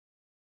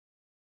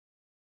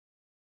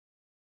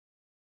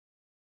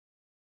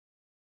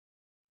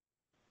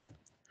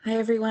Hi,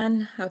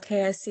 everyone.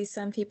 Okay, I see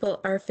some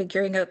people are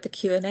figuring out the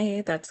Q&A.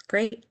 That's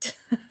great.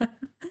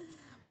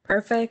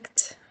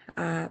 Perfect.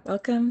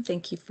 Welcome.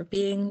 Thank you for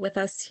being with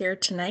us here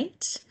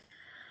tonight.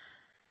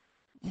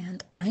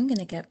 And I'm going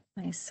to get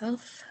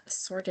myself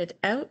sorted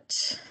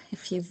out.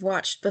 If you've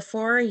watched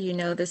before, you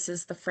know this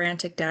is the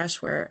frantic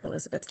dash where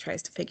Elizabeth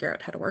tries to figure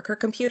out how to work her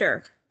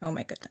computer. Oh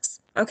my goodness.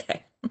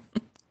 Okay.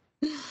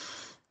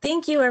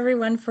 Thank you,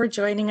 everyone, for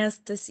joining us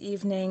this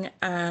evening.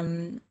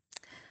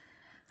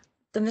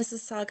 The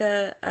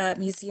Mississauga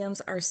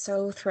Museums are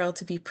so thrilled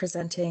to be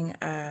presenting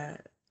our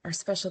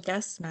special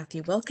guest,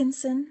 Matthew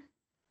Wilkinson.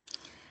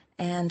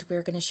 And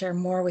we're going to share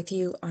more with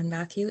you on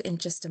Matthew in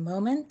just a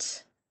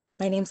moment.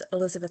 My name's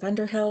Elizabeth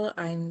Underhill.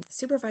 I'm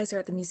supervisor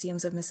at the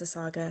Museums of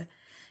Mississauga,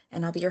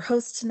 and I'll be your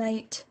host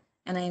tonight.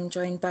 And I am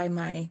joined by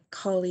my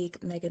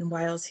colleague, Megan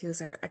Wiles, who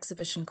is our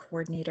exhibition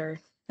coordinator.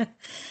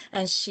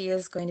 And she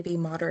is going to be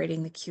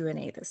moderating the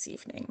Q&A this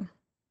evening.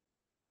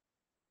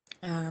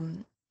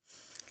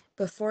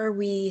 Before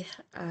we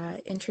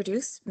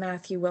introduce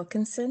Matthew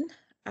Wilkinson,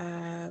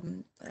 a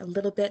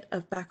little bit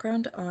of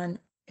background on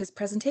his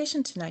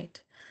presentation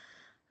tonight.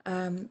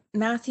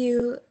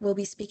 Matthew will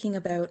be speaking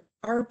about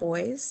Our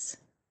Boys,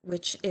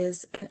 which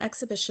is an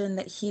exhibition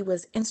that he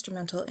was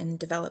instrumental in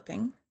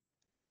developing.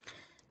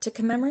 To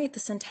commemorate the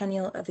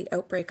centennial of the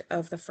outbreak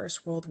of the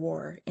First World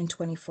War in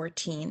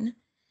 2014,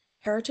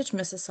 Heritage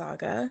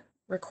Mississauga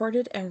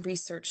recorded and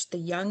researched the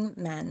young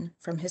men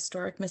from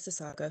historic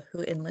Mississauga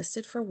who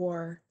enlisted for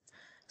war,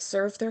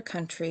 served their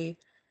country,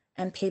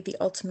 and paid the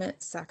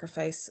ultimate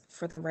sacrifice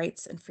for the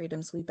rights and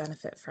freedoms we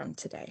benefit from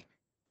today.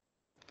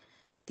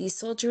 These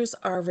soldiers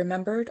are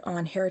remembered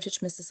on Heritage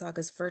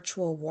Mississauga's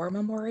virtual war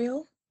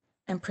memorial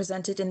and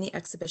presented in the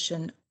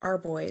exhibition Our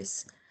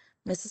Boys,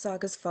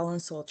 Mississauga's Fallen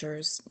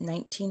Soldiers,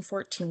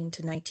 1914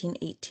 to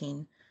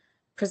 1918,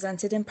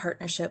 presented in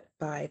partnership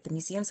by the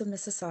Museums of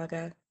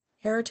Mississauga,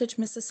 Heritage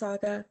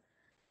Mississauga,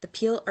 the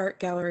Peel Art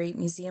Gallery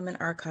Museum and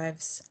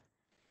Archives,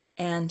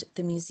 and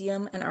the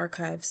Museum and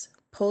Archives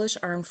Polish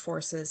Armed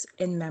Forces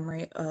in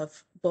memory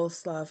of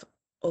Bolesław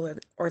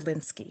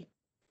Orlinski.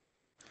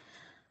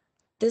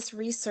 This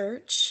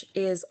research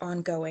is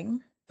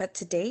ongoing, but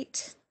to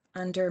date,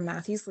 under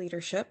Matthew's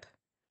leadership,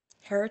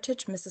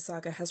 Heritage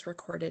Mississauga has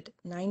recorded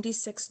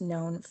 96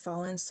 known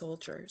fallen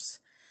soldiers,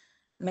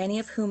 many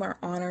of whom are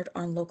honored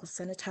on local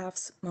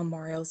cenotaphs,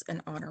 memorials,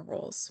 and honor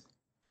rolls.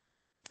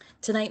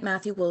 Tonight,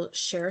 Matthew will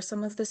share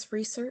some of this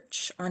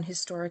research on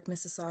historic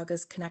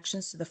Mississauga's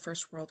connections to the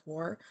First World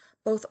War,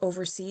 both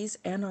overseas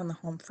and on the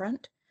home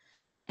front,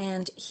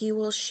 and he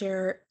will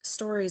share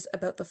stories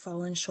about the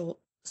fallen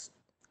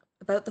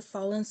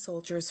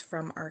soldiers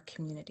from our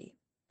community.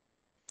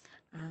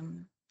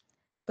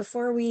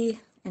 Before we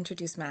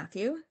introduce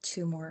Matthew,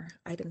 two more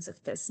items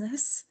of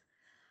business.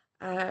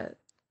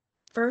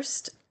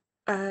 First,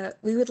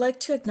 we would like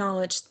to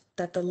acknowledge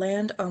that the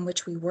land on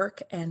which we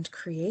work and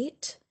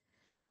create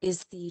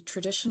is the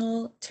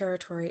traditional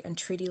territory and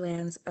treaty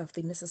lands of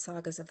the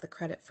Mississaugas of the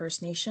Credit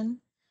First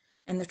Nation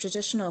and the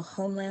traditional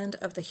homeland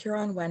of the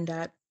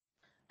Huron-Wendat,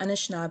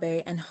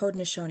 Anishinaabe, and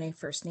Haudenosaunee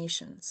First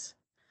Nations.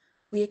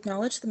 We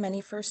acknowledge the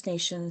many First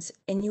Nations,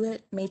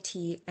 Inuit,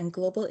 Métis, and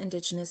global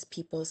Indigenous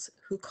peoples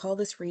who call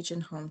this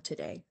region home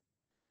today.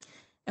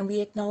 And we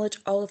acknowledge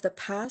all of the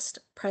past,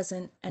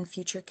 present, and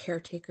future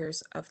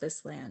caretakers of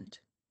this land.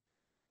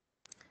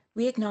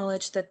 We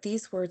acknowledge that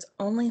these words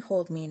only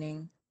hold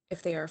meaning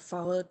if they are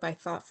followed by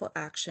thoughtful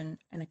action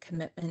and a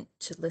commitment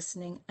to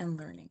listening and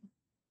learning.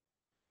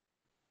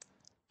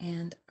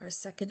 And our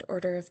second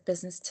order of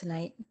business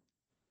tonight,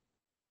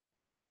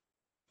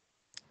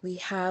 we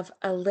have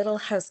a little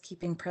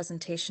housekeeping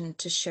presentation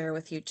to share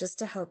with you just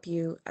to help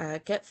you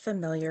get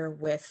familiar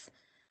with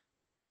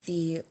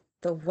the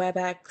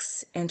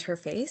WebEx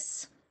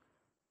interface.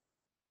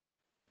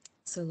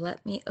 So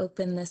let me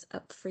open this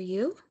up for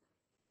you.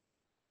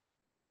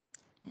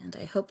 And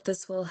I hope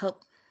this will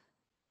help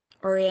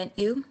orient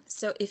you.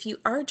 So if you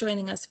are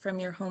joining us from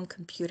your home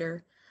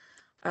computer,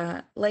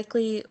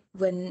 likely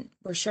when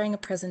we're sharing a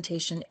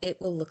presentation,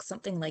 it will look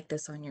something like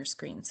this on your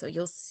screen. So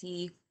you'll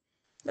see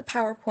the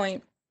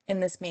PowerPoint in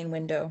this main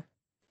window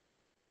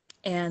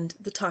and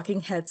the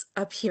talking heads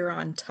up here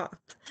on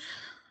top.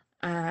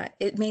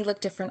 It may look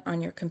different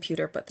on your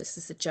computer, but this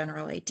is a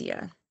general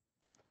idea.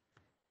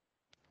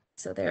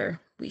 So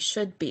there we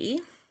should be.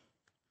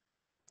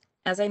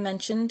 As I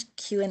mentioned,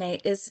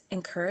 Q&A is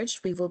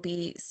encouraged. We will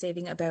be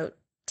saving about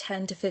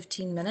 10 to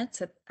 15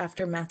 minutes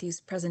after Matthew's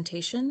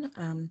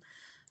presentation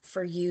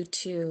for you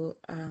to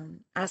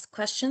ask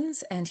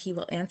questions, and he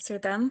will answer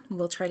them.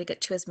 We'll try to get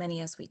to as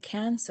many as we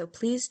can, so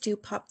please do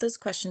pop those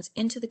questions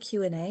into the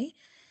Q&A,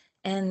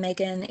 and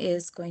Megan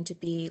is going to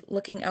be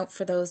looking out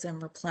for those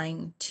and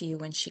replying to you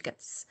when she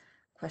gets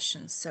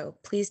questions. So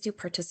please do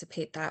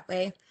participate that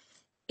way.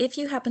 If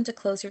you happen to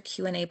close your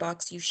Q&A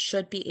box, you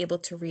should be able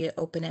to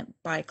reopen it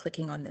by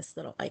clicking on this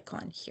little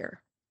icon here.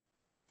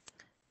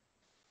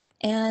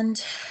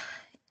 And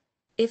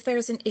if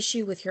there's an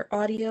issue with your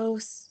audio,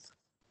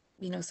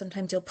 you know,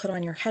 sometimes you'll put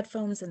on your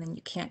headphones and then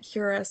you can't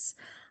hear us.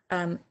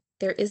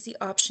 there is the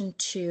option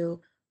to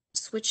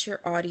switch your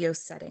audio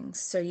settings.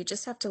 So you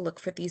just have to look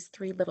for these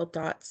three little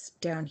dots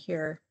down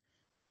here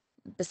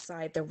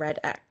beside the red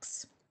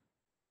X.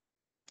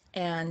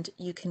 And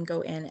you can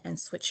go in and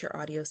switch your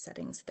audio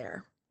settings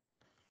there.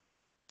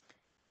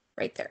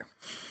 Right there.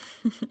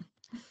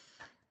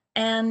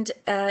 And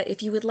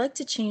if you would like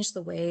to change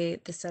the way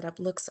the setup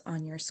looks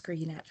on your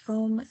screen at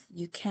home,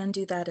 you can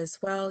do that as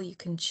well. You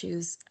can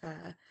choose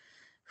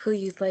who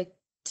you'd like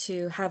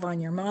to have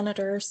on your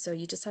monitor. So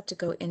you just have to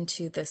go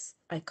into this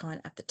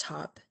icon at the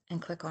top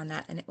and click on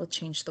that, and it will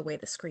change the way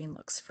the screen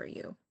looks for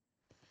you.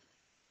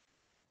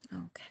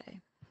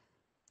 Okay,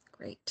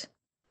 great.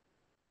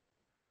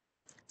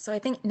 So I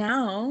think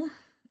now,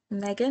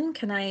 Megan,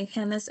 can I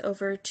hand this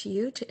over to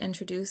you to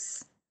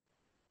introduce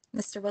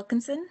Mr.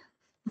 Wilkinson?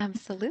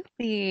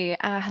 Absolutely.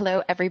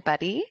 Hello,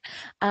 everybody.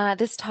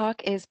 This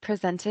talk is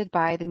presented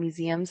by the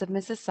Museums of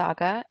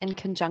Mississauga in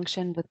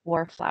conjunction with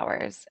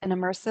Warflowers, an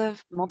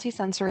immersive,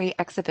 multisensory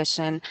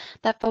exhibition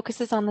that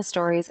focuses on the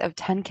stories of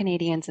 10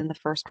 Canadians in the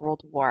First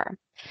World War.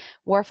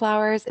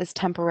 Warflowers is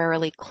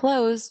temporarily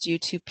closed due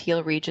to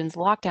Peel Region's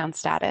lockdown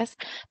status,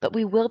 but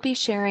we will be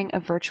sharing a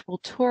virtual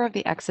tour of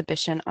the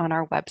exhibition on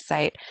our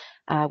website,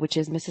 which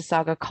is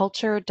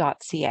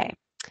mississaugaculture.ca.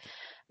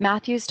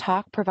 Matthew's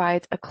talk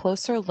provides a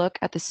closer look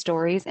at the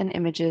stories and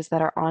images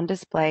that are on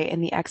display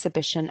in the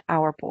exhibition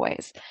Our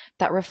Boys,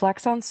 that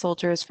reflects on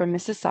soldiers from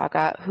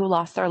Mississauga who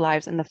lost their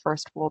lives in the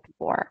First World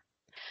War.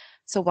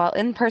 So while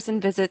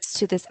in-person visits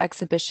to this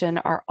exhibition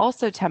are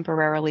also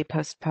temporarily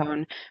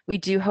postponed, we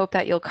do hope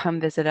that you'll come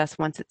visit us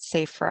once it's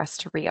safe for us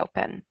to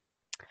reopen.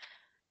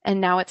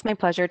 And now it's my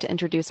pleasure to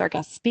introduce our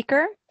guest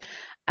speaker,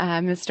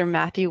 Mr.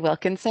 Matthew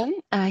Wilkinson.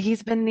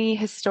 He's been the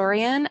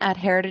historian at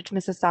Heritage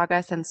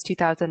Mississauga since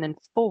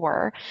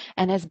 2004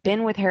 and has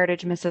been with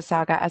Heritage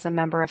Mississauga as a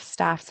member of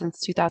staff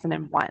since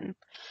 2001.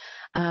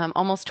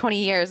 Almost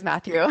 20 years,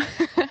 Matthew.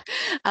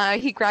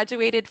 He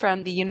graduated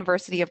from the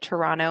University of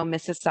Toronto,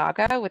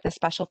 Mississauga, with a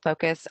special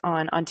focus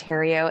on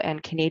Ontario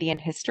and Canadian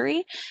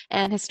history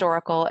and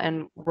historical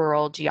and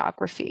rural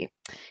geography.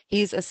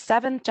 He's a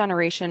seventh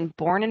generation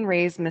born and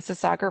raised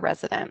Mississauga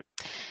resident.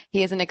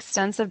 He has an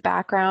extensive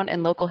background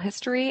in local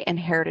history and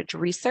heritage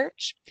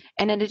research.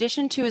 And in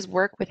addition to his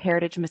work with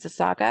Heritage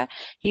Mississauga,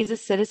 he's a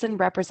citizen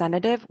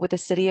representative with the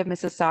City of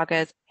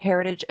Mississauga's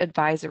Heritage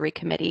Advisory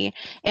Committee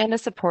and a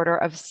supporter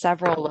of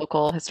several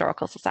local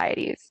historical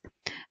societies.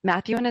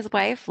 Matthew and his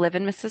wife live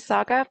in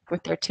Mississauga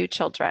with their 2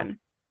 children.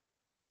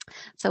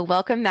 So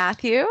welcome,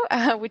 Matthew.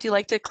 Would you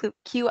like to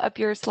cue up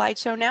your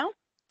slideshow now?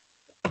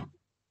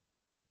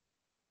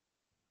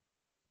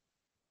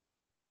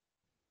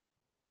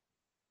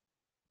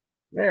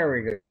 There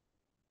we go.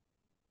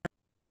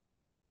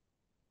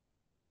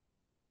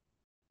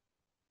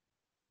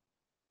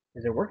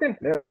 Is it working?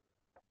 No.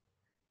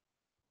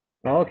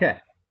 Okay.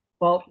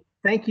 Well,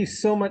 thank you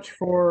so much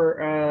for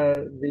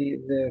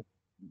the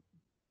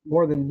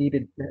more than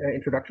needed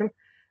introduction.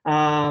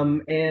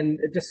 And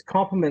just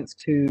compliments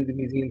to the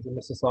Museums of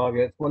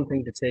Mississauga. It's one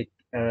thing to take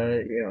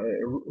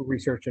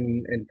research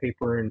and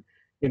paper and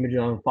image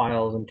on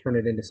files and turn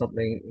it into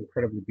something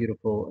incredibly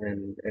beautiful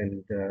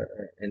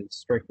and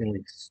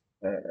strikingly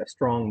a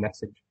strong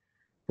message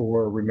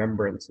for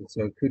remembrance. And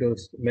so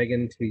kudos,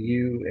 Megan, to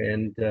you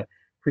and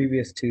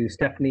previous to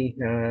Stephanie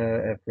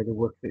for the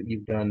work that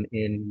you've done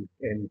in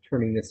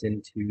turning this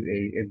into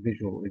a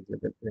visual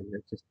exhibit, and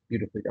it's just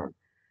beautifully done.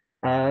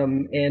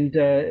 And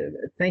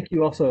thank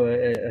you also.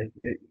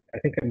 I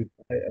think I'm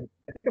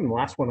the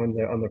last one on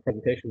the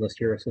presentation list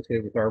here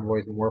associated with Our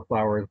Boys and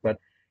Warflowers, but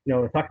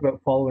talk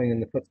about following in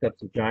the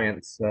footsteps of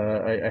giants.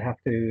 I have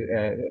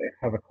to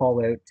have a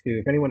call out to,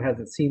 if anyone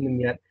hasn't seen them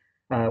yet,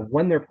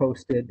 when they're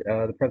posted,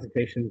 the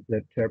presentations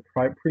that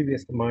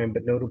previous to mine,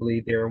 but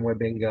notably Darren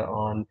Webinga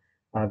on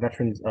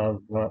veterans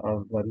of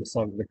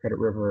Mississauga, the Credit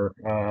River,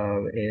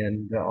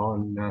 and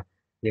on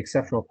the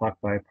exceptional talk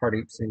by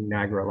Pardeep Singh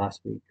Nagra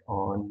last week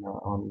on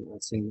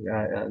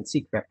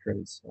Sikh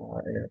veterans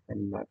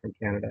from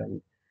Canada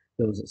and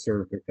those that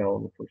served and fell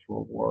in the First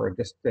World War.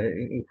 Just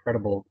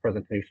incredible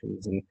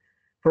presentations. And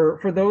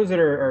for those that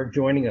are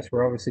joining us,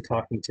 we're obviously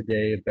talking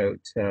today about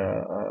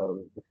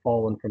the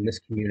fallen from this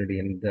community,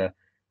 and the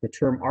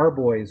term "Our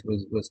Boys"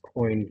 was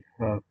coined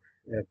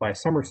by a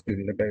summer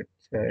student about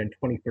in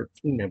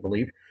 2013, I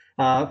believe,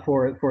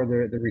 for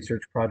the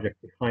research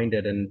project behind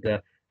it. And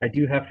I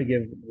do have to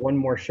give one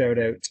more shout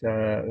out.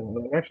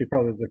 Actually,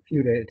 probably there's a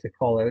few to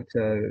call out.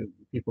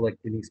 People like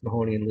Denise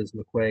Mahoney and Liz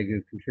McQuaig,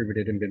 who've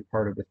contributed and been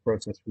part of this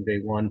process from day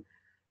one.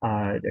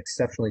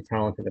 Exceptionally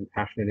talented and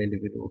passionate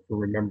individuals for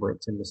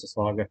remembrance in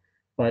Mississauga.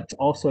 But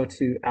also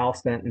to Al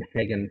Stanton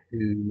Hagen,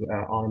 who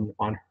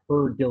on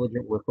her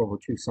diligent work over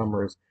 2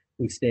 summers,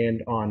 we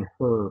stand on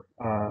her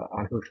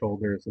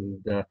shoulders.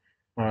 And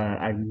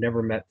I've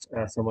never met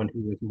someone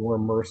who was more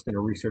immersed in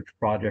a research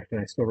project. And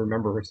I still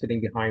remember her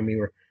sitting behind me,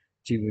 where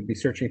she would be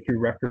searching through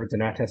records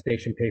and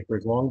attestation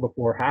papers long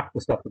before half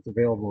the stuff that's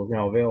available is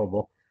now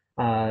available.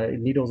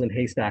 Needles and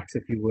haystacks,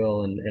 if you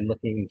will, and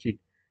looking. She'd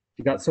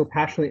she got so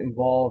passionately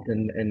involved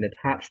and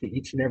attached to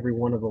each and every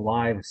one of the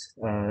lives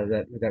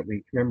that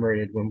we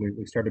commemorated when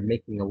we started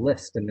making a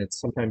list. And it's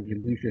sometimes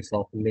you lose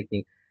yourself in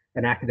making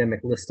an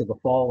academic list of the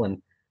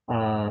fallen,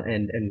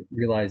 and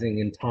realizing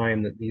in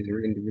time that these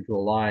are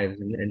individual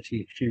lives. And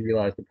she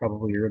realized it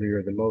probably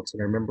earlier than most.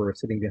 And I remember her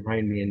sitting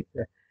behind me and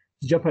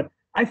she jumped out,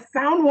 "I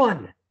found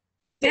one!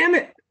 Damn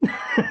it!"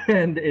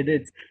 And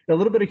it's a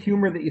little bit of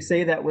humor that you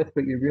say that with,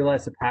 but you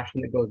realize the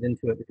passion that goes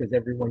into it, because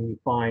everyone you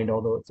find,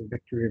 although it's a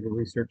victory of a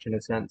research in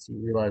a sense, you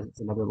realize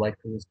it's another life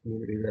in this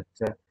community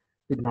that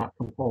did not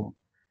come home.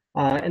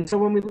 And so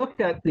when we look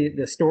at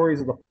the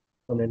stories of the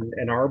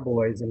and our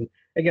boys, and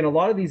again, a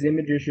lot of these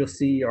images you'll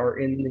see are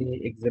in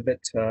the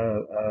exhibit.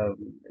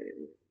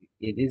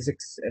 It is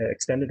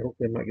extended.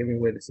 Hopefully, I'm not giving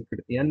away the secret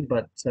at the end,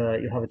 but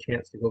you'll have a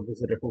chance to go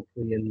visit it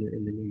hopefully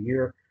in the new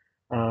year,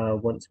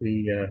 once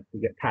we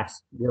get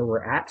past where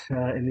we're at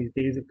in these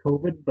days of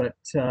COVID. But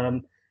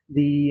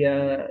the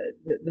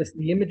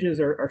images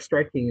are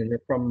striking, and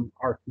they're from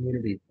our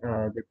community.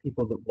 They're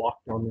people that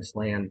walked on this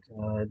land.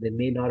 They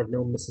may not have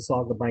known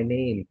Mississauga by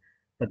name,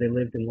 but they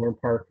lived in Lorne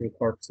Park and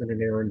Clarkson and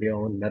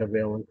Arundel and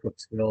Meadowvale and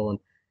Cooksville, and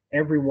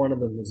every one of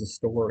them is a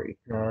story.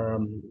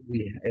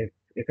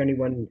 If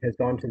anyone has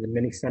gone to the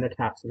many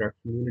cenotaphs in our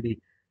community,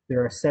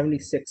 there are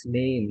 76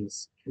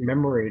 names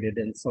commemorated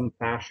in some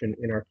fashion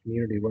in our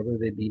community, whether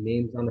they be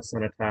names on a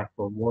cenotaph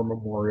or war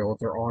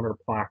memorials or honor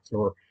plaques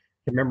or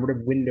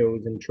commemorative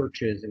windows in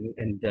churches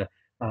and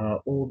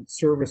old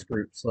service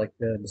groups like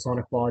the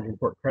Masonic Lodge in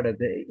Port Credit.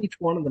 Each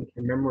one of them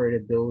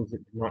commemorated those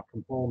that did not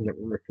come home, that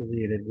were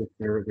affiliated with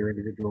their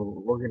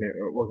individual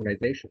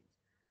organizations.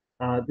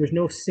 There's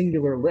no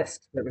singular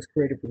list that was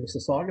created for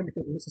Mississauga,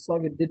 because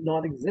Mississauga did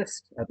not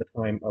exist at the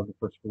time of the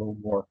First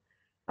World War,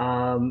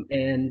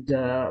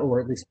 or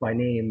at least by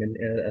name and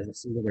as a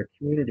singular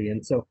community.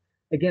 And so,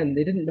 again,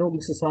 they didn't know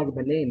Mississauga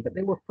by name, but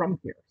they were from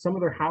here. Some of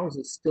their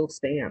houses still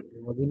stand.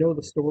 We know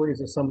the stories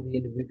of some of the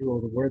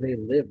individuals and where they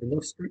lived, and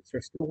those streets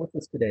are still with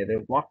us today. They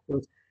walked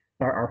those.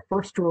 Our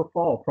first tour of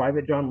fall,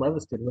 Private John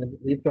Leviston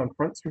lived on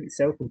Front Street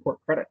South in Port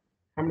Credit.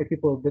 How many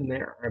people have been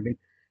there? I mean,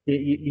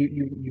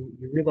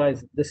 you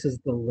realize this is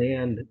the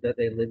land that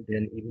they lived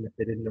in, even if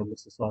they didn't know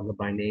Mississauga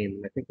by name.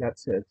 And I think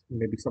that's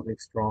maybe something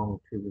strong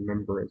to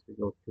remember as we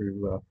go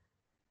through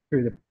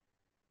the.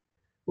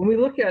 When we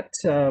look at,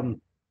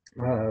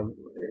 we're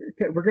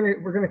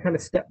gonna kind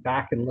of step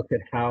back and look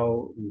at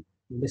how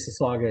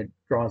Mississauga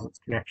draws its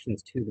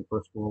connections to the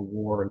First World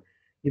War. And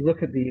you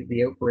look at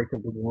the outbreak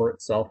of the war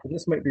itself, and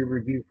this might be a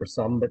review for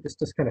some, but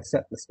just kind of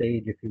set the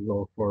stage, if you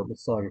will, for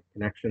Mississauga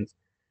connections.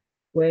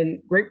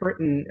 When Great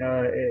Britain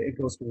it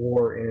goes to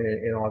war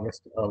in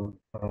August of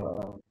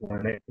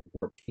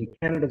 1914,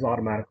 Canada's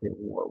automatically at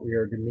war. We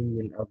are a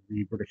dominion of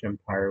the British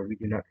Empire. We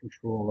do not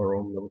control our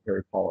own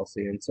military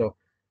policy. And so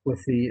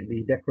with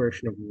the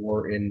declaration of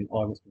war in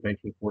August of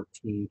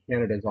 1914,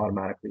 Canada is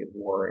automatically at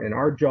war. And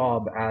our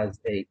job as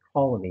a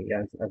colony,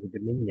 as a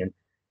dominion,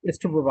 is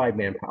to provide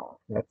manpower.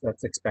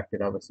 That's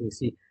expected of us. And you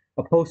see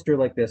a poster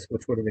like this,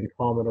 which would have been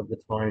common of the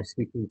time,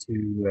 speaking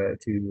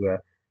to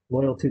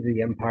loyalty to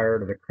the empire,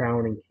 to the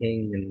crown and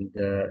king, and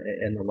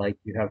the like.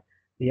 You have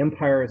the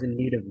empire is in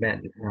need of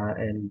men,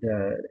 and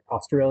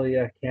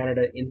Australia,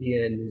 Canada,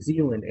 India, and New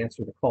Zealand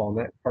answer the call, and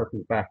that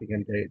harkens back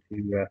again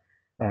to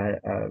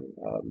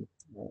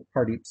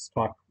Pardeep's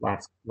talk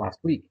last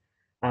week,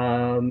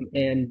 and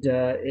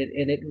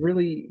it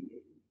really,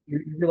 you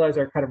realize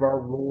our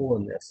role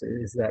in this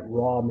is that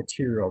raw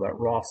material, that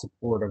raw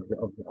support of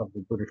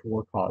the British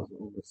war cause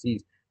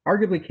overseas.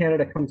 Arguably,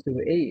 Canada comes of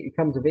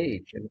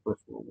age in the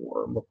First World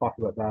War, and we'll talk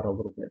about that a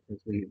little bit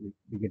as we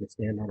begin to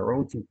stand on our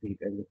own 2 feet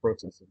in the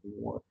process of the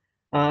war.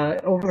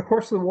 Over the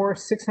course of the war,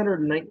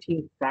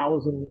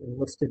 619,000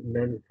 enlisted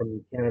men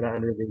from Canada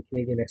under the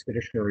Canadian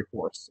Expeditionary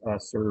Force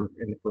served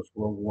in the First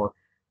World War.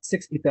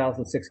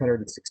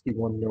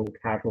 60,661 known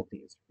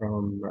casualties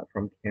from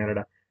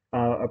Canada.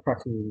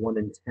 Approximately 1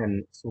 in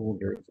 10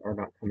 soldiers are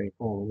not coming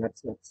home.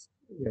 That's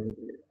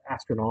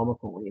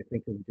astronomical when you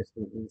think of just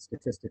the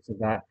statistics of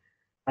that.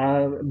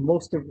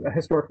 Most of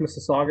historic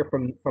Mississauga,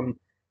 from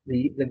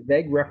the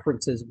vague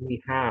references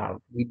we have,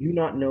 we do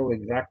not know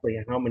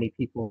exactly how many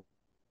people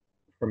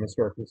from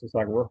historic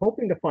Mississauga. We're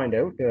hoping to find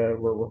out.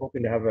 We're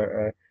hoping to have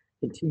a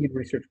continued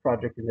research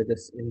project into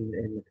this in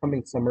the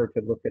coming summer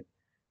to look at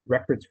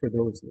records for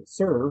those that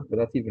serve, but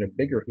that's even a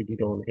bigger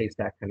needle in the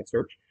haystack kind of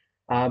search.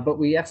 But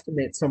we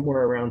estimate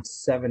somewhere around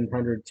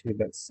 700 to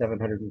about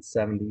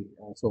 770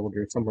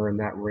 soldiers, somewhere in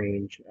that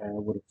range,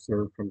 would have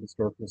served from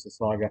historic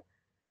Mississauga.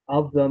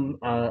 Of them,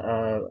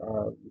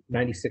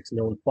 96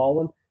 known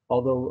fallen.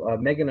 Although,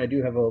 Megan, I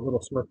do have a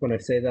little smirk when I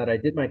say that. I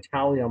did my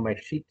tally on my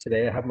sheet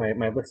today. I have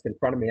my list in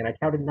front of me, and I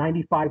counted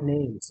 95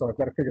 names, so I've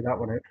got to figure that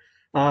one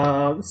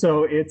out.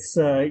 So it's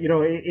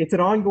it's an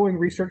ongoing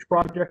research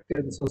project,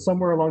 and so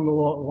somewhere along the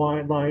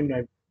line,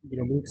 I've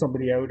moved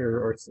somebody out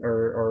or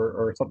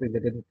something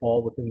that didn't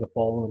fall within the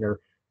fallen, or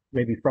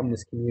maybe from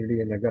this community,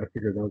 and I've got to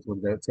figure those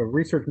ones out. So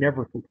research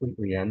never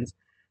completely ends.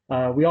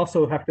 We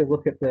also have to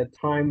look at the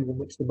times in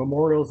which the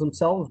memorials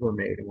themselves were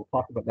made, and we'll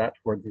talk about that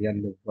towards the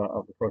end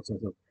of the process.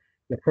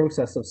 The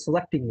process of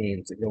selecting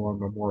names that go on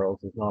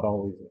memorials is not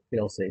always a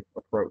fail-safe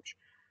approach.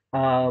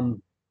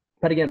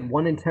 But again,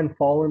 1 in 10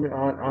 fallen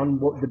on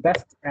the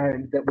best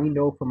that we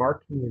know from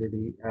our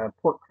community.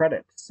 Port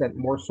Credit sent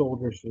more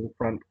soldiers to the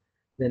front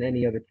than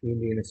any other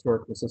community in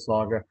historic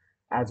Mississauga.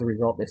 As a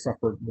result, they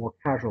suffered more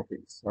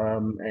casualties.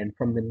 And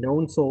from the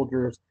known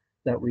soldiers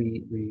that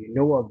we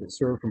know of that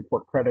served from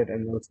Port Credit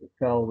and those that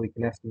fell, we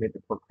can estimate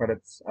that Port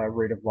Credit's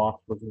rate of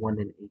loss was 1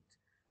 in 8.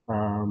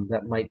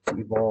 That might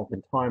evolve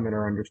in time in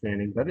our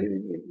understanding, but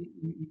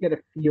you get a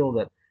feel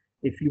that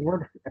if you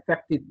weren't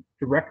affected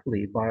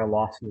directly by a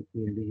loss in the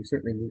community, you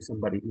certainly knew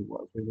somebody who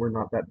was. We were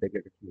not that big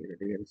of a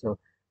community, and so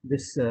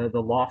this the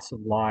loss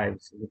of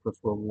lives in the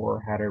First World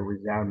War had a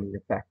resounding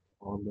effect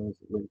on those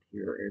that lived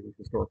here in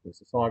historic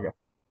Mississauga.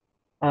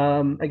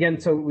 Again,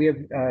 so we have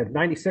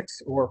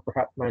 96 or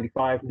perhaps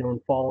 95 known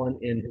fallen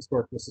in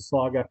historic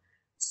Mississauga,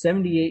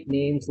 78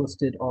 names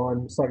listed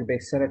on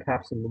Mississauga-based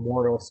cenotaphs and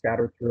memorials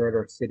scattered throughout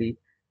our city.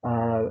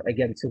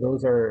 Again, so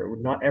those are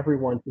not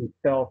everyone who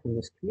fell from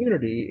this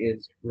community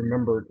is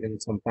remembered in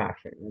some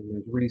fashion, and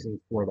there's reasons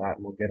for that,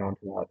 and we'll get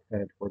onto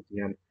that towards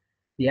the end.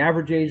 The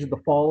average age of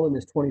the fallen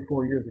is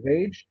 24 years of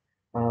age,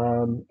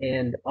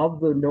 and of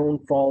the known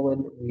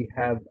fallen, we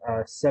have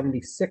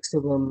 76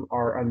 of them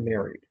are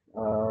unmarried,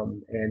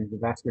 and the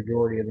vast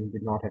majority of them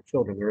did not have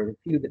children. There are a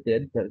few that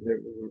did, but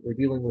we're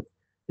dealing with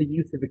the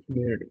youth of the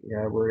community.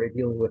 We're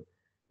dealing with,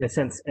 in a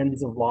sense,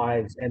 ends of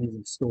lives, ends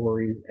of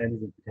stories,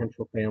 ends of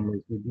potential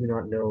families. We do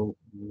not know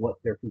what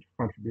their future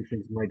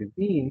contributions might have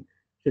been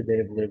should they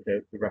have lived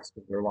out the rest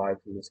of their lives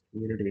in this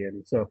community.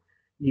 And so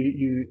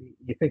you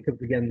think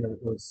of, again,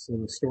 those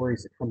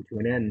stories that come to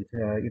an end.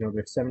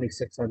 There's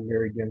 76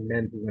 unmarried young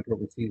men who went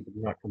overseas and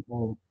did not come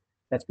home.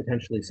 That's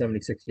potentially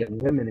 76 young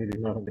women who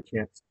did not have the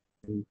chance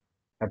to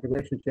have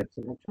relationships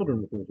and have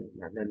children with those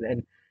young men.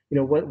 And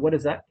what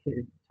does that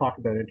talk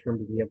about in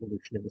terms of the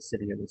evolution of the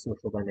city and the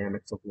social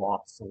dynamics of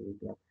loss? And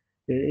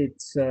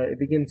it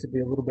begins to be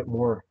a little bit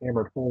more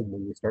hammered home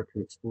when you start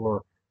to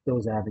explore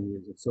those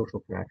avenues of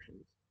social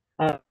connections.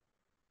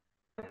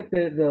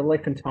 The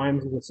life and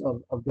times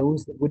of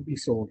those that would be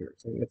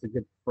soldiers. I think that's a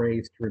good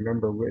phrase to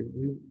remember.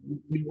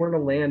 We weren't a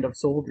land of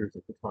soldiers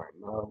at the time.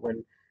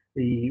 When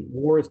the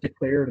war is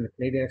declared and the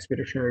Canadian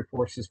Expeditionary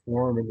Forces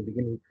form and they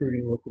begin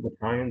recruiting local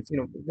battalions,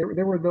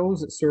 there were those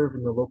that served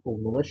in the local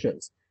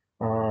militias,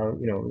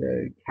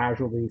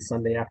 casualty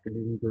Sunday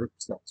afternoon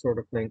groups, that sort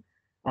of thing.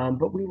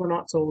 But we were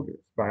not soldiers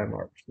by and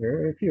large.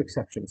 There are a few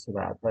exceptions to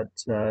that, but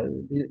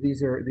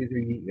these are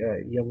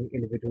young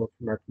individuals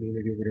from our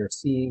community that are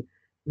seeing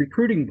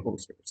recruiting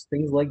posters,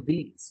 things like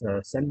these,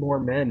 send more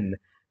men,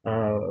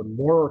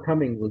 more are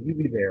coming, will you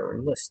be there,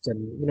 enlist.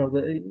 And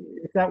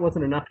if that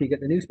wasn't enough, you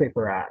get the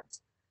newspaper ads.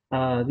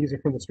 These are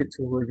from the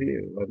Streetsville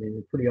Review. I mean,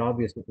 it's pretty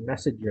obvious what the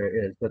message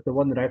is, but the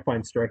one that I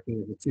find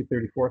striking is the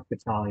 234th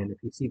Battalion.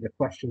 If you see the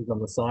questions on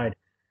the side,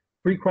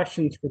 3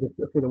 questions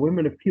for the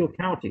women of Peel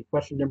County.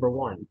 Question number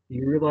 1: do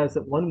you realize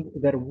that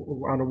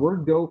on a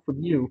word go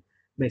from you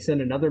may send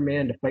another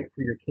man to fight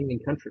for your king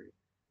and country?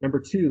 Number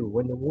 2: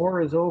 when the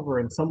war is over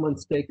and someone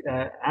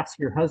asks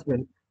your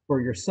husband or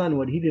your son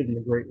what he did in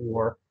the Great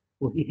War,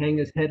 will he hang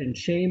his head in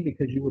shame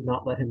because you would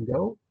not let him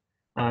go?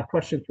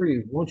 Question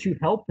 3: won't you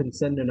help and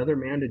send another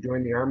man to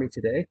join the army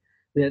today?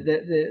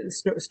 The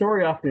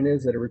story often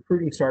is that a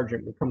recruiting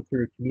sergeant would come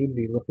through a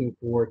community looking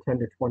for 10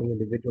 to 20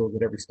 individuals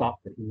at every stop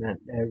that he met,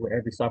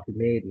 every stop he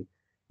made. And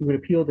he would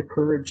appeal to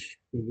courage,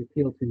 he would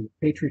appeal to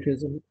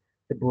patriotism,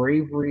 to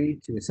bravery,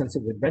 to a sense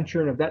of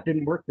adventure. And if that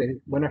didn't work, they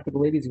went after the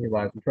ladies in your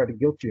lives and tried to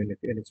guilt you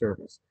into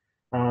service.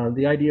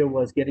 The idea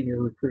was getting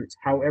your recruits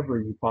however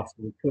you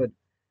possibly could.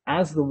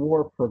 As the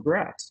war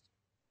progressed,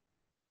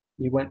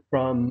 you went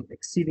from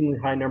exceedingly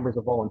high numbers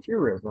of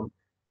volunteerism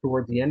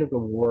towards the end of the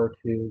war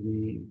to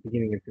the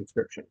beginning of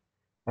conscription,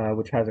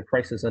 which has a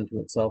crisis unto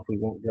itself. We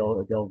won't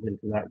delve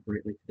into that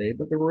greatly today,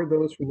 but there were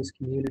those from this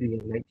community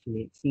in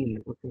 1918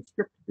 that were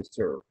conscripted to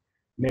serve.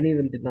 Many of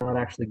them did not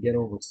actually get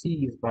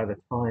overseas by the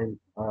time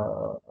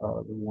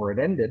the war had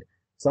ended.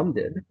 Some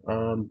did,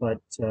 but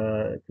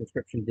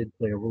conscription did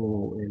play a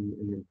role in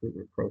the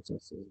recruitment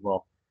process as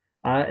well.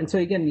 And so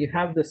again, you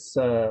have this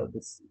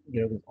this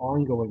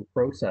ongoing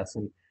process.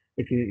 And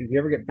if you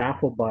ever get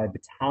baffled by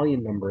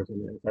battalion numbers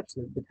and such,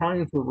 the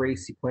battalions were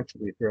raised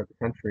sequentially throughout the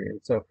country.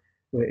 And so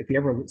if you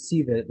ever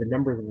see the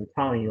numbers of the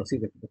battalion, you'll see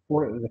that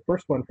the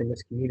first one from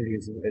this community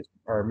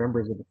are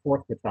members of the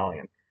 4th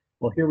Battalion.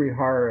 Well, here we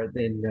are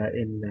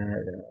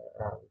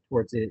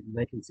towards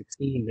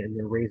 1916, and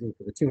they're raising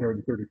for the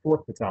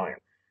 234th Battalion.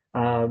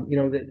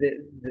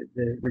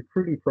 The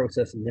recruiting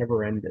process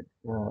never ended.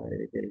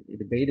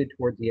 It abated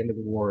towards the end of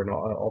the war, and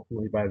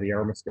ultimately by the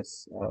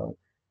armistice,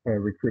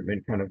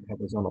 recruitment kind of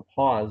was on a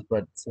pause.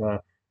 But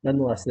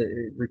nonetheless,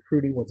 the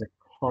recruiting was a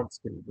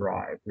constant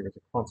drive. There was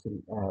a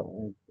constant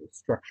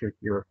structure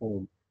here at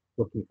home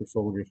looking for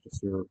soldiers to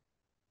serve.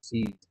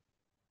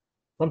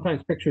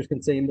 Sometimes pictures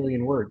can say a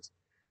million words.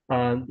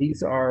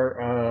 These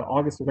are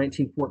August of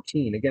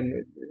 1914.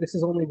 Again, this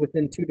is only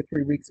within 2 to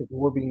 3 weeks of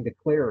war being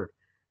declared.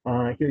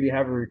 Here you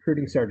have a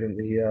recruiting sergeant,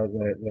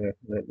 the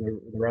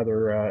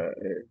rather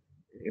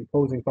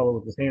imposing fellow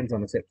with his hands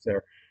on his hips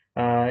there.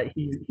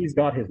 He's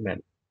got his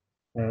men.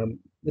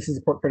 This is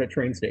a Port Credit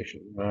train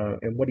station,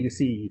 and what do you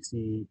see? You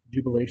see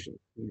jubilation,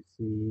 you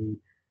see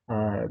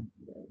uh,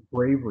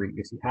 bravery,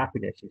 you see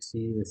happiness, you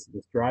see this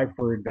drive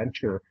for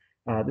adventure.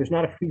 There's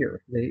not a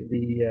fear.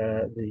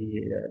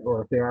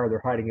 Or if they are,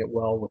 they're hiding it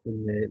well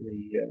within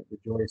the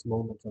joyous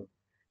moments of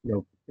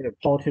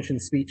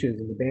politicians' speeches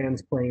and the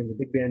bands playing, the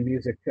big band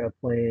music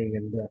playing,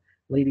 and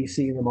ladies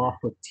seeing them off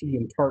with tea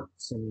and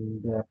tarts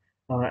and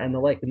the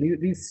like. And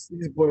these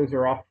boys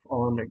are off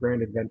on a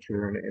grand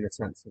adventure in a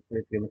sense.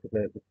 If you look at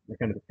the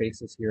kind of the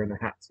faces here and the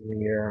hats in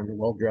the air and the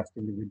well-dressed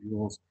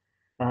individuals,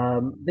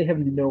 they have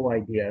no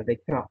idea. They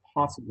cannot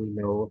possibly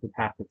know the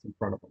path that's in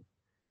front of them.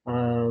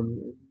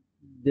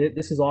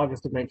 This is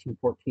August of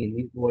 1914.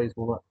 These boys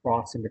will not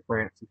cross into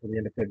France until the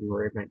end of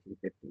February of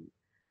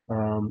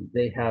 1915.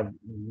 They have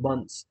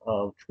months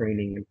of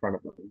training in front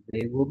of them.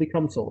 They will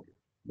become soldiers.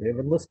 They have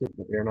enlisted,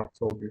 but they are not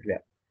soldiers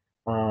yet.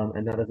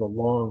 And that is a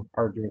long,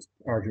 arduous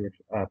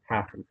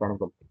path in front of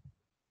them.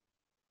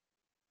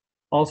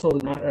 Also,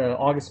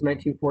 August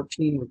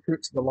 1914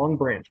 recruits to the Long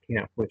Branch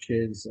camp, which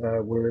is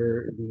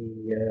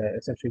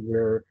essentially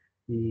where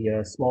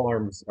the small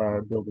arms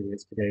building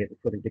is today at the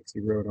foot of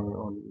Dixie Road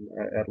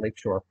at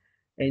Lakeshore.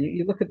 And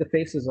you look at the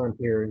faces on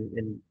here,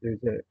 and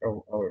there's an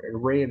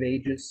array of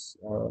ages,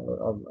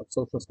 of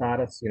social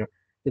status. You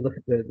look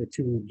at the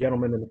two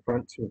gentlemen in the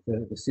front with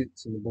the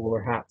suits and the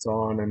bowler hats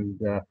on, and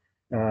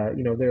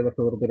they look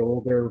a little bit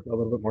older, a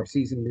little bit more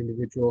seasoned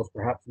individuals,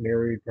 perhaps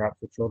married, perhaps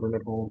with children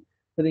at home.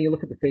 But then you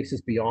look at the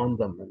faces beyond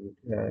them, and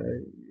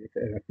if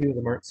a few of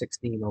them aren't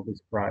 16, I'll be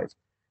surprised.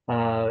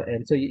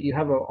 And so you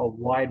have a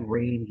wide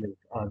range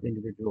of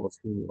individuals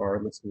who are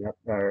enlisting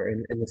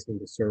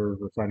to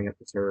serve or signing up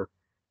to serve.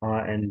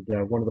 And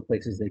one of the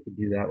places they could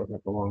do that was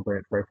at the Long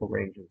Branch Rifle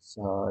Ranges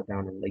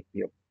down in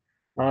Lakeview.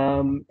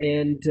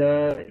 And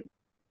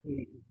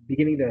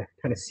beginning to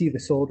kind of see the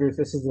soldiers.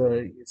 This is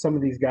some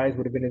of these guys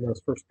would have been in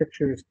those first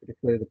pictures,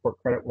 particularly the Port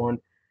Credit one.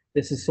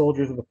 This is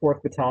soldiers of the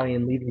 4th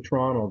Battalion leaving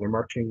Toronto. They're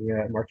marching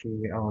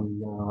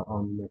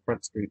on the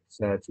front streets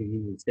to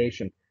Union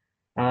Station.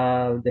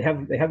 They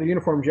have their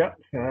uniforms yet.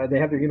 They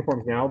have their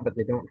uniforms now, but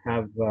they don't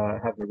have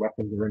their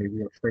weapons or any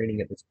real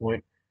training at this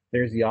point.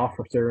 There's the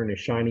officer in his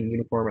shining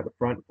uniform at the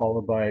front,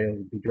 followed by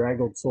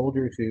bedraggled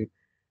soldiers who,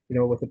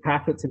 with the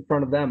path that's in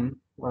front of them,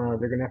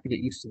 they're going to have to get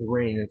used to the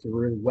rain. It's a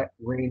really wet,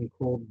 rainy,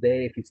 cold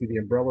day. If you see the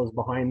umbrellas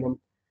behind them,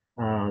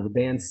 the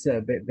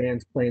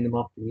band's playing them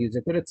off the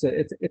music, but it's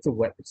a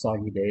wet,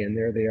 soggy day, and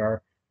there they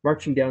are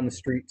marching down the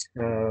street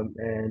and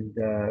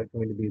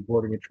going to be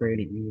boarding a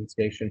train at Union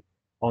Station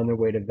on their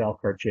way to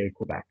Valcartier,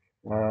 Quebec.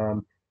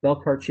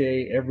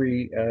 Valcartier,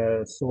 every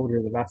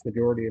soldier, the vast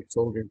majority of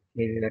soldiers,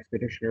 Canadian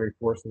Expeditionary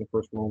Force in the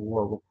First World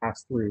War will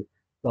pass through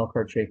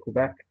Valcartier,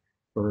 Quebec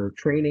for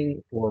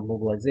training, for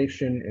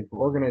mobilization, and for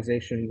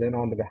organization, then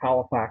on to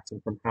Halifax,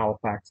 and from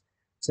Halifax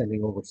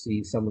sending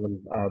overseas, some of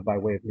them by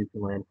way of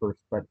Newfoundland first,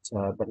 but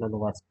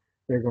nonetheless,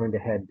 they're going to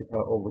head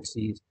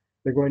overseas.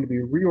 They're going to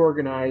be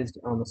reorganized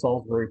on the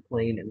Salisbury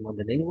Plain in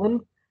London,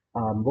 England.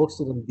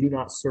 Most of them do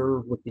not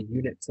serve with the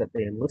units that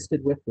they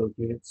enlisted with. Those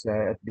units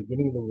at the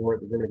beginning of the war,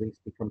 at the very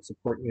least, become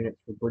support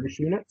units for British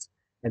units,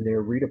 and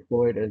they're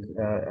redeployed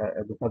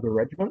with other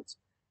regiments.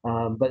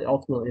 But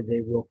ultimately,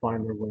 they will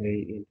find their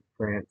way into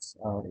France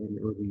in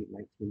early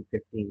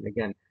 1915.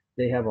 Again,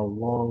 they have a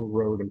long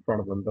road in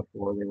front of them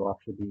before they will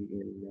actually be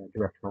in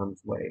direct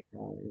harm's way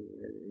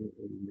in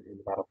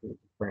the battlefields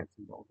of France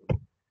and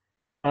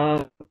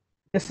Belgium.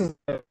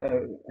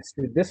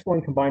 This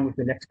one combined with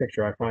the next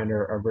picture I find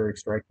are very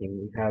striking.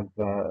 We have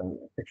a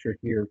picture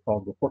here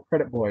called the Port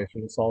Credit Boys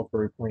from the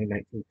Salisbury Plain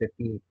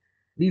 1915.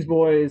 These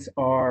boys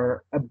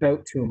are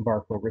about to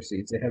embark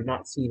overseas. They have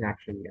not seen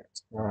action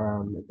yet.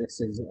 This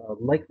is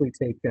likely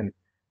taken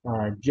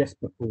just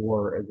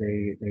before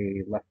they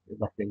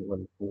left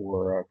England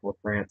for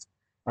France.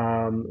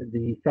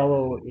 The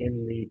fellow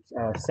in the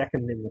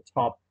second in the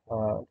top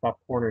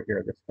corner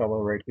here, this fellow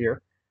right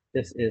here,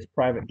 this is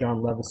Private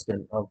John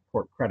Leviston of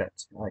Port Credit.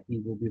 He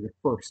will be the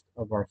first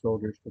of our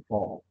soldiers to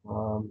fall.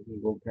 He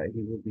will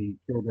be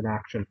killed in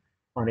action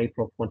on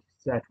April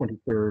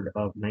 23rd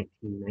of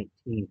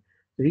 1919.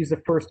 So he's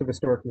the first of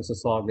historic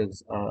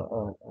Mississauga's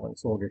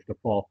soldiers to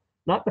fall.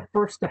 Not the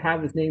first to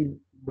have his name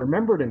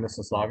remembered in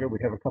Mississauga. We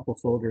have a couple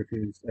soldiers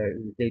whose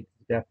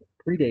death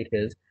predate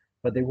his,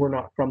 but they were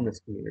not from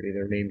this community.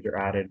 Their names are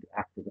added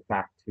after the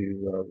fact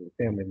to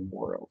family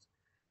memorials.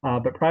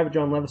 But Private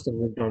John Leviston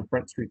lived on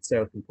Front Street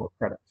South in Port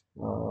Credit,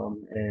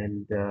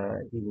 and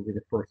he will be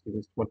the first. He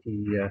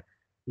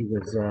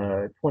was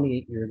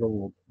 28 years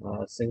old,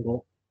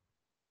 single,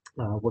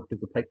 worked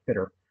as a pipe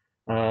fitter.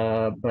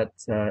 But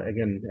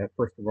again,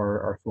 first of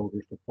our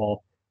soldiers to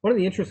fall. One of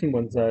the interesting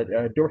ones,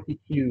 Dorothy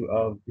Q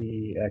of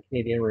the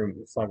Canadian Room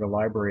Mississauga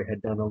Library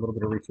had done a little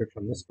bit of research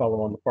on this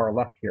fellow on the far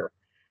left here.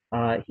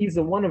 He's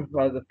the one of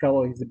the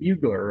fellow, he's a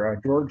bugler,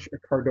 George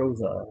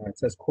Cardoza. It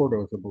says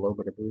Cordoza below,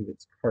 but I believe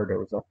it's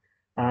Cardoza.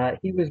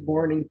 He was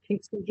born in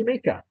Kingston,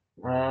 Jamaica,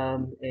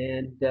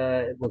 and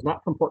was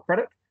not from Port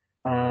Credit.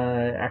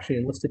 Actually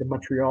enlisted in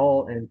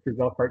Montreal and through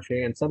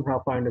Valcartier, and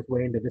somehow found his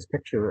way into this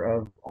picture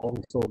of all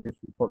the soldiers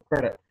from Port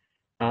Credit.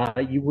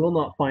 You will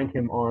not find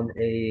him on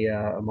a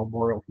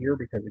memorial here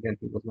because, again,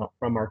 he was not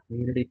from our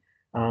community.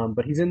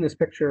 But he's in this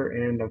picture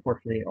and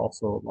unfortunately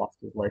also lost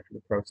his life in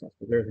the process.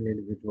 But there's an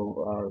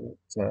individual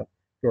that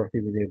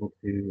Dorothy was able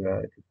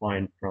to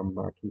find from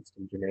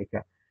Kingston,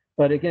 Jamaica.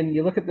 But again,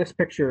 you look at this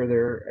picture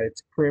there,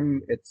 it's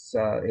prim, it's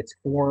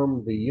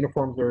form, the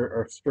uniforms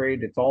are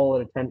straight, it's all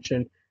at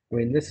attention. I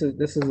mean, this is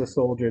a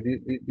soldier.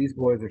 These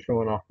boys are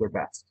showing off their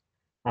best.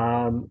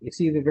 You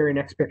see the very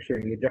next picture,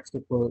 you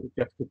juxtapose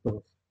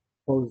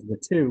the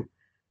two.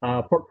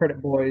 Port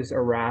Credit boys,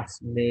 Arras,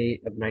 May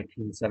of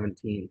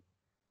 1917.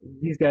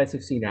 These guys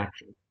have seen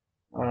action.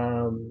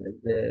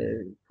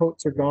 The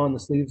coats are gone, the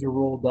sleeves are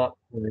rolled up,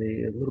 a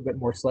little bit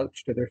more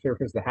slouched to their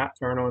surface, the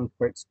hats aren't on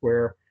quite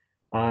square.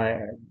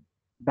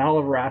 Battle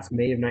of Arras,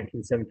 May of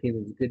 1917,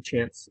 there's a good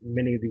chance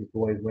many of these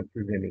boys went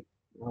through Vimy.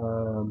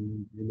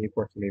 Vimy, of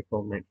course, in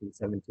April of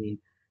 1917.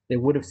 They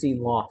would have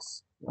seen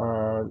loss.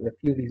 A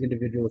few of these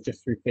individuals,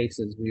 just through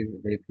faces,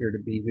 they appear to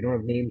be, we don't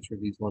have names for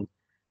these ones,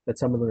 but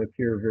some of them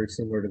appear very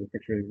similar to the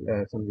picture,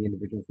 some of the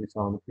individuals we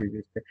saw in the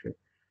previous picture.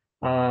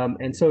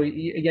 And so,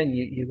 again,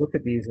 you look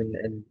at these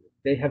and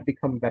they have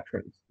become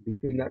veterans.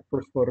 Between that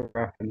first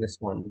photograph and this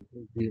one,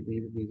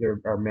 these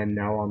are men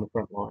now on the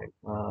front line.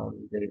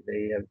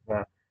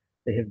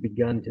 They have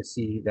begun to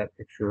see that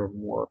picture of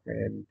war,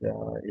 and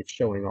it's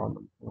showing on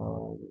them.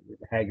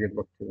 There's a haggard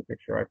look to the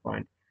picture, I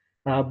find.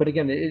 But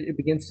again, it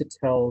begins to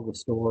tell the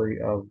story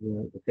of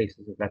the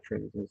faces of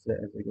veterans as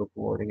they go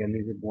forward. Again,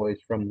 these are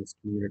boys from this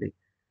community.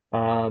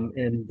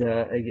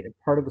 Again,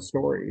 part of the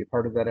story,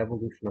 part of that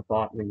evolution of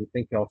thought. I mean, you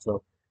think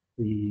also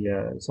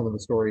some of the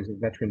stories of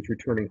veterans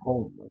returning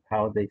home, of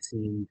how they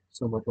seemed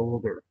so much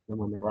older than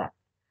when they left.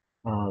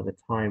 The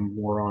time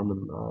wore on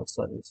them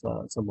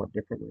somewhat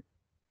differently.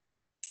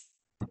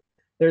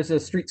 There's a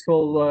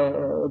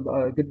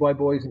Streetsville, Goodbye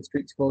Boys in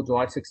Streetsville,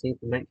 July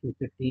 16th,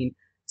 1915.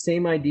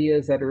 Same idea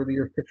as that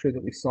earlier picture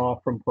that we saw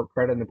from Port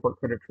Credit and the Port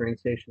Credit train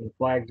station. The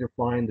flags are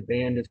flying, the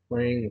band is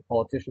playing, the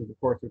politicians, of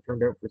course, have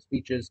turned out for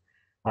speeches.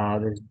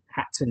 There's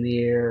hats in the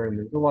air, and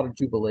there's a lot of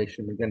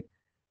jubilation. Again,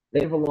 they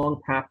have a long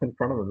path in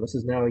front of them. This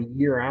is now a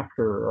year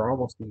after, or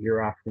almost a year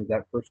after,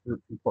 that first group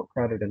from Port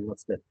Credit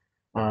enlisted.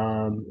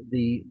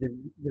 The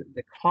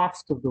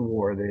cost of the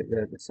war,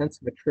 the sense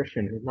of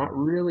attrition, has not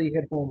really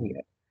hit home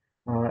yet.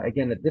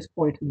 Again, at this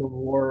point in the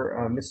war,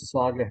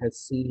 Mississauga has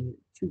seen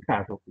 2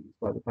 casualties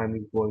by the time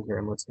these boys are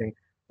enlisting,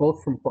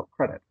 both from Port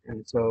Credit,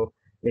 and so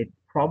it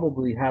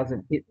probably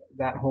hasn't hit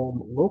that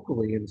home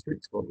locally in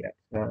Streetsville yet.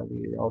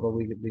 Although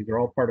these are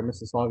all part of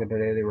Mississauga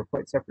today, they were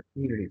quite separate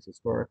communities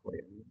historically.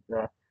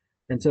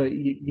 And so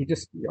you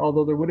just,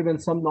 although there would have been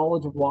some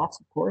knowledge of loss,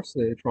 of course,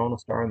 the Toronto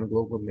Star and the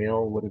Globe and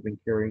Mail would have been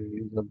carrying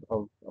news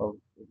of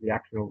the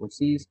action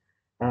overseas.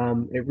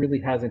 It really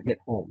hasn't hit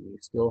home. You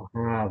still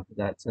have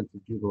that sense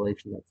of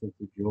jubilation, that sense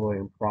of joy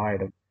and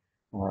pride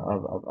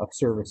of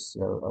service,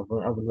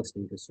 of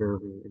enlisting to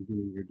serve and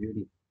doing your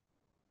duty.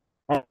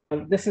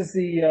 This is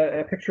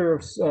a picture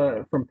of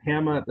from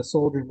PAMA at the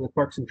soldiers of the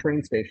Clarkson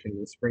train station in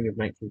the spring of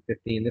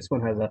 1915. This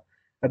one has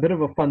a bit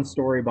of a fun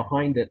story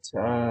behind it.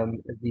 There's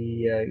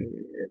a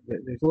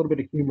little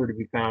bit of humor to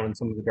be found in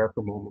some of the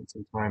darker moments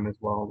in time as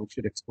well. We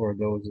should explore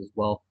those as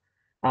well.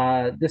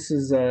 This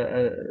is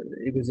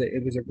it was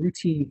a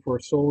routine for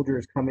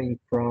soldiers coming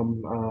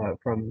from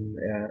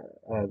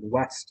the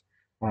west,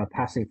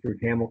 passing through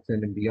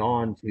Hamilton and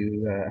beyond,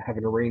 to have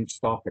an arranged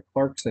stop at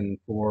Clarkson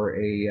for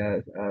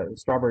a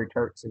strawberry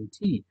tarts and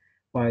tea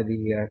by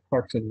the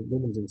Clarkson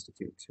Women's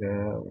Institute.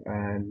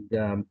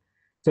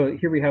 So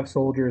here we have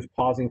soldiers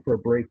pausing for a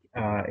break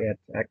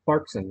at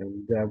Clarkson,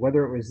 and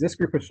whether it was this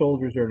group of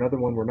soldiers or another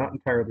one, we're not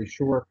entirely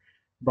sure.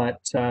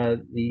 But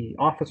the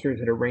officers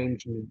had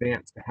arranged in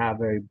advance to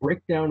have a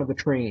breakdown of the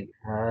train,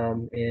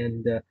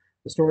 and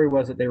the story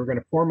was that they were going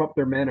to form up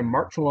their men and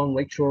march along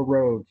Lakeshore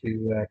Road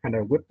to kind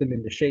of whip them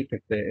into shape,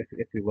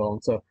 if you will.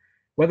 And so,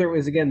 whether it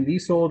was, again,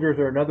 these soldiers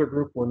or another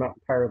group, we're not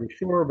entirely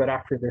sure. But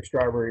after their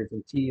strawberries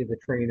and tea, the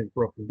train is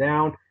broken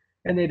down,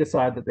 and they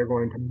decide that they're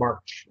going to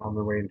march on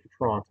their way into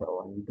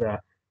Toronto. And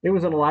it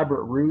was an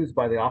elaborate ruse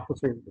by the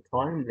officers at the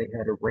time. They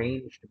had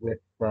arranged with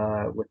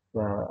a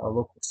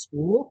local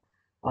school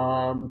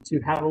to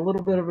have a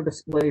little bit of a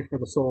display for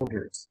the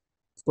soldiers.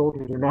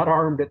 Soldiers are not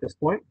armed at this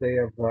point. They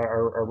are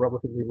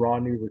relatively raw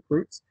new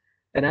recruits.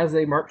 And as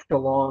they marched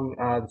along,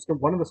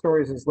 one of the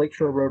stories is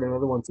Lakeshore Road,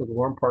 another one says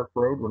Warm Park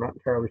Road. We're not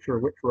entirely sure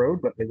which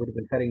road, but they would have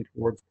been heading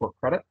towards Port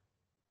Credit.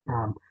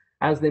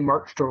 As they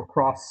marched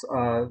across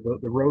the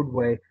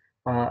roadway,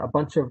 a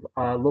bunch of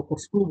local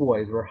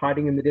schoolboys were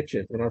hiding in the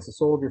ditches. And as the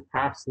soldiers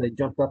passed, they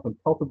jumped up and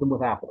pelted them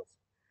with apples.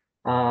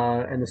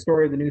 And the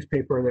story of the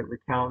newspaper that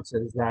recounts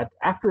is that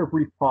after a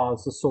brief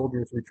pause, the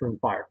soldiers returned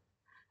fire.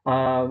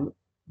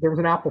 there was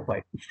an apple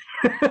fight.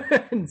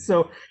 And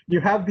so you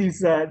have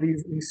these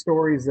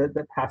stories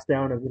that pass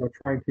down of,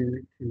 trying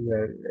to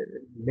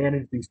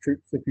manage these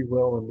troops, if you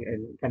will,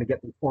 and kind of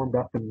get them formed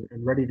up and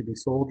ready to be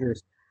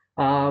soldiers.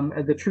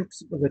 And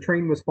the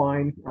train was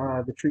fine.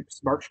 The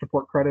troops marched to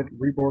Port Credit,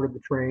 reboarded the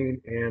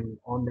train, and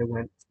on they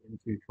went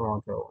into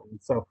Toronto. And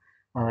so,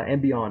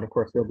 and beyond, of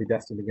course, they'll be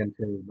destined again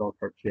to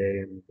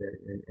Valcartier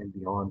and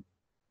beyond.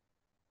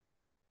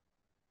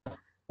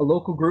 A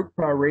local group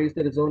raised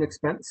at his own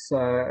expense,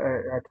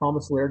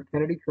 Thomas Laird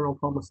Kennedy, Colonel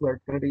Thomas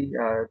Laird Kennedy,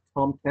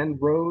 Tom Ken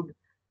Road,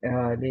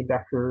 named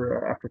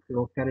after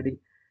Colonel Kennedy.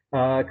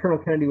 Colonel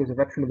Kennedy was a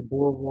veteran of the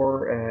Boer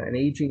War, an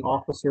aging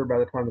officer by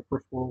the time the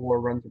First World War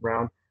runs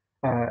around.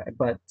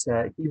 But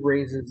he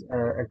raises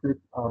a group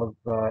of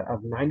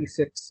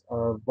 96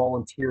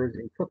 volunteers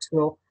in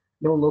Cooksville,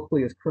 known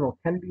locally as Colonel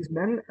Kennedy's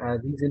Men.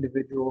 These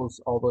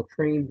individuals, although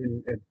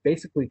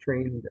basically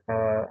trained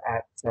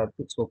at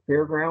Cooksville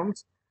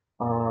Fairgrounds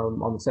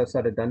on the south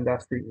side of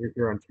Dundas Street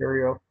here,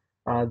 Ontario,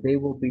 they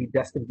will be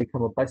destined to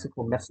become a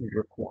bicycle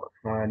messenger corps.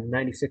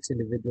 96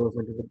 individuals,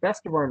 and to the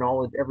best of our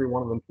knowledge, every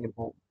one of them came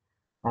home.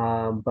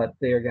 But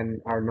they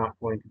again are not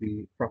going to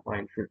be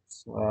frontline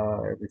troops.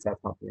 At least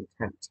that's not the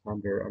intent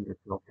under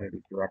Colonel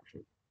Kennedy's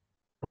direction.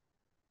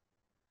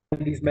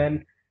 These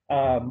men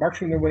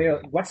marching their way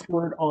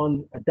westward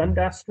on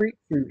Dundas Street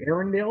through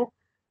Arundel.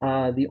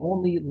 The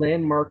only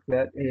landmark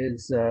that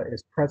is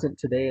present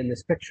today in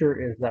this picture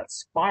is that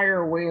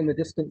spire way in the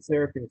distance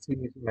there. If you can see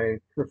me with my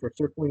cursor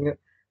circling it,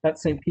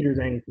 that's St. Peter's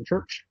Anglican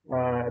Church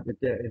at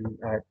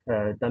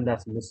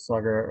Dundas and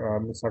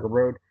Mississauga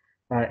Road.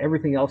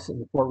 Everything else in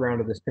the foreground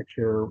of this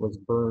picture was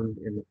burned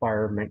in the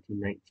fire of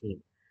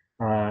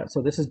 1919.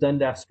 So this is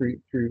Dundas Street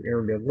through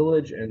Arundel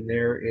Village, and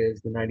there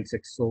is the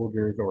 96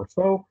 soldiers or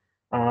so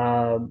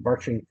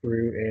marching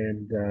through,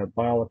 and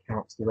by all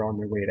accounts, they're on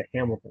their way to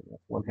Hamilton.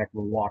 That's one heck of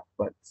a walk,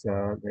 but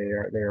they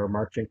are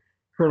marching.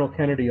 Colonel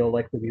Kennedy will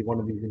likely be one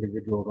of these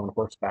individuals on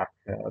horseback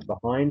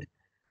behind.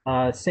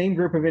 Same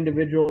group of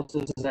individuals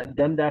is at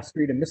Dundas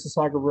Street and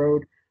Mississauga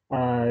Road.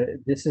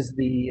 This is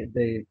the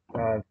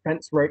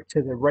fence right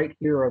to the right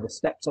here are the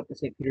steps up to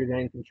St. Peter's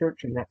Anglican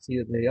Church, and that's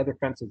the other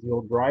fence is the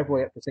old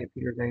driveway up to St.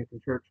 Peter's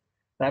Anglican Church.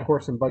 That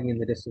horse and buggy in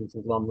the distance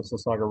is on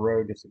Mississauga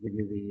Road, just to give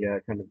you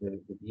the kind of the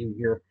view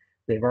here.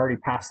 They've already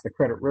passed the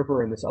Credit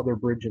River, and this other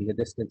bridge in the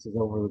distance is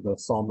over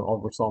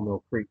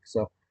Sawmill Creek.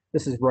 So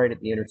this is right at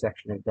the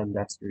intersection of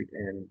Dundas Street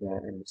and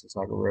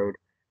Mississauga Road.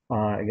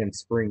 Again,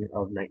 spring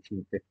of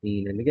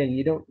 1915, and again,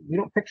 you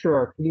don't picture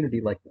our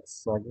community like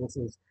this. This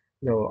is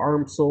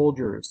armed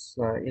soldiers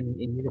in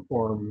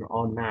uniform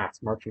en masse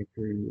marching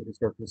through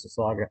historic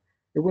Mississauga.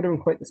 It would have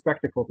been quite the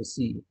spectacle to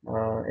see,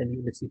 and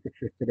even to see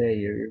pictures today,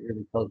 it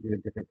really tells you a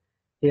different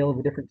tale of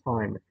a different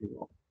time, if you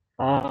will.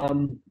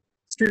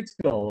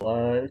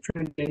 Streetsville,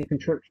 Trinity Anglican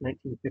Church,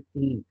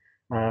 1915.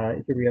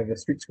 Here we have the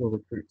street school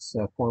recruits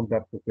formed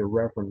up with their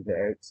reverend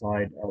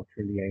outside of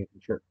Trinity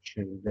Anglican Church,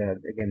 and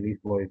again, these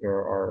boys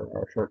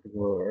are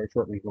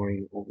shortly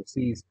going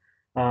overseas.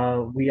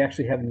 We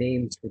actually have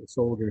names for the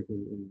soldiers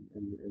in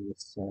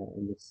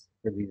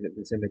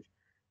this image.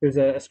 There's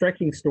a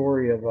striking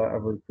story of a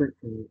recruit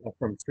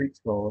from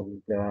Streetsville,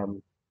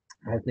 and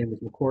his name was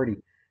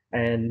McCordy,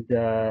 and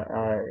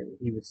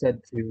he was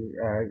said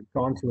to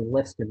gone to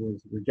enlist and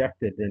was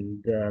rejected,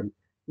 and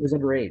he was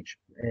underage.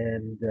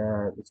 And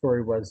the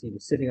story was he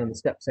was sitting on the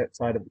steps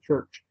outside of the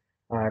church,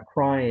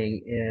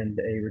 crying, and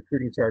a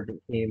recruiting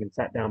sergeant came and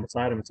sat down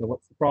beside him and said,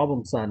 "What's the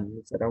problem, son?"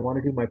 He said, "I want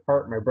to do my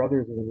part. My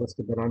brothers are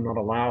enlisted, but I'm not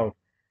allowed."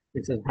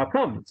 He said, "How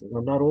come?" He said,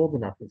 "I'm not old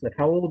enough." He said,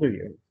 "How old are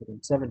you?" He said,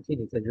 "I'm 17."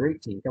 He said, "You're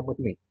 18. Come with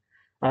me."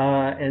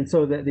 And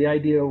so the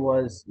idea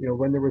was,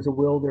 when there was a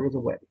will, there was a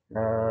way.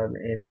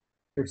 And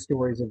there's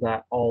stories of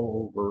that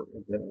all over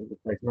the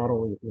place, not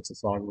only with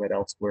Mississauga, but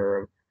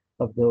elsewhere,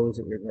 of those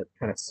that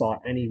kind of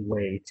sought any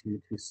way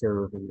to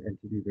serve and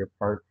to do their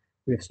part.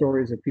 We have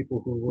stories of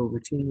people who were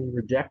routinely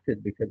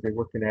rejected because they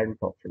worked in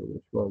agriculture,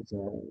 which was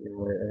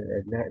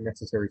a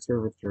necessary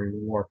service during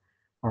the war.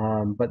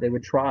 But they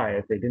would try.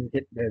 If they didn't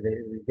get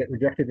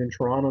rejected in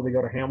Toronto, they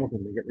go to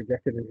Hamilton. They get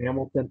rejected in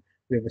Hamilton.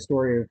 We have a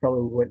story of a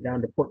fellow who went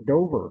down to Port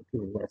Dover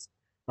to enlist,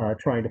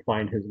 trying to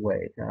find his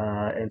way.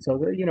 And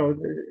so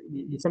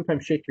you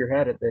sometimes shake your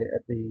head at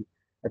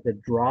the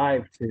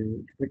drive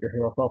to put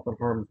yourself in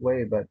harm's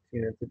way, but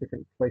it's a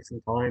different place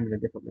and time and a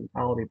different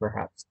mentality,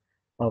 perhaps,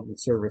 of the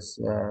service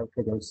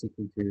for those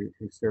seeking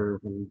to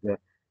serve. And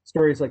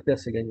stories like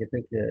this, again, you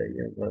think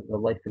the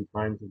life and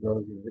times of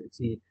those. You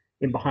see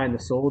in behind the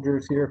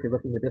soldiers here, if you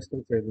look in the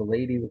distance, there's a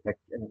lady with a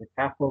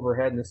cap over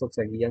her head, and this looks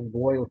like a young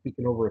boy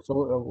peeking over a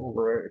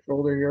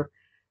shoulder here.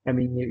 I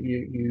mean,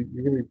 you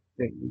really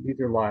think these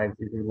are lives,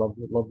 these are loved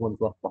ones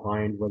left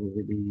behind, whether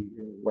they be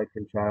wife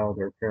and child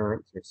or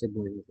parents or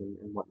siblings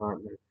and whatnot.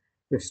 And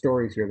there's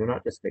stories here. They're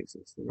not just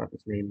faces. They're not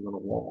just names on a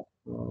wall.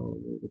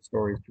 They're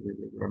stories to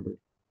really remember.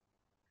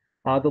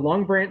 The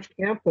Long Branch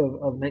Camp of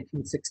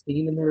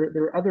 1916, and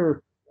there are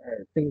other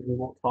things we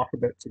won't talk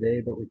about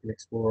today, but we can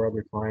explore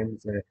other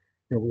times.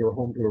 we were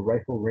home to a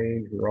rifle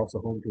range. We were also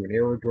home to an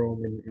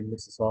aerodrome in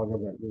Mississauga,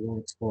 but we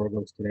won't explore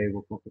those today.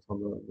 We'll focus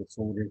on the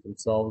soldiers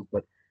themselves.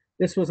 But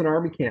this was an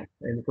army camp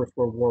in the First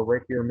World War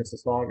right here in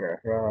Mississauga,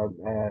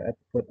 at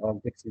the foot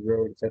of Dixie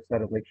Road, just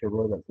outside of Lakeshore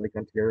Road. That's Lake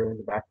Ontario in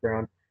the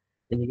background.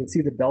 And you can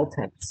see the bell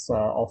tents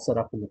all set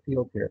up in the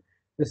field here.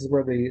 This is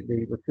where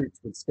the recruits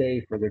would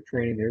stay for their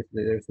training.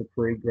 There's the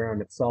parade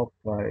ground itself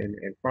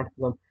in front of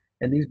them.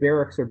 And these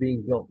barracks are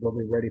being built. They'll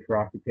be ready for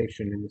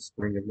occupation in the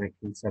spring of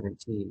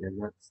 1917.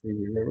 And that's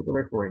the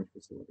rifle range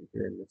facility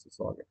here in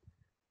Mississauga.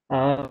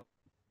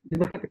 You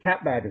look at the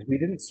cap badges. We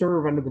didn't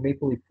serve under the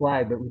Maple Leaf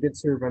flag, but we did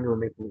serve under a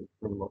Maple Leaf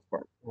for the most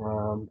part.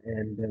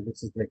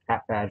 This is the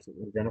cap badge that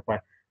we identify.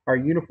 Our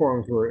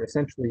uniforms were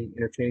essentially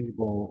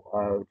interchangeable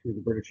to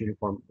the British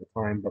uniform at the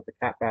time, but the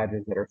cap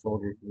badges that our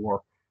soldiers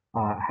wore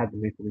had the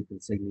Maple Leaf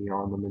insignia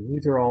on them. And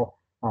these are all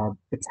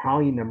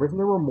battalion numbers, and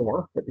there were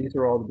more, but these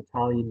are all the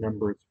battalion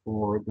numbers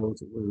for those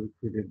that were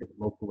recruited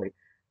locally.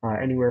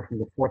 Anywhere from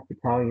the 4th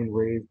Battalion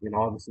raised in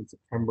August and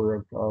September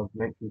of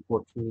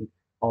 1914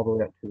 all the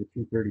way up to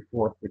the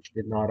 234th, which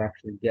did not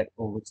actually get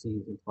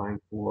overseas in time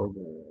for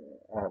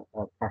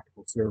the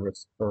practical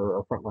service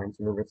or frontline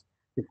service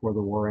before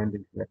the war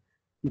ended.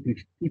 The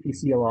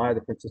PPCLI,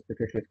 the Princess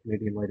Patricia's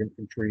Canadian Light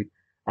Infantry.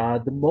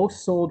 The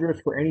most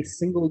soldiers for any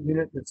single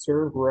unit that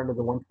served were under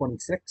the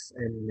 126,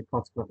 and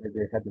consequently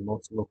they had the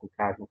most local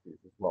casualties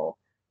as well,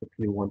 the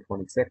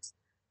PU-126.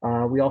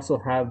 We also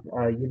have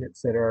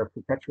units that are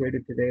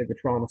perpetuated today. The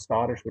Toronto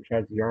Scottish, which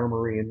has the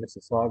armory in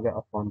Mississauga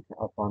up on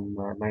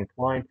 9th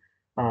Line,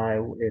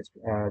 is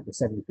the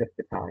 75th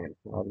Battalion,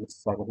 the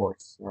Mississauga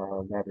Horse.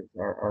 That is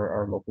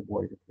our local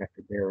boys are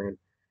connected there. And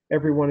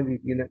every one of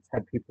these units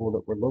had people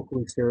that were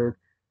locally served.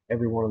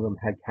 Every one of them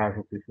had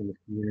casualties from the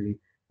community,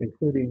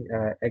 including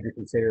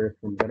Egerton Sayers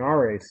from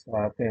Benares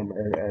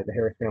family, the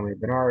Harris family of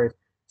Benares,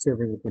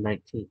 serving with the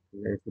 19th.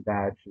 And there's the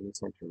badge in the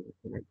center with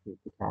the 19th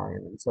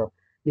Battalion. And so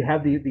you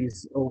have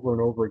these over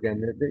and over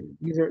again.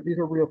 These are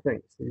real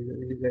things.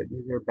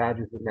 These are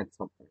badges that meant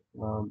something.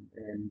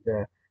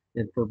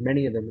 And for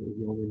many of them, it was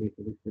the only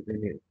Maple Leaf that they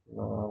knew,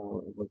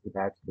 was the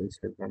badge that they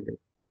served under.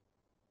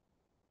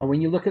 And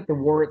when you look at the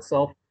war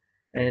itself,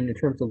 and in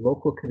terms of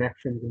local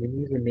connections, I mean,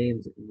 these are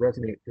names that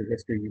resonate through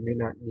history.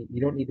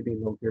 You don't need to be a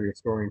military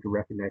historian to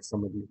recognize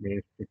some of these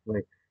names,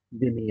 particularly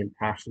Vimy and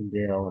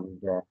Passchendaele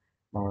and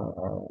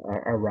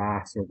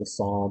Arras or the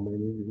Somme.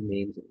 And these are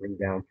names that ring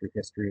down through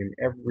history, and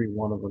every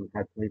one of them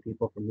had plenty of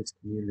people from this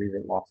community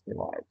that lost their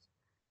lives.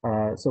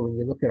 So when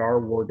you look at our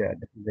war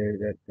dead,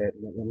 that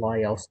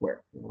lie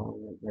elsewhere,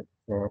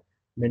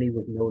 many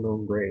with no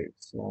known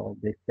graves,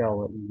 they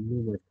fell at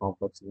numerous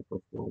conflicts in the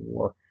First World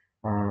War.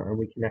 And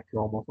we connect to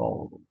almost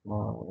all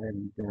of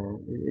them.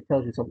 It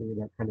tells you something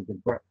about kind of the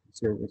breadth of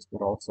service,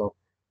 but also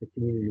the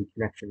community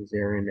connections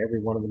there. And every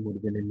one of them would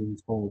have been a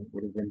news home,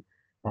 would have been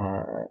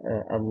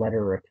a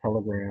letter, a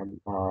telegram,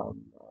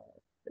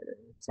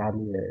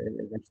 sadly,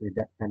 eventually a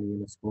death penny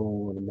in a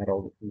scroll and a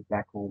medal that comes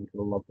back home to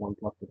the loved ones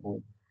left at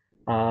home.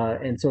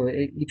 And so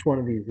each one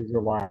of these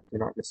are lives. They're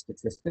not just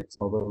statistics,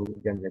 although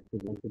again they're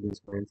presented this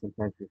way, and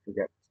sometimes we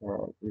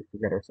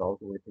forget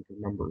ourselves when we think of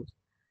numbers.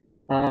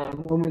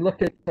 When we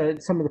look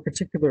at some of the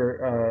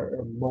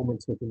particular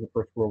moments within the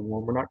First World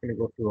War, we're not going to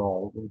go through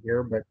all of them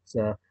here, but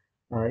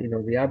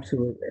the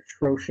absolute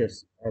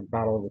atrocious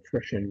battle of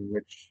attrition,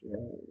 which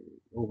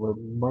over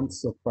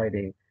months of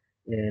fighting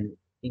and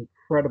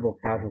incredible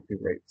casualty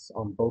rates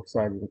on both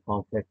sides of the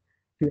conflict,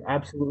 to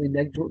absolutely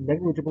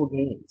negligible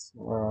gains.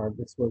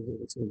 This was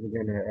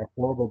again a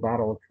horrible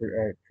battle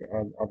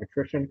of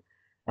attrition.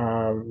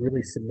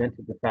 Really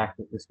cemented the fact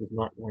that this was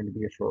not going to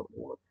be a short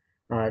war.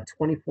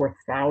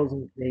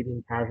 24,000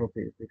 Canadian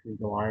casualties between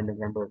July and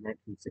November of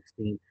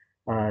 1916.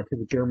 To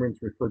the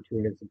Germans, referred to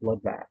it as the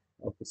bloodbath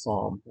of the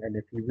Somme. And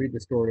if you read the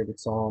story of the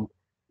Somme,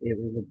 it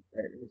was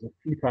a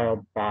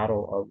futile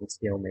battle of the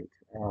stalemate.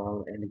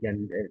 And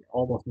again,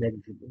 almost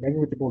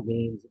negligible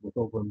gains with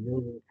over 1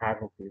 million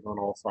casualties on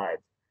all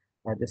sides.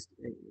 Just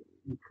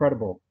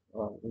incredible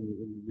when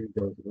you read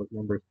those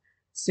numbers.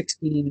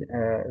 16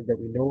 that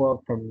we know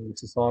of from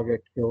Mississauga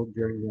killed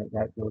during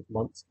those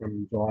months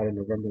from July to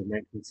November of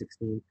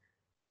 1916.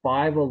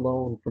 5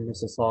 alone from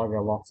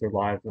Mississauga lost their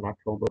lives on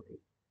October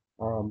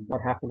 8th.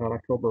 What happened on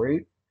October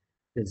 8th?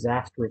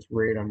 Disastrous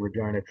raid on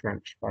Regina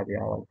Trench by the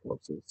Allied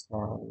forces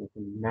with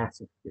a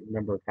massive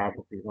number of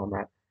casualties on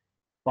that.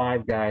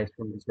 5 guys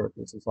from historic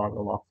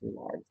Mississauga lost their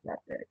lives that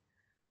day.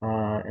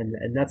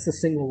 And that's the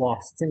single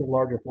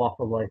largest loss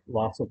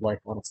of life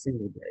on a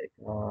single day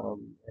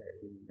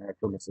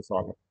for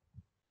Mississauga.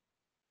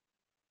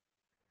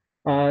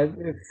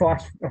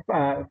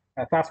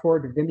 Fast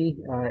forward to Vimy,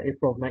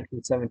 April of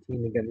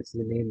 1917. Again, this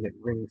is a name that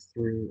rings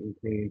through in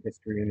Canadian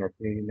history and our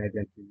Canadian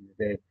identity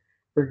today.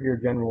 Brigadier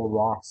General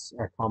Ross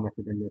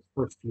commented in his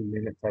first few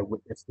minutes, "I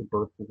witnessed the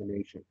birth of a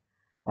nation."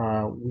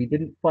 We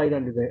didn't fight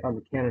under the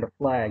Canada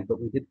flag, but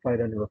we did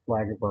fight under a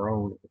flag of our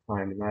own at the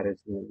time, and that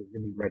is the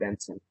Vimy Red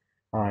Ensign.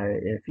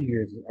 A few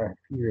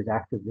years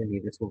after Vimy,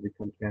 this will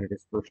become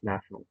Canada's first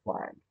national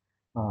flag,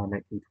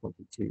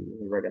 1922.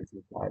 The Red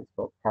Ensign flag is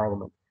called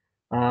Parliament.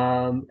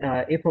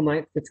 April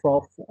 9th to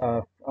 12th,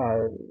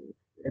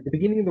 at the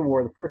beginning of the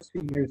war, the first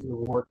few years of the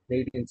war,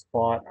 Canadians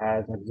fought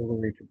as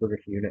auxiliary to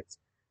British units.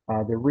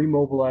 They're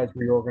remobilized,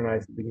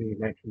 reorganized at the beginning of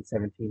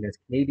 1917 as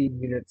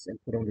Canadian units and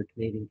put under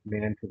Canadian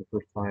command for the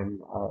first time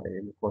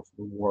in the course of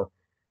the war.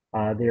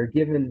 They are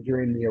given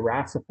during the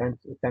Arras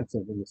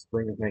offensive in the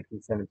spring of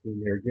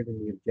 1917. They are given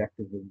the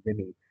objective of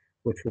Vimy,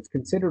 which was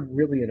considered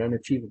really an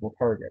unachievable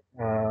target.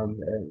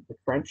 The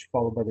French,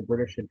 followed by the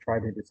British, had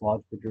tried to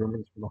dislodge the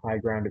Germans from the high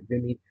ground at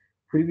Vimy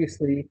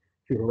previously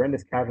to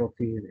horrendous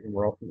casualties and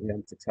were ultimately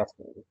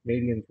unsuccessful. The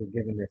Canadians were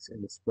given this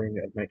in the spring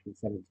of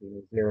 1917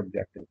 as their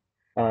objective.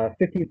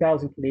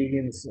 15,000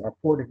 Canadians,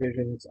 4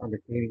 divisions under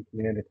Canadian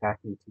command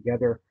attacking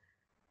together.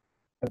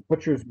 A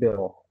butcher's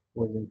bill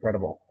was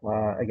incredible.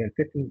 Again,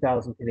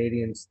 15,000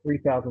 Canadians,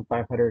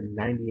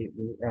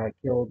 3,598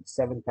 killed,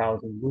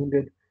 7,000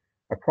 wounded.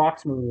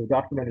 Approximately, we've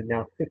documented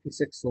now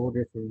 56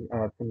 soldiers from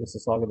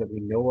Mississauga that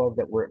we know of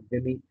that were at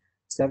Vimy.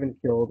 7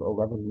 killed,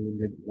 11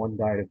 wounded, 1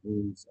 died of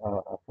wounds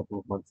a couple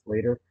of months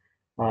later.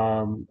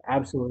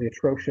 Absolutely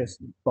atrocious,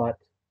 but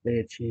they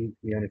achieved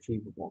the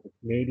unachievable. The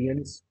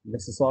Canadians,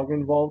 Mississauga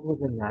involved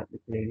within that, the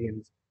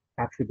Canadians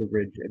captured the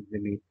ridge at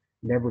Vimy,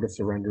 never to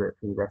surrender it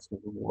for the rest of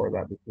the war.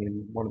 That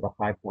became one of the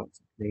high points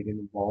of Canadian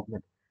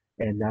involvement,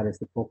 and that is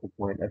the focal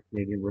point of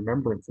Canadian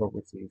remembrance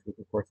overseas, with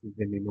of course the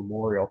Vimy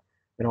Memorial.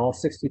 And all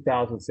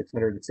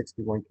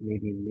 60,661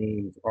 Canadian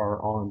names are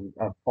on,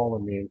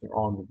 fallen names are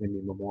on the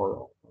Vimy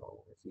Memorial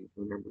overseas,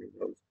 remembering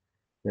those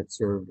that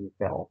served and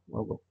fell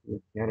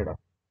with Canada.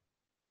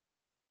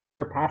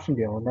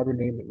 Passchendaele, another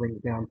name that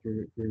rings down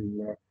through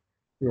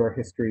our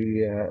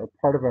history,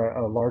 part of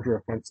a larger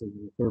offensive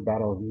in the Third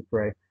Battle of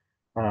Ypres.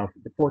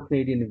 The 4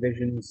 Canadian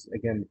divisions,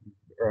 again,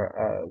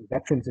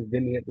 veterans of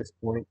Vimy at this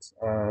point,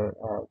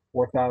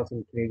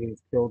 4,000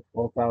 Canadians killed,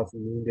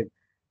 12,000 wounded,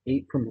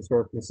 8 from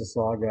historic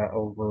Mississauga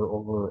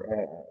over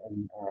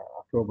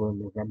October and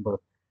November.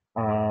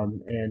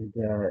 And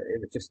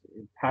it was just,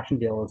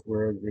 Passchendaele is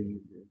where the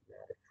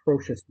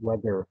atrocious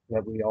weather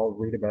that we all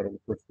read about in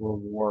the First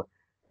World War,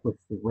 with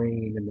the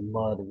rain and the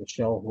mud and the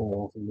shell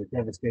holes and the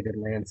devastated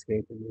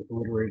landscape and the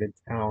obliterated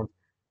towns.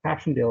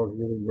 Passchendaele is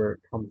really where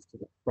it comes to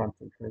the front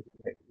in terms of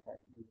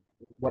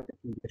what the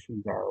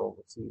conditions are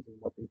overseas and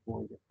what these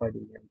boys are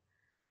fighting in.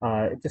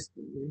 Just,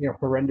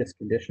 horrendous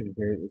conditions.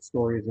 There are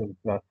stories of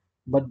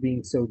mud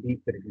being so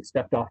deep that if you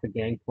stepped off a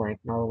gangplank,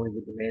 not only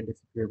would the man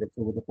disappear, but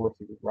so would the horse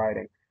he was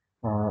riding.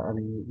 I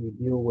mean, you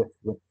deal with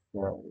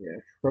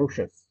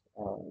atrocious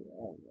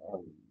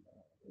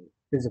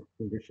physical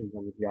conditions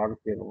on the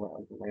geography of the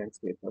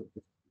landscape of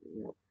just,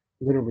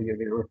 literally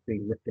the earth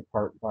being ripped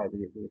apart by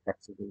the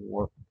effects of the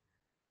war.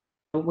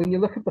 When you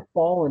look at the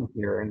fallen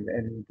here, and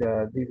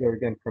these are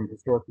again from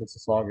historic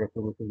Mississauga,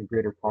 so within the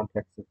greater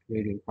context of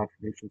Canadian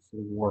contributions to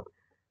the war,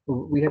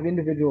 we have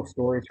individual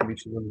stories from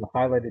each of them. The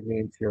highlighted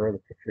names here are the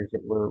pictures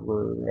that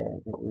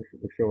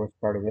that show as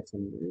part of this,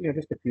 and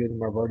just a few of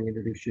them. I've already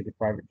introduced you to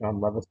Private John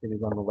Leviston,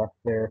 who's on the left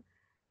there.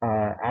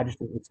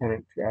 Adjutant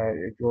Lieutenant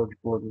George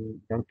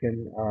Gordon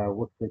Duncan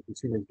worked for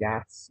Consumer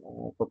Gas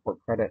for Port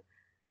Credit.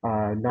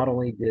 Not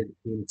only did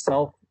he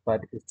himself,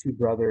 but his 2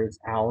 brothers,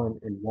 Alan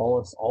and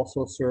Wallace,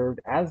 also served,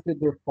 as did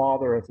their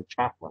father as a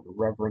chaplain.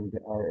 Reverend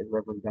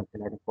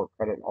Duncan out of Port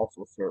Credit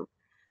also served.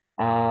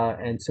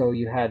 And so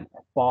you had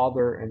a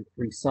father and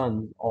 3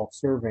 sons all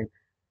serving.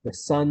 The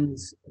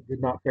sons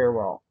did not fare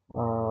well.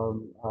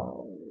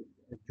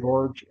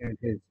 George and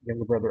his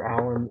younger brother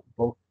Alan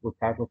both were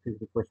casualties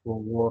of the First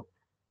World War.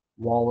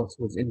 Wallace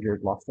was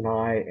injured, lost an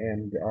eye,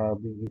 and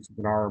the use of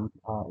an arm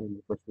in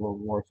the First World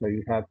War. So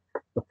you have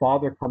the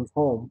father comes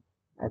home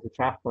as a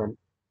chaplain.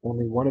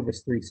 Only one of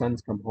his 3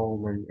 sons come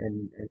home, and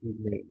he's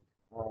named.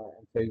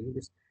 And so you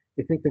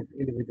think of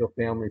individual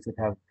families that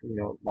have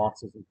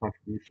losses and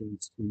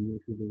contributions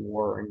to the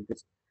war, and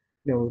just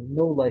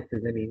no life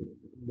is any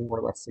more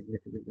or less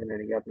significant than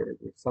any other.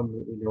 There's some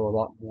that we know a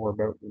lot more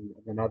about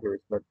than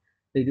others, but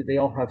they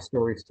all have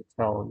stories to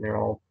tell, and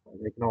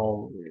they can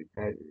all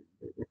their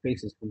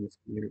faces from this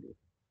community.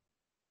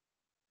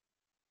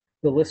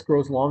 The list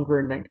grows longer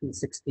in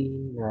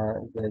 1916.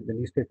 The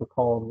newspaper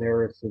column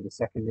there is the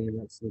second name.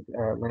 That's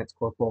Lance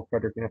Corporal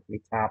Frederick Anthony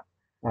Tapp.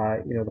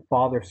 The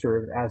father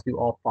served, as do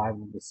all 5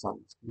 of the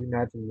sons. Can you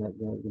imagine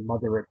the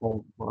mother at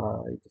home?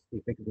 Just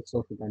you think of the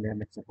social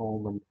dynamics at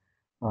home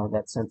and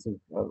that sense of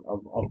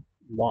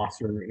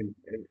loss or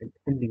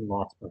impending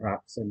loss,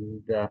 perhaps.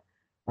 And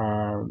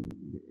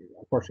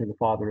unfortunately, the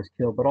father is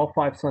killed, but all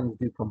 5 sons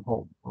do come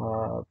home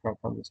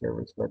from the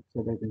service. But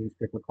so there's a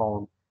newspaper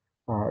column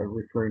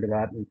referring to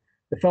that. And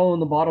the fellow in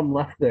the bottom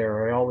left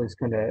there, I always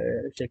kind of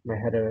shake my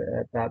head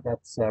at that.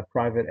 That's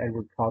Private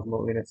Edward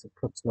Cosmo Innes of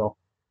Cooksville.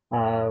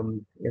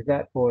 If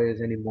that boy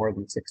is any more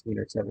than 16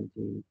 or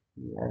 17,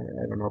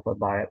 I don't know if I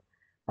buy it.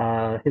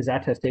 His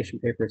attestation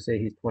papers say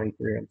he's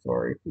 23. I'm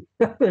sorry.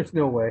 There's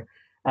no way.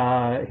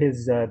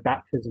 His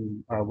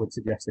baptism would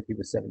suggest that he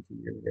was 17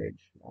 years of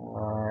age.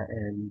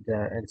 And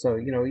so,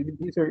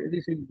 these are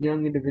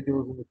young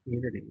individuals in the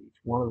community.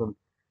 Each one of them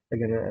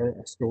again,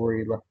 a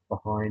story left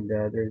behind.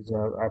 There's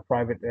a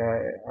private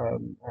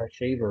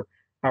shaver,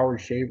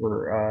 Howard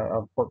Shaver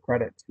of Port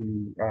Credit,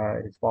 who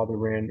his father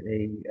ran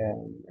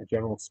a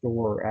general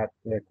store at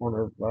the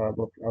corner of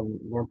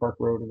Lorne Park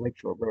Road and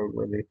Lakeshore Road,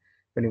 where if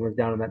anyone's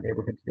down in that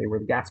neighborhood today, where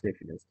the gas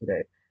station is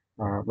today.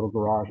 Little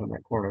garage on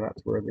that corner.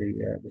 That's where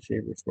the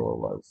shaver store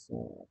was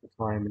at the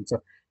time. And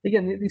so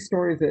again, these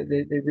stories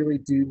they really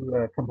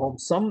do come home.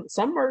 Some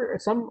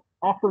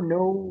offer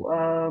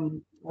no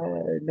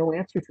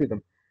answer to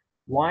them.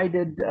 Why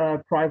did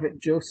Private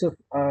Joseph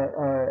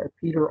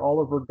Peter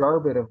Oliver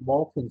Garbett of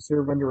Malton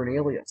serve under an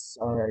alias?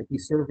 He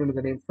served under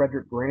the name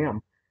Frederick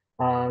Graham.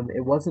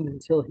 It wasn't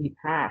until he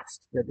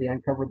passed that they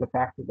uncovered the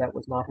fact that that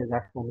was not his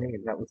actual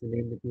name. That was the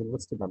name that he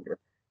enlisted under.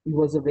 He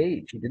was of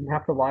age. He didn't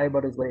have to lie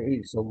about his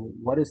age. So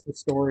what is the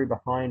story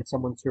behind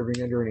someone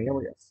serving under an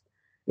alias?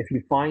 If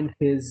you find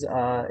his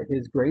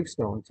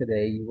gravestone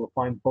today, you will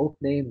find both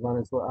names on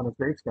his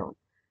gravestone.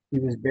 He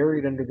was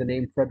buried under the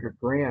name Frederick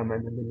Graham,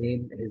 and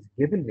then his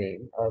given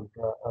name of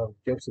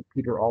Joseph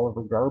Peter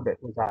Oliver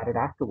Garbett was added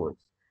afterwards.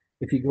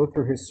 If you go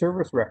through his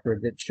service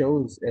record, that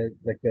shows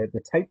like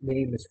the type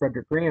name is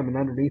Frederick Graham, and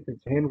underneath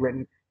it's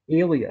handwritten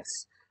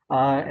alias.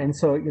 And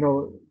so,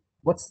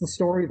 what's the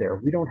story there?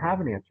 We don't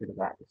have an answer to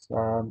that.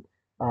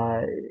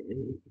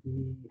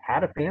 He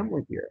had a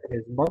family here.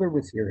 His mother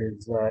was here.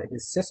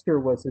 His sister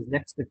was his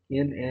next of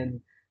kin,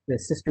 and the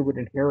sister would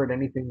inherit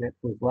anything that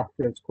was left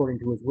according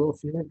to his will.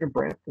 She lived in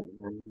Brampton,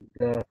 and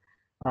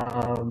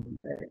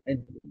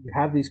you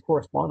have these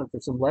correspondence.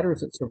 There's some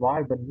letters that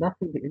survive, but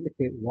nothing to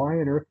indicate why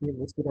on earth he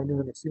enlisted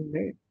under an assumed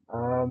name.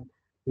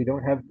 We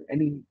don't have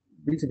any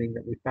reasoning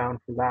that we found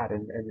for that,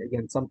 and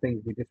again, some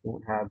things we just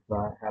won't have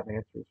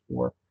answers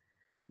for.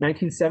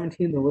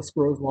 1917, the list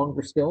grows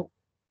longer still.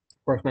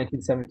 Of course,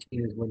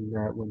 1917 is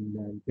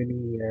when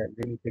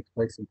Vinny takes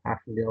place in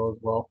Passchendaele as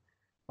well.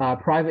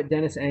 Private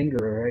Dennis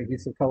Anger,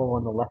 he's the fellow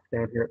on the left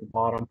down here at the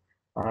bottom.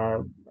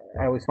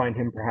 I always find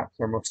him perhaps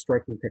our most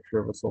striking picture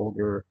of a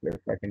soldier, if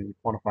I can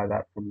quantify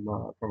that from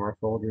our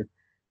soldiers.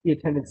 He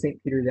attended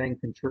St. Peter's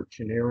Anglican Church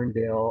in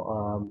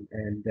Arundel,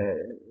 and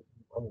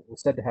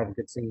was said to have a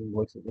good singing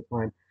voice at the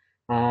time.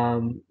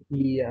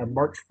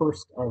 March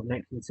 1st of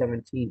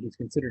 1917, he's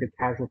considered a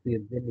casualty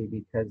of Vimy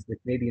because the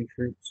Canadian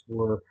troops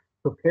were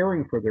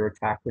preparing for their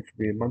attack, which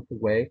would be a month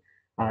away.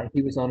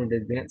 He was on an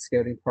advanced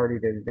scouting party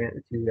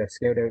to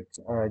scout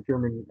out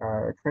German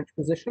trench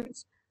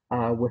positions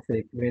with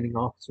a commanding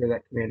officer.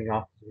 That commanding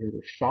officer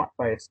was shot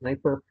by a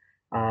sniper,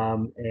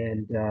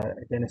 and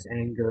Dennis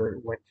Anger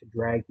went to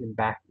drag him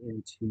back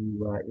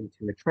into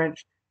a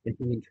trench, and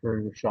he in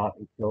turn was shot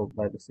and killed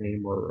by the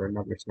same or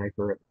another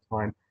sniper at the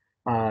time.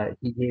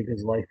 He gave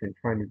his life in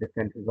trying to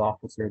defend his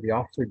officer. The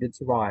officer did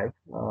survive,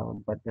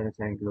 but Dennis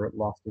Anger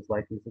lost his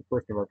life. He was the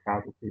first of our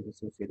casualties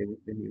associated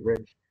with Vimy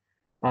Ridge.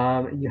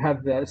 You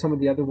have some of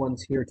the other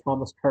ones here.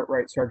 Thomas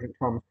Cartwright, Sergeant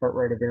Thomas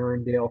Cartwright of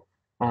Arundel.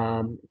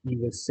 He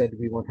was said to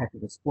be one heck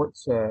of a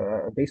sports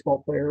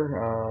baseball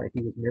player.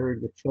 He was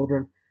married with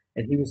children,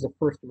 and he was the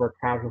first of our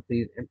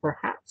casualties, and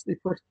perhaps the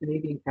first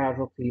Canadian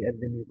casualty at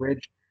Vimy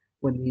Ridge.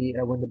 When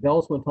the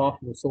bells went off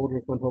and the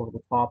soldiers went over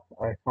the top,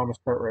 Thomas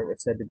Cartwright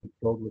was said to be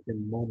killed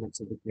within moments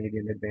of the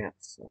Canadian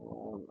advance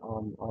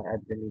at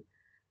Vimy.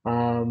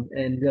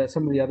 And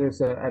some of the others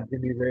at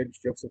Vimy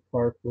Ridge: Joseph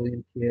Clark,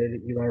 William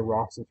Kidd, Eli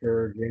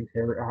Rossiter, James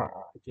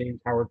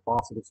Howard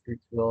Fawcett of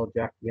Streetsville,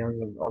 Jack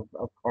Young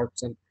of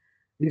Clarkson.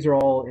 These are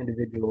all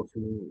individuals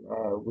who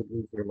would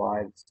lose their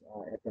lives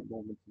at that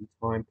moment in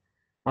time.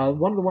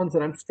 One of the ones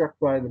that I'm struck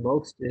by the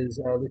most is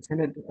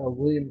Lieutenant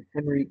William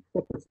Henry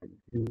Clipperton,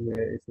 who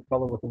is the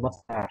fellow with the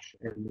mustache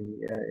in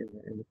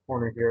the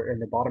corner here, in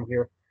the bottom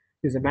here.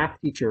 He's a math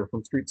teacher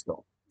from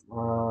Streetsville.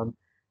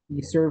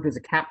 He served as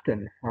a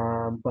captain,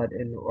 but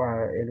in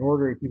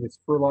order, he was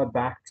furloughed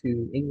back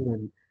to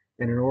England,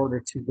 and in order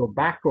to go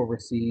back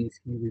overseas,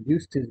 he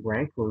reduced his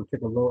rank or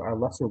took a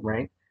lesser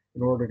rank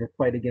in order to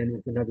fight again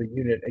with another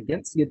unit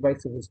against the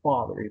advice of his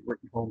father. He'd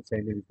written home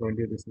saying that he was going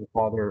to do this, and the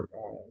father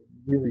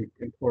really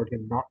implored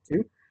him not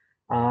to.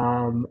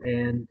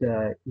 And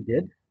he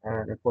did.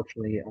 And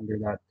unfortunately, under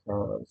that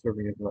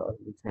serving as a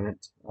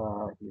lieutenant,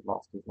 he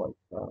lost his life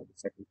the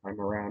second time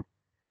around.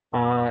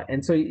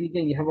 And so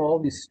again, you have all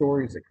these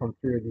stories that come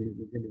through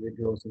these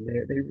individuals, and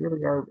they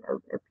really are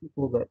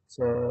people that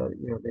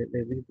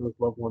they leave those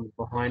loved ones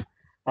behind.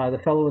 The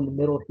fellow in the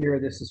middle here,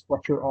 this is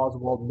Fletcher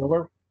Oswald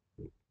Miller,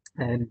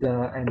 and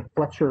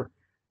Fletcher,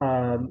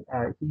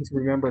 he's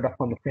remembered up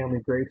on the family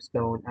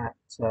gravestone at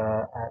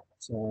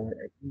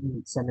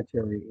Eden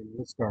Cemetery in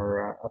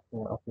Lisgar,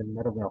 up in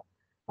Meadowvale.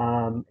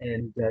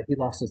 And he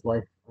lost his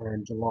life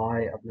in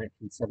July of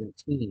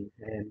 1917,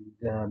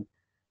 and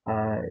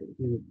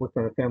he worked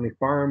on a family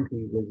farm.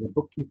 He was a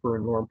bookkeeper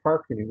in Lorne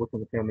Park, and he worked on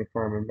the family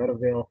farm in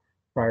Meadowvale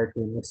prior to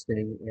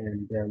enlisting,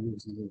 and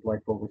loses his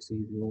life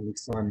overseas. The only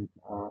son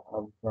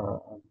of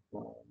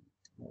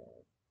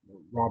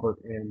Robert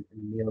and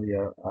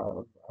Amelia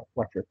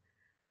Fletcher.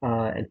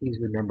 And he's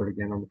remembered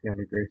again on the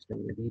family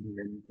gravestone in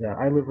Eden. And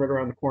I live right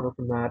around the corner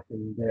from that,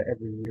 and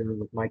every year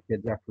with my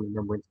kids after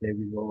Remembrance Day,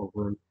 we go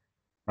over and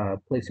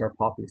place our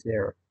poppies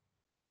there.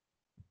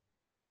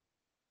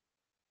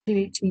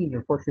 1918,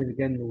 unfortunately,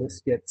 again, the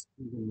list gets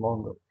even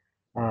longer.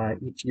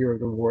 Each year of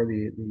the war,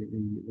 the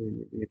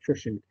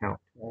attrition count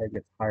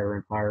gets higher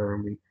and higher,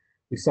 and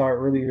we saw it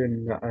earlier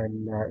in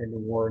the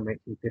war in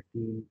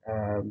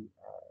 1915.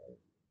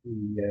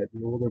 The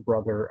older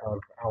brother of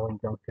Alan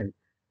Duncan,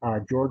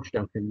 George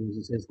Duncan,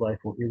 loses his life.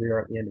 Well, here we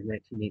are at the end of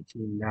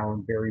 1918.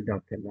 Alan Barry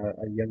Duncan,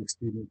 a young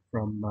student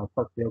from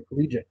Parkdale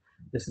Collegiate.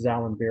 This is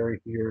Alan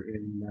Barry here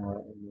in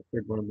the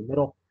third one in the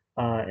middle.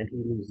 And he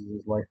loses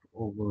his life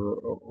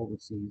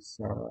overseas.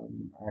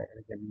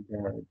 Again,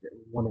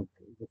 one of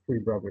the three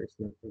brothers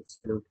that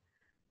served,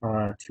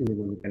 two of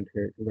them again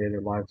to lay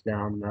their lives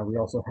down. We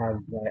also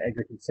have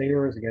Egerton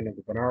Sayers, again of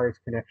the Benares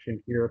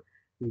connection here.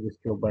 He was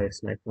killed by a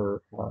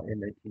sniper in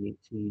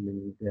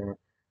 1918,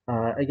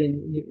 and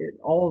again,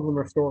 all of them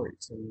are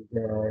stories. And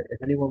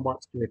if anyone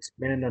wants to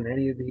expand on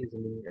any of these,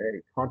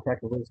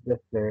 contact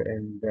Elizabeth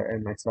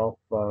and myself.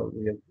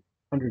 We have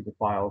hundreds of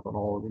files on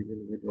all of these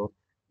individuals.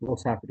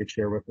 Most happy to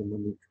share with them,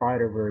 and we've tried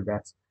our very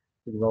best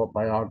to develop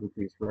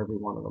biographies for every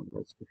one of them,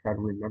 to try to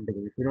remember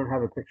them. If we don't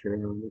have a picture,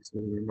 then at least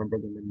we remember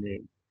them in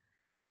name.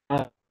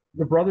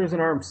 The brothers in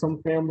arms,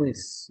 some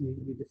families,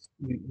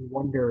 you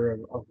wonder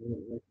of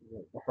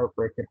the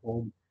heartbreak at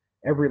home.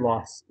 Every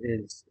loss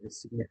is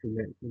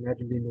significant.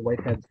 Imagine being the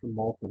Whiteheads from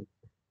Malton.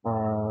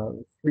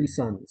 Three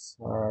sons,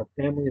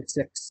 family of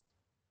six.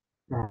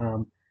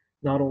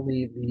 Not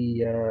only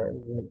the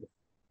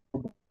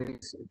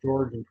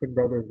George and twin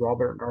brothers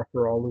Robert and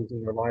Arthur all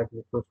losing their lives in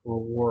the First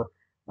World War.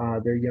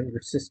 Their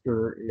younger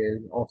sister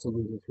also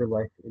loses her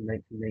life in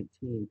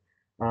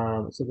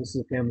 1919. So this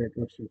is a family that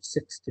goes from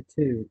 6 to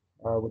 2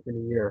 within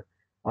a year.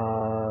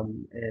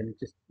 And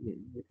just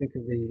you think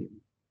of the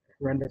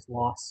horrendous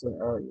loss in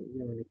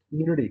the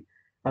community.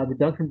 The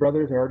Duncan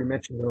brothers, I already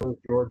mentioned those,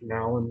 George and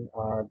Alan.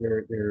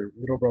 Their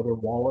little brother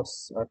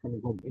Wallace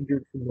coming home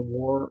injured from the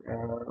war.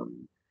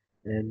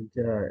 And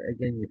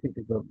again, you think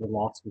of the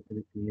loss within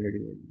the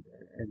community,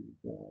 and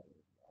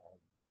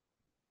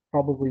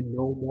probably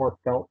no more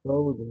felt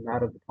though than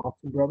that of the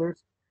Thompson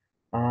brothers.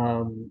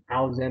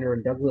 Alexander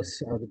and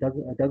Douglas,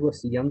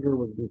 Douglas the younger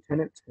was a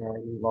lieutenant.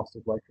 He lost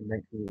his life in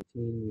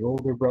 1918. The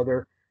older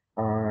brother,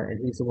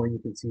 and he's the one you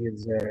can see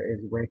his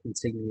rank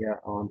insignia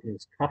on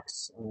his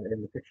cuffs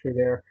in the picture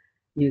there.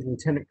 He is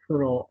Lieutenant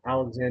Colonel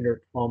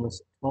Alexander Thomas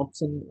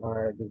Thompson.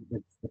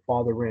 The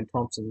father ran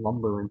Thompson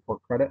Lumber in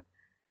Port Credit.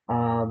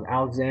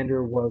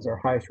 Alexander was our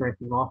highest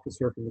ranking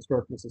officer from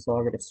historic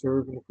Mississauga to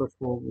serve in the First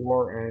World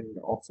War, and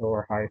also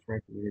our highest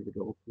ranking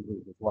individual to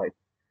lose his life.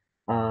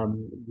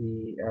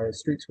 The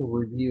Streetsville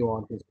Review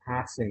on his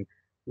passing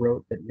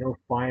wrote that no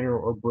finer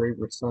or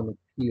braver son of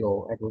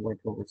Peel ever went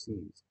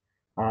overseas.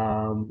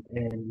 And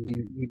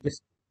you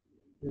just,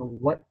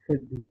 what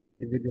could the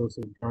individuals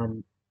have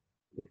done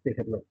if they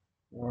had lived?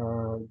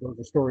 Those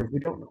are stories we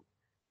don't know.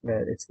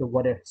 It's the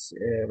what ifs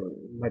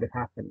might have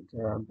happened.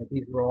 But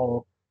these were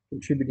all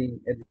contributing,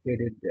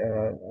 educated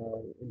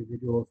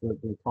individuals.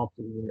 The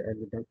Thompson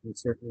and the Duncan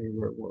certainly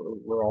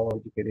were all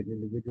educated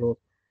individuals.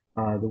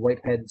 The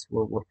Whiteheads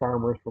were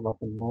farmers from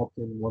up in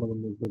Malton. One of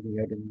them was living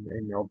out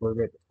in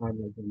Alberta at the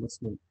time of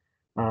enlistment.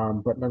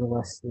 But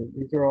nonetheless,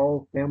 these are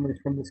all families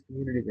from this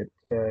community that,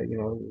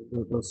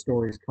 those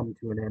stories come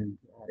to an end,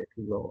 if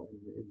you will,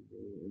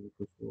 in the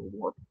First World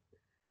War.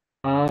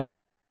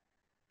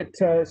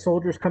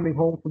 Soldiers coming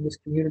home from this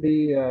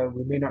community,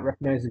 we may not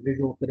recognize the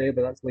visual today,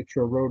 but that's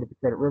Lakeshore Road at the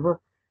Credit River.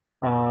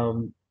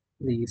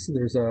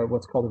 There's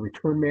what's called a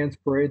return man's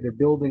parade. They're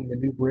building the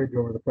new bridge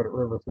over the Credit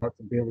River, so that's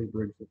the Bailey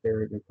Bridge that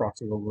they're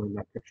crossing over in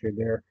that picture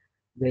there.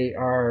 They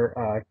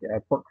are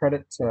Port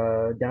Credit,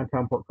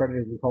 downtown Port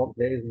Credit, as we call it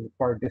today, is in the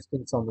far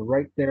distance on the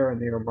right there,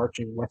 and they are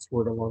marching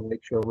westward along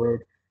Lakeshore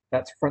Road.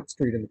 That's Front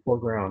Street in the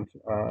foreground,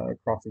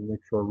 crossing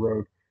Lakeshore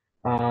Road.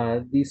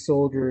 These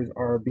soldiers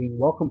are being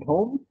welcomed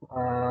home,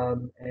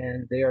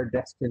 and they are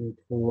destined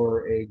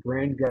for a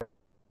grand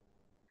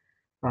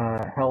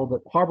held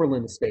at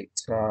Harborland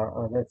Estates.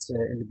 That's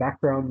in the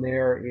background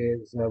there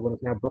is what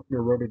is now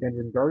Brookmere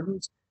Rhododendron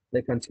Gardens,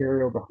 Lake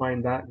Ontario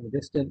behind that in the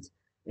distance.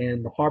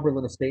 And the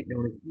Harborland Estate,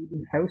 known as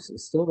Eden House,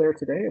 is still there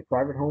today, a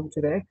private home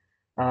today.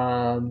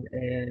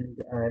 And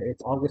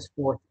it's August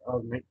 4th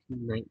of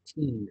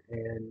 1919.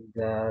 And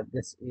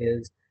this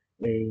is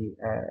a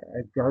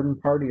garden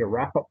party, a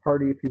wrap-up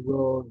party, if you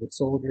will. The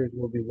soldiers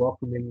will be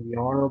welcoming the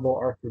Honorable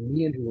Arthur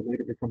Meehan, who will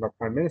later become our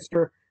Prime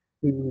Minister,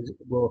 who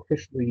will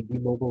officially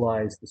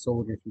demobilize the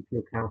soldiers from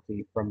Peel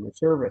County from their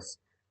service.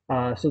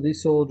 So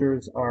these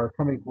soldiers are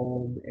coming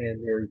home,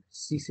 and they're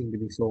ceasing to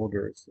be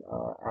soldiers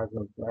as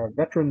of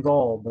veterans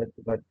all,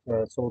 but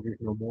soldiers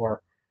no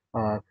more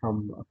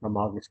come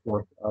August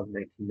 4th of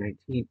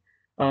 1919.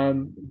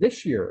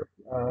 This year,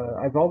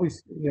 I've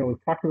always,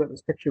 we've talked about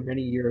this picture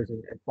many years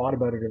and thought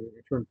about it in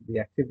terms of the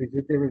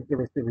activities. There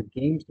were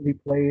games to be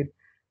played.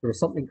 There was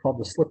something called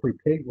the Slippery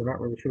Pig. We're not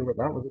really sure what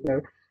that was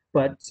about.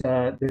 But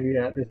there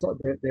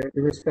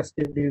was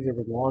festivities. There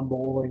was lawn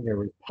bowling. There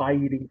was pie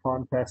eating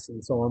contests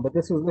and so on. But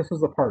this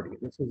was a party.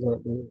 There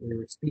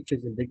were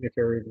speeches and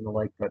dignitaries and the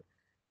like. But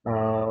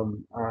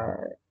Um,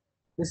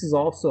 this is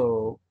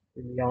also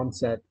in the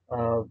onset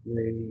of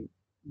really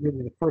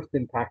the first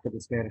impact of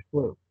the Spanish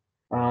flu.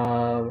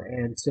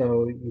 And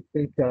so you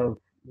think of,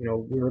 we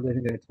were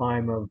living in a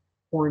time of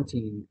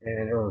quarantine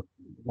or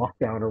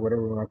lockdown or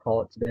whatever we want to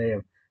call it today,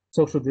 of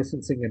social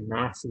distancing and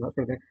masks and that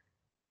sort of thing.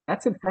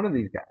 That's in front of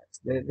these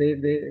guys.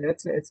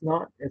 It's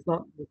not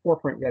the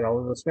forefront yet.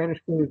 Although the Spanish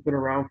flu has been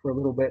around for a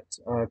little bit,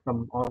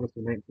 come August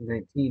of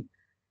 1919,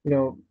 you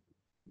know,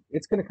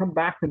 it's going to come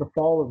back in the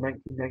fall of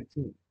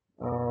 1919.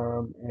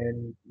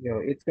 And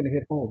it's going to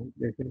hit home.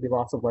 There's going to be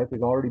loss of life.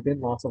 There's already been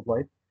loss of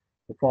life.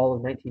 The fall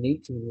of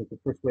 1918 was the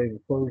first wave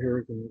of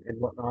closures and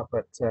whatnot.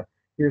 But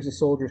here's the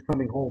soldiers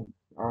coming home,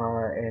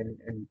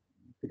 and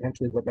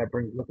potentially what that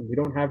brings with them. We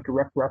don't have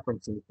direct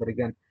references, but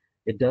again,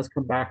 it does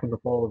come back in the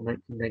fall of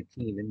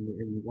 1919, and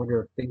you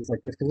wonder if things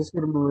like this, because this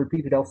would have been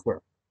repeated elsewhere.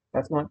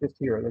 That's not just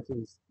here. This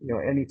is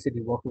any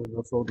city welcoming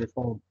those soldiers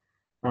home.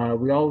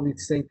 We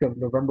always think of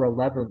November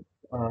 11th,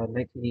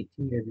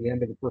 1918, as the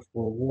end of the First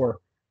World War.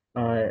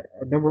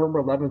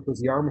 November 11th was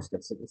the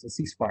armistice. It was a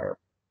ceasefire.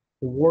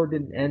 The war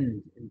didn't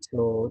end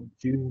until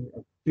June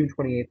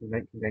 28th of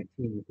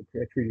 1919 with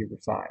the Treaty of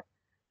Versailles.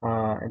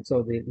 And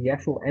so the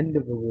actual end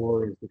of the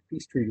war is the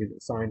peace treaty that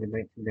was signed in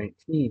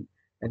 1919,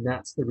 and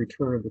that's the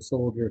return of the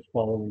soldiers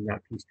following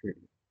that peace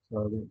treaty.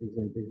 So these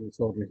are the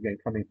soldiers again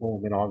coming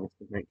home in August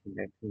of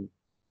 1919.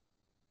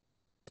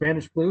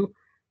 Spanish flu,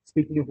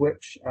 speaking of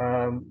which,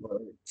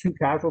 two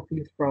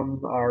casualties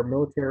from our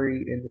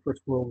military in the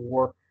First World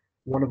War,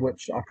 one of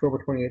which October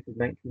 28th of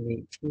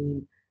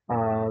 1918,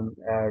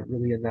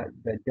 really in that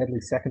deadly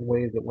second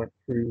wave that went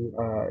through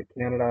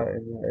Canada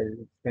in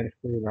the Spanish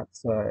flu, and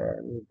that's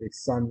the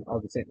son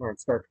of the St.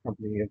 Lawrence Starch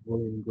Company of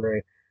William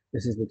Gray.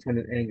 This is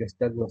Lieutenant Angus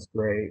Douglas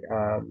Gray,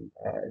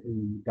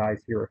 who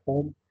dies here at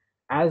home,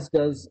 as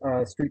does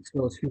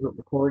Streetsville's Hubert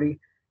McCordy.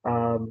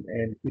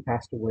 And he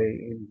passed away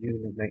in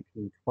June of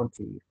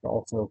 1920,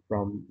 also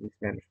from the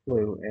Spanish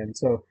flu. And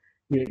so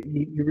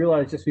you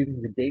realize just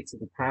reading the dates of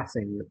the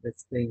passing that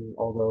this thing,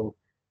 although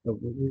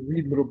we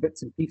read little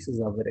bits and pieces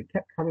of it, it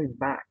kept coming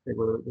back. There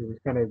was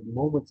kind of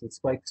moments and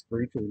spikes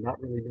for each of them,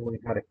 not really knowing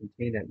how to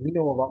contain it. We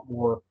know a lot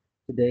more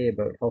today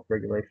about health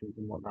regulations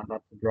and whatnot,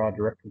 not to draw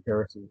direct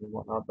comparisons and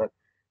whatnot, but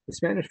the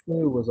Spanish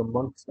flu was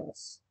amongst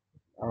us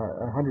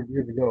 100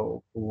 years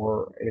ago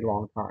for a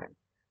long time.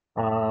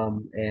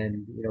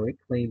 And it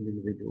claimed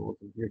individuals.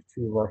 And here's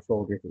two of our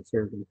soldiers that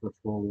served in the First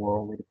World War,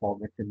 only to fall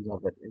victims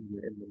of it in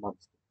the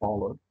months that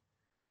followed.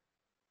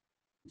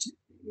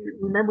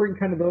 Remembering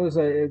kind of those,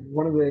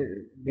 one of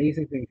the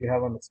amazing things you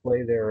have on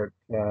display there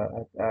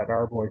at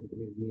our boys at the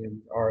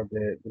museum are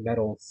the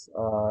medals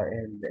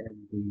and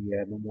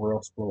the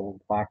memorial scroll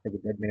and plaque of the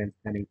dead man's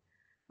penny.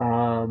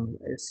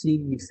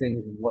 Seeing these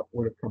things and what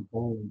would have come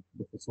home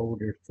with the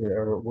soldiers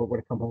or what would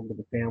have come home to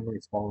the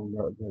families following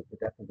the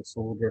death of the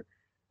soldier,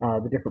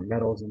 the different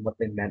medals and what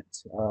they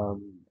meant.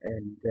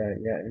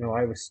 Yeah,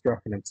 I was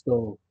struck, and I'm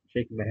still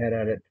shaking my head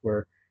at it,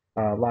 where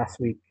last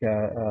week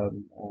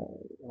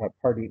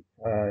Party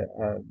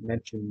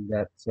mentioned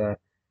that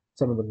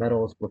some of the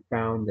medals were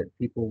found that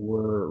people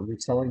were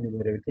reselling them,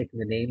 that had taken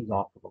the names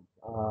off of them.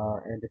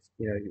 And it's,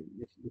 you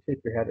shake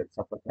your head at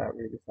stuff like that,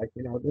 where you're just like,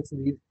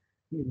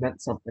 these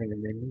meant something,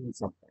 and they mean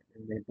something,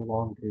 and they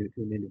belong to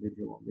an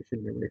individual, and we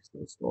shouldn't erase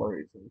those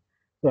stories. And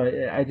so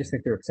I just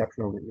think they're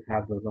exceptional that you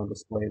have those on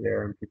display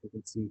there, and people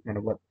can see kind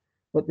of what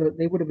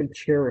they would have been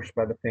cherished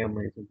by the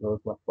families of those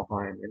left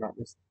behind. They're not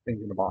just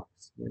things in a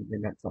box. They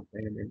meant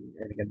something,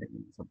 and again, they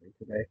mean something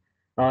today.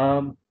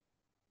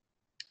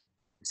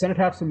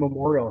 Cenotaphs and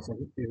memorials, I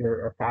think these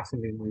are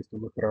fascinating ways to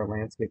look at our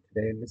landscape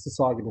today. And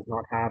Mississauga does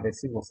not have a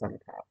single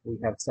cenotaph. We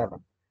have 7.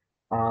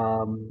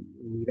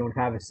 We don't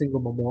have a single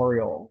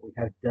memorial. We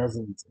have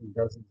dozens and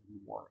dozens of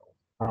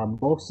memorials.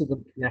 Most of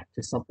them connect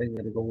to something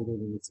that is older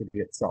than the city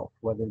itself,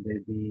 whether they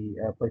be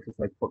places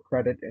like Port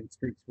Credit and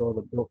Streetsville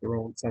that built their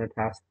own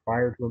cenotaphs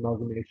prior to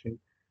amalgamation,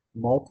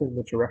 Malton,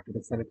 which erected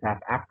a cenotaph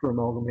after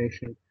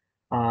amalgamation.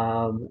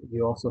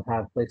 You also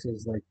have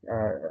places like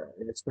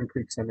the Spring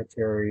Creek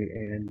Cemetery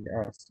and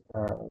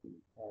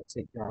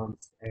St.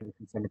 John's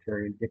Anglican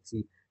Cemetery in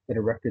Dixie that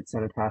erected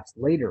cenotaphs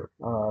later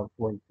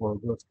for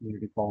those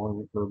community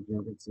following for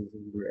observances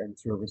and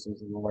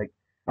services and the like.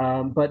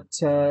 But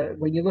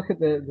when you look at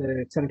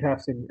the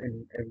cenotaphs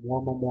and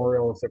war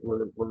memorials that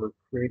were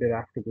created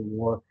after the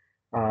war,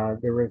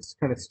 there was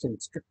kind of some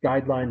strict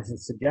guidelines and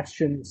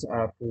suggestions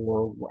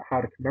for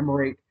how to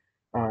commemorate.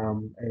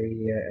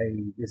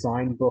 A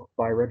design book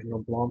by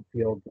Reginald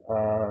Blomfield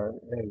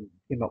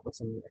came up with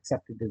some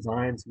accepted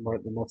designs.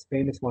 The most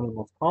famous one and the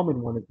most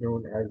common one is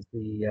known as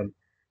the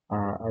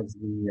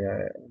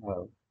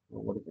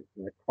what is it?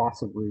 The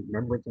Cross of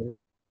Remembrance.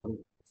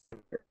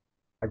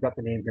 I've got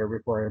the name here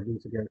before I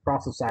lose it again.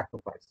 Cross of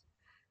Sacrifice.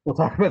 We'll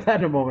talk about that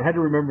in a moment. I had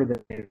to remember the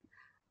name.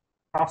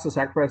 Cross of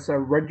Sacrifice.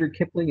 Rudyard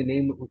Kipling, a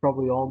name that we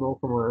probably all know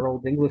from our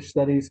old English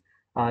studies.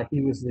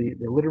 He was the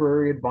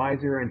literary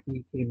advisor, and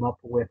he came up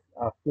with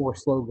 4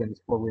 slogans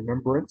for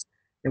remembrance.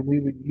 And we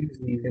would use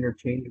these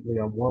interchangeably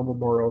on war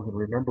memorials and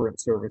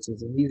remembrance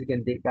services. And these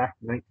again date back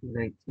to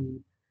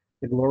 1919.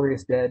 The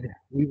glorious dead,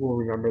 we will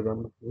remember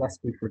them, lest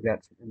we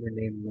forget, and their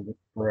name liveth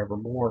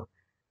forevermore.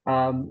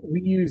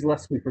 We use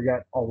lest we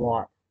forget a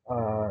lot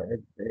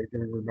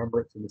during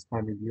remembrance in this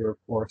time of year, of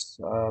course.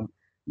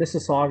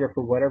 Mississauga,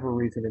 for whatever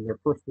reason, in their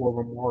First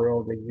War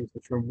Memorial, they use the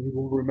term, we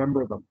will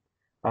remember them.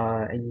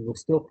 And you will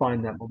still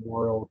find that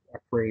memorial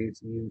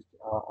phrase used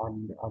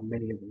on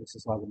many of the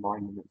Mississauga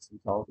monuments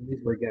themselves. And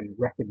these were, again,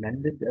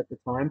 recommended at the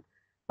time.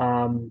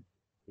 Um,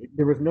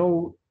 there was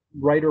no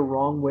right or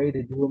wrong way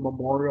to do a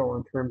memorial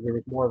in terms there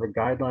was more of a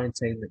guideline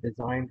saying that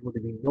designs were to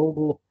be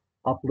noble,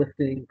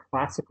 uplifting,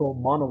 classical,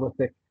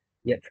 monolithic,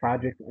 yet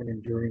tragic and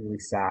enduringly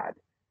sad.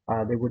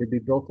 They were to be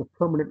built of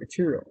permanent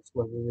materials,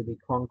 whether they be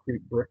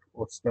concrete, brick,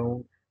 or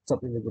stone,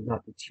 something that would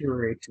not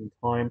deteriorate in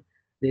time.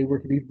 They were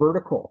to be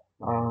vertical.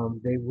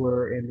 They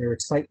were, in their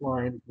sight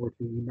lines, were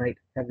to unite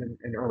heaven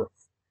and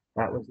earth.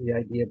 That was the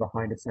idea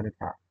behind a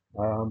cenotaph.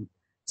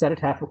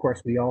 Cenotaph, of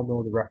course, we all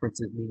know the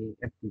references meaning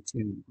empty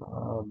tomb,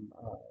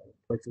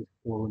 places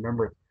for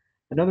remembrance.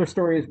 Another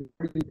story is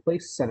where do you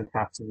place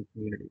cenotaphs in the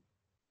community?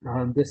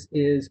 This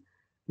is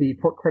the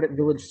Port Credit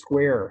Village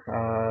Square,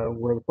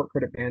 where the Port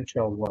Credit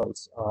Bandshell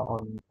was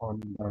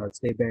on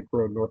Stay Bank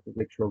Road, north of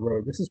Lakeshore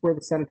Road. This is where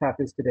the cenotaph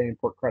is today in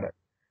Port Credit.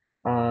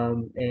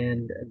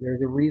 And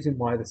there's a reason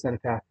why the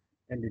cenotaph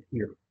ended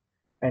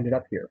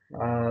up here.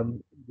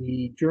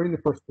 During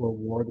the First World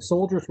War, the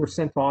soldiers were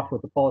sent off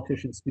with the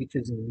politicians'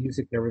 speeches and the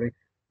music and everything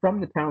from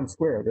the town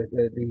square.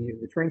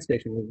 The train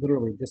station was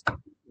literally just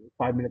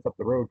 5 minutes up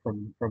the road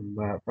from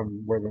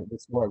where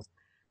this was.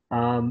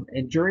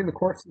 And during the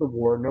course of the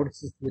war,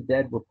 notices of the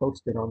dead were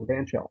posted on the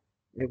bandshell.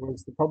 It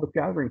was the public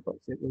gathering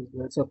place. It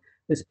was so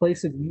this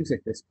place of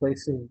music, this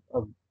place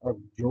of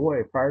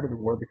joy prior to the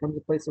war becomes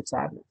a place of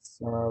sadness,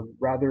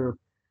 rather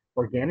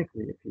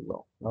organically, if you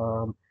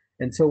will.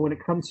 And so when it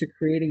comes to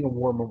creating a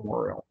war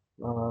memorial,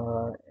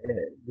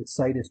 the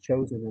site is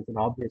chosen as an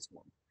obvious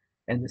one,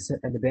 and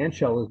the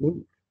bandshell is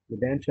moved. The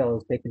bandshell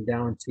is taken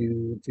down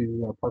to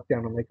park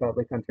down in Lake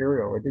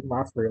Ontario. It didn't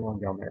last very long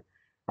down there.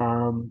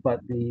 But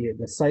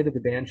the site of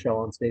the bandshell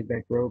on Stave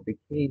Bank Road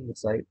became the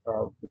site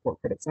of the Port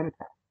Credit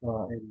Cenotaph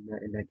in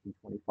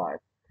 1925.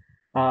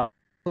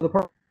 So the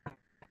Port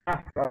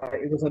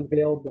it was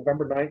unveiled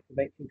November 9th,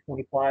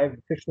 1925,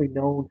 officially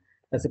known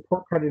as the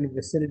Port Credit and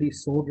Vicinity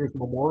Soldiers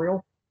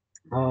Memorial.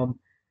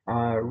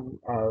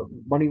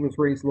 Money was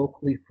raised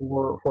locally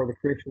for the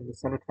creation of the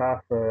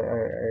cenotaph.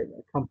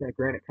 A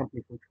granite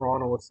company from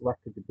Toronto was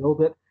selected to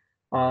build it.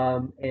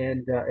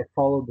 And it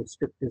followed the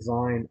strict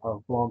design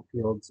of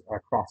Blomfield's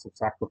Cross of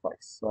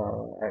Sacrifice,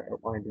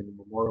 outlined in the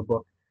memorial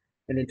book.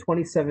 And in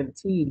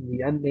 2017,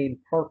 the unnamed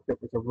park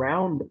that was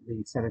around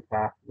the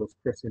cenotaph was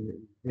christened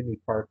Vinnie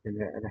Park,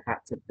 and a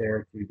hat tip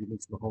there to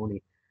Denise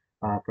Mahoney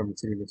from the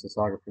city of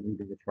Mississauga for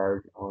leading the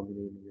charge on the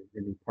name of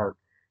Vinnie Park.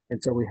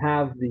 And so we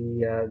have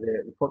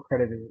the Port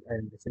Credit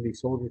and Vicinity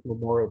Soldiers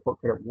Memorial, Port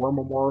Credit War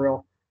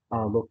Memorial,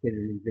 located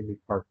in Vinnie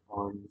Park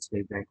on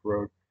Stave Bank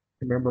Road,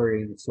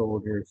 commemorating the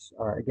soldiers.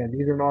 Again,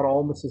 these are not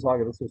all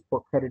Mississauga. This is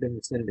Port Credit and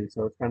Vicinity,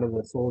 so it's kind of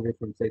the soldiers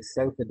from, say,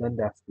 south of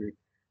Dundas Street,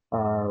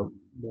 more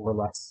or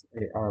less,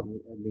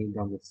 named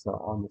on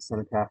the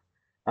cenotaph.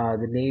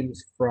 The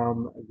names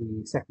from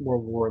the Second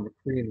World War and the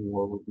Korean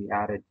War would be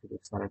added to the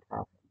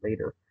cenotaph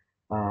later.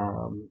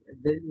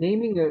 The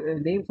naming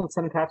names on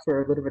cenotaphs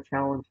are a bit of a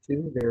challenge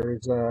too. There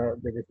is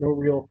no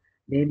real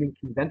naming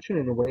convention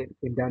in a way. It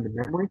came down to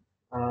memory,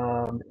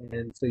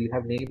 and so you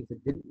have names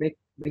that didn't make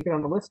it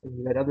on the list, and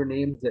you had other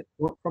names that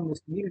weren't from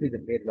this community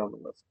that made it on the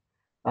list.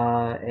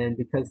 And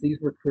because these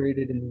were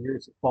created in the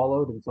years that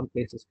followed, in some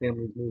cases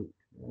families moved,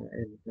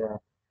 and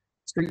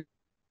street.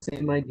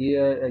 Same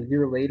idea a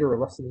year later, or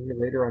less than a year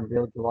later,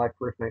 unveiled July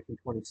 1st,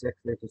 1926.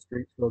 There's a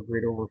Streetsville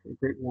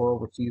Great War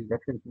Overseas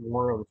Veterans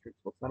Memorial, the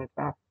Streetsville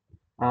Cenotaph.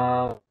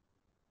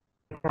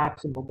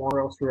 Cenotaphs and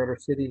memorials throughout our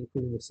city,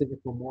 including the Civic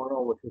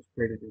Memorial, which was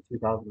created in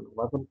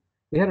 2011.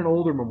 We had an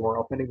older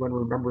memorial, if anyone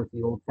remembers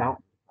the old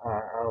fountain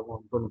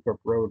along Burnthorpe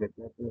Road at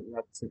the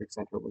Civic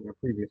Center, was a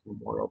previous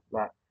memorial to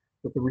that.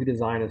 With the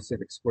redesign of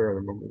Civic Square,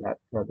 remember that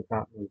the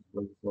fountain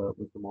was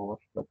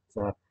demolished,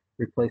 but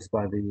replaced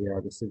by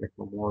the Civic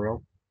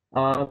Memorial.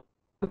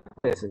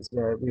 Places,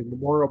 the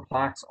memorial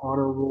plaques,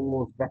 honor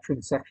rolls,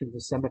 veteran sections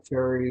of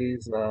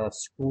cemeteries,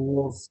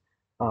 schools,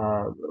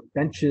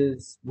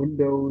 benches,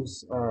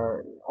 windows,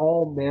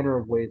 all manner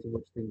of ways in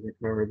which things are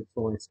commemorated. It's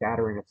only a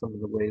scattering of some of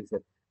the ways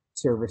that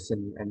service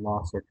and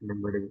loss are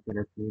commemorated within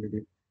our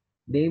community.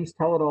 Names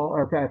tell it all,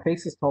 or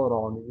faces tell it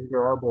all. I mean, these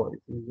are our boys.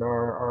 These are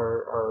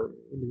our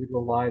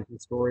individual lives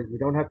and stories. We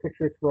don't have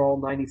pictures for all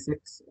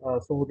 96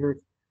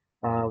 soldiers.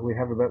 We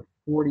have about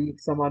 40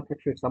 some odd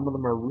pictures. Some of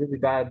them are really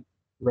bad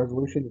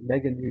resolutions.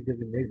 Megan, you did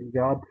an amazing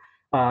job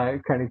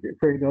kind of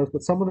creating those,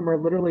 but some of them are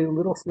literally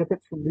little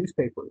snippets from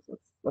newspapers.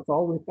 That's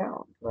all we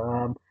found.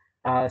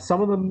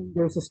 Some of them,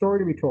 there's a story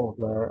to be told.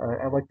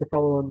 I like the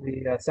fellow in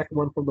the second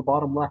one from the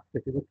bottom left.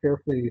 If you look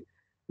carefully,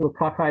 little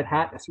cockeyed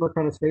hat, a smirk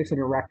on his face, and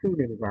a raccoon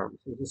in his arms.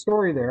 There's a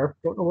story there.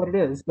 Don't know what it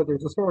is, but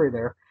there's a story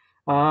there.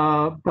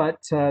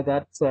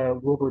 That's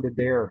Wilbur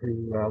Adair,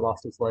 who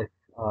lost his life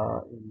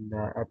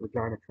at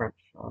Regina Trench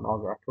on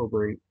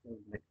October 8th,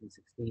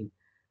 1916.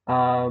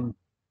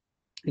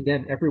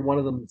 Again, every one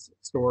of them's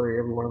story,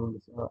 every one of them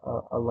is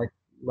a life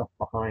left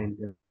behind.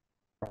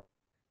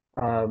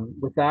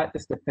 With that,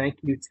 just a thank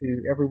you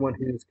to everyone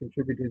who's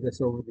contributed to this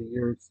over the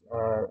years,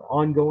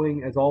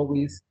 ongoing as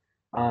always,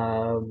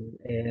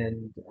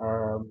 and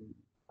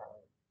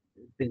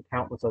been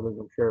countless others.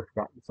 I'm sure I've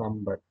forgotten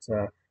some, but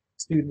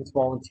students,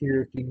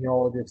 volunteers,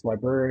 genealogists,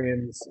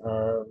 librarians,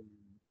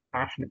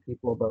 passionate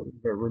people about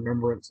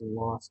remembrance and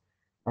loss.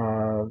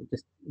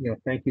 Just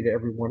thank you to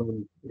every one of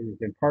them who's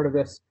been part of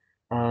this.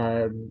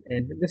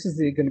 And this is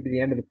going to be the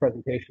end of the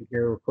presentation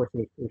here. Of course,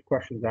 there's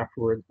questions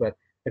afterwards, but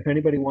if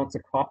anybody wants a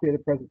copy of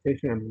the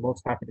presentation, I'm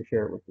most happy to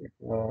share it with you.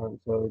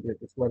 So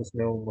just let us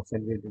know, and we'll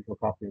send you a digital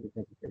copy of the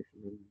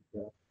presentation.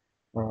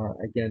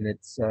 And again,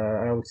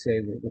 I always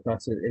say with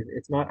us,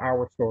 it's not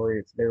our story,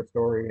 it's their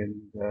story,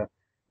 and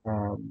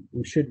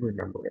we should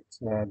remember it.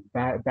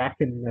 Back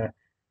in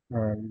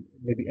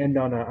maybe end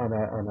on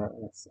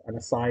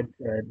a side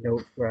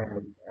note.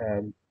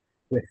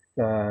 With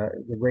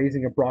the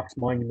raising of Brock's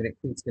Monument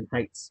at Kingston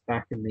Heights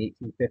back in the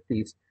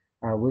 1850s,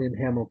 William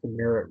Hamilton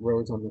Merritt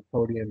rose on the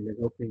podium. His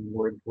opening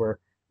words were,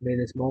 "May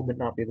this moment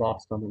not be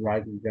lost on the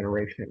rising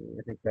generation."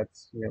 I think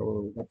that's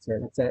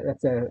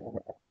a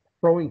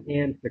throwing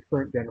hand to the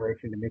current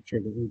generation to make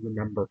sure that we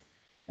remember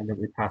and that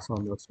we pass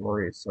on those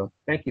stories. So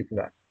thank you for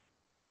that.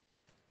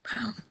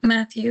 Wow,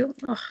 Matthew,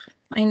 oh,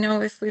 I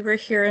know if we were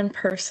here in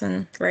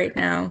person right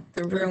now,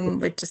 the room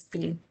would just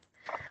be,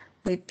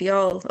 we'd be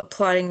all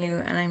applauding you,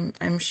 and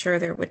I'm sure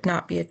there would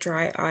not be a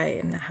dry eye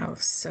in the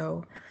house.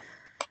 So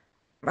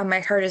my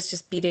heart is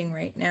just beating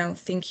right now.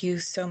 Thank you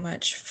so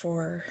much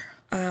for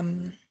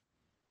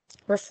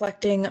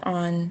reflecting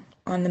on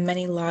the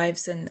many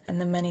lives and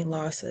the many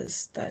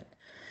losses that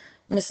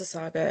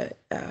Mississauga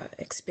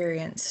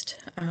experienced.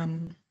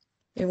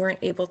 We weren't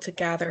able to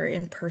gather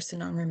in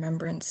person on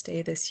Remembrance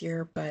Day this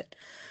year, but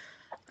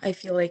I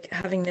feel like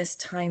having this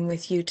time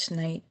with you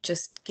tonight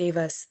just gave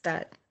us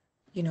that,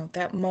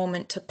 that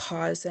moment to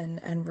pause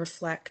and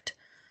reflect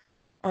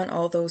on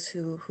all those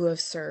who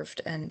have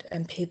served and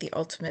paid the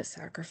ultimate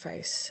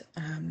sacrifice.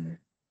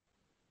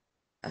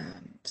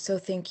 So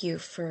thank you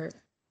for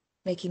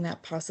making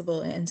that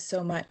possible, and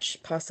so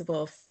much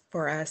possible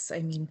for us. I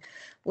mean,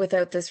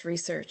 without this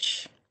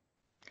research,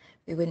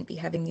 we wouldn't be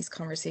having these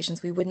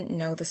conversations. We wouldn't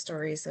know the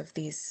stories of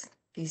these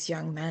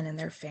young men and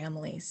their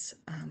families.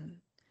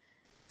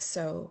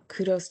 So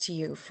kudos to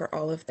you for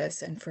all of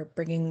this and for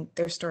bringing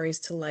their stories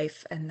to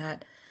life, and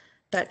that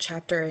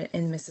chapter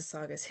in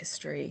Mississauga's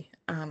history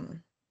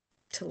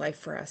to life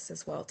for us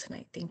as well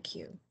tonight. Thank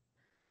you.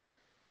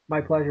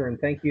 My pleasure, and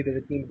thank you to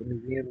the team at the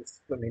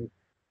museums. I mean,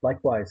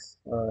 likewise,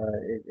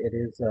 it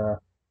is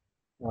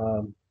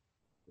um,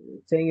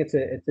 saying it's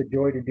a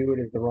joy to do it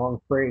is the wrong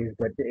phrase,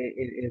 but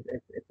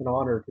it's an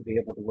honor to be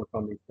able to work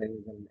on these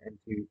things and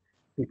to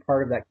be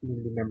part of that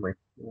community memory.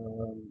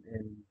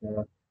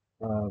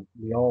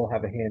 We all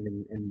have a hand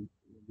in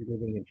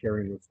reliving and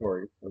sharing those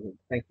stories. So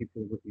thank you for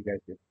what you guys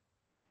do.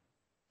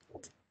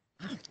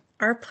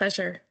 Our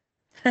pleasure.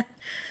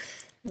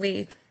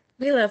 we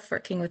love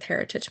working with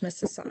Heritage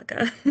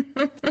Mississauga.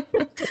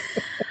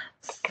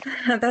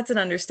 That's an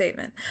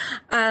understatement.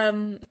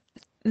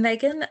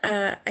 Megan,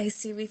 I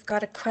see we've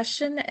got a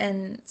question,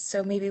 and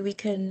so maybe we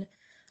can,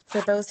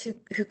 for those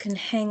who can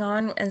hang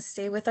on and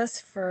stay with us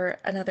for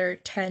another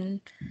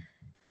 10,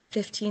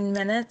 15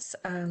 minutes,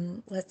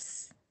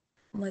 let's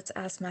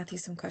ask Matthew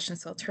some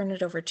questions. So I'll turn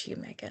it over to you,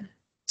 Megan.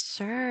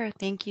 Sure.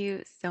 Thank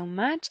you so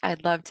much.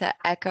 I'd love to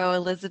echo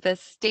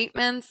Elizabeth's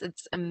statements.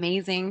 It's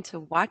amazing to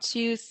watch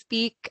you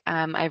speak.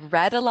 I've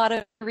read a lot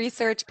of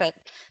research, but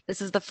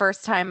this is the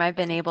first time I've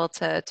been able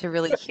to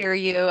really hear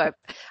you.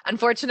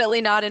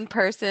 Unfortunately, not in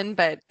person,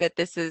 but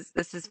this is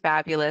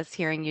fabulous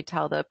hearing you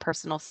tell the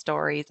personal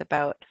stories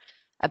about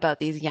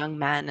these young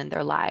men and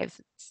their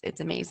lives. It's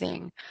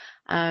amazing.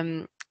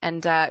 And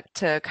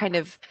to kind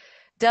of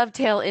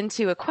dovetail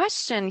into a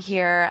question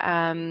here.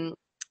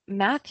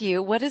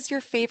 Matthew, what is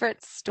your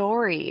favorite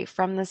story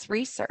from this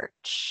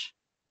research?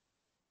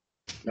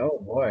 Oh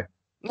boy.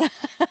 We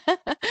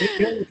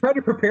tried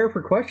to prepare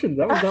for questions.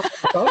 That was not what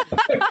I thought.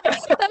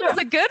 That was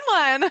a good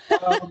one.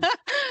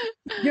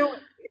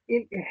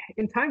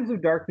 In times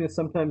of darkness,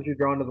 sometimes you're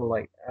drawn to the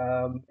light.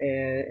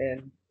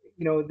 And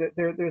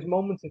there's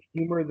moments of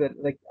humor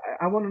that, like,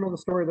 I want to know the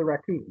story of the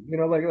raccoon.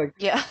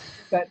 Yeah.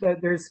 that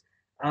there's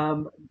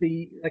some of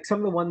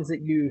the ones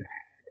that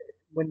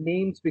when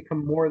names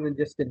become more than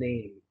just a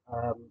name,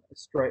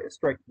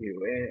 strike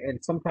you,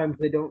 and sometimes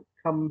they don't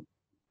come.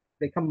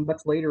 They come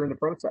much later in the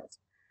process.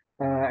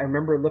 I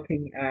remember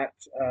looking at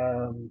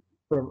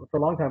for a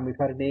long time we've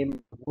had a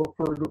name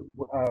Wilford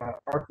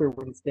Arthur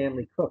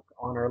Winstanley Cook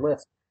on our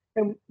list,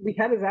 and we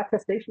had his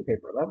attestation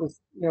paper. That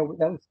was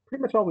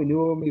pretty much all we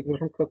knew of him. He was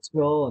from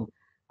Cooksville,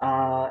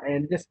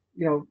 and just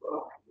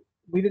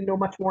we didn't know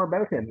much more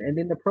about him. And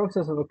in the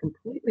process of a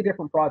completely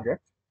different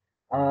project,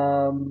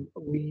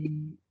 we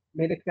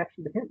made a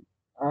connection to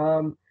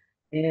him.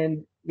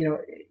 And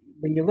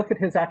when you look at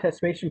his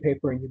attestation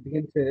paper and you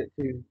begin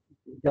to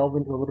delve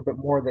into a little bit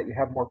more, that you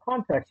have more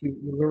context, you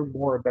learn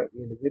more about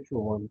the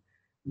individual and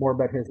more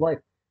about his life.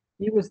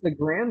 He was the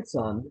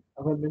grandson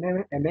of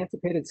an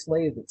emancipated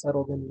slave that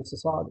settled in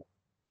Mississauga.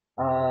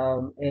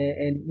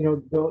 And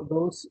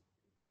those,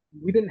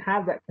 we didn't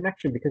have that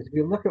connection, because if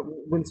you look at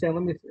Winston,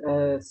 let me,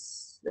 I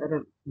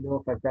don't know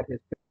if I've got his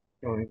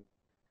picture going.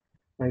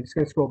 I'm just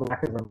going to scroll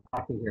back as I'm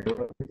talking here.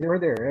 You're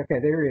there. Okay,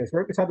 there he is,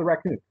 right beside the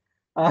raccoon.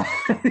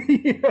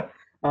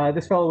 Uh,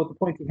 this fellow with the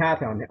pointy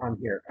hat on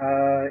here.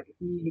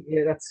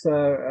 That's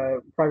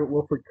Private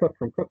Wilfred Cook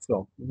from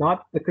Cooksville,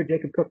 not the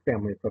Jacob Cook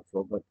family of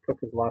Cooksville, but Cook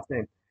is the last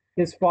name.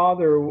 His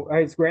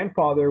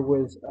grandfather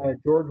was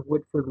George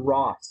Woodford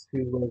Ross,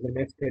 who was an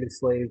emancipated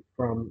slave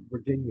from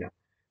Virginia.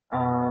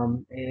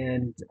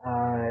 And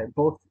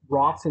both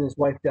Ross and his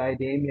wife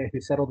Diademia,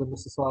 who settled in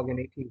Mississauga in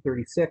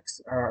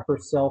 1836,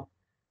 herself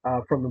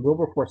from the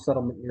Wilberforce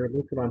settlement near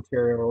Lucan,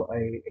 Ontario,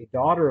 a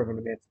daughter of an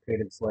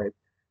emancipated slave.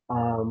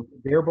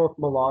 They're both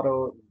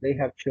mulatto. They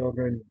have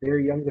children. Their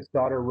youngest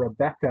daughter,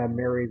 Rebecca,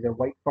 marries a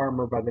white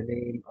farmer by the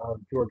name of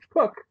George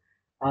Cook.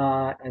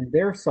 And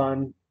their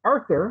son,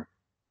 Wilfred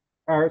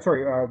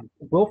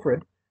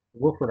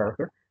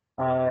Arthur,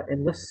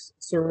 enlists,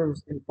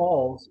 serves, and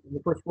falls in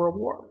the First World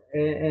War.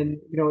 And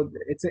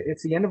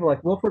it's the end of life.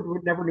 Wilfred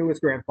never knew his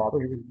grandfather.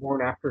 He was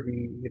born after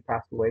he had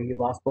passed away. He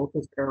lost both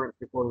his parents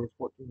before he was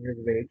 14 years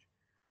of age.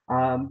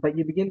 But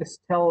you begin to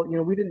tell,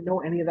 we didn't know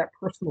any of that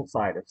personal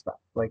side of stuff.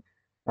 Like,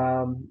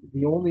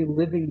 the only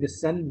living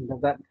descendant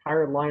of that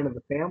entire line of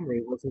the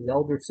family was his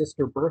elder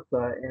sister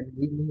Bertha, and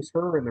we lose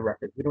her in the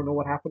records. We don't know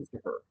what happens to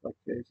her. Like,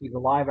 she's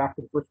alive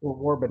after the First World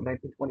War, but in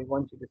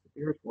 1921 she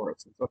disappears for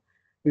us. And so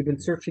we've been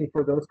searching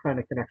for those kind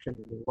of connections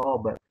as well.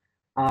 But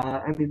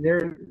I mean,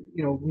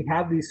 we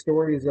have these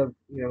stories of,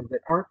 that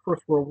aren't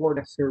First World War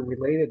necessarily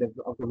related,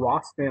 of the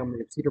Ross family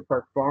of Cedar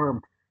Park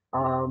Farm.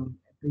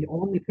 The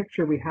only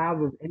picture we have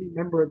of any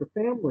member of the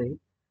family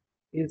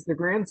is the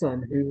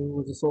grandson, who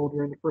was a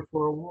soldier in the First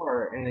World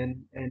War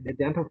and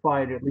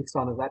identified, at least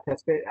on his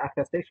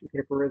attestation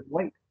paper, as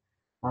white.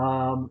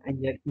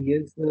 And yet he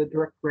is the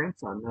direct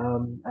grandson.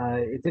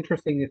 It's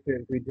interesting if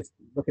we just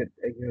look at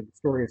the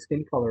story of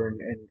skin color and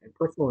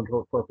personal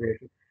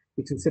appropriation.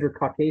 He's considered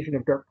Caucasian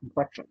of dark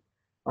complexion,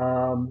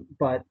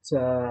 but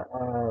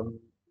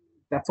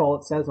that's all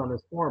it says on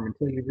his form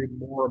until you read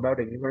more about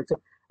it.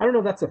 So I don't know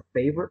if that's a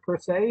favorite per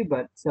se,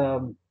 but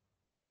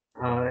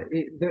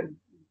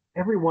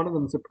every one of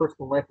them is a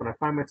personal life, and I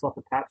find myself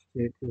attached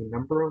to a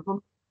number of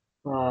them.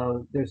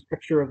 There's a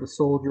picture of the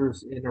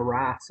soldiers in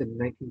Arras in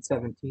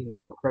 1917,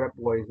 the Credit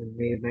Boys in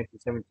May of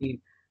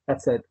 1917.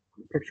 That's that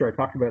picture I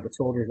talked about. The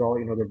soldiers, all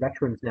they're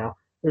veterans now.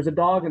 There's a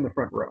dog in the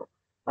front row.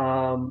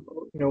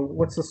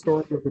 What's the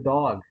story of the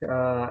dog?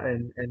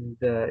 Did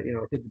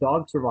the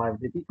dog survive?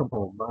 Did he come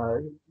home?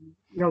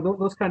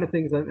 Those kind of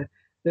things.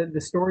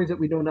 The stories that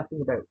we know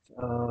nothing about.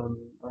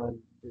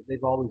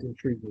 They've always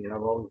intrigued me, and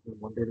I've always been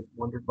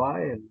wondered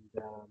by, and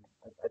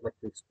I'd like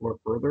to explore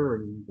further.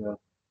 And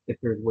if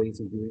there's ways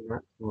of doing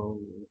that, we'll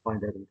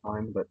find out in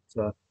time. But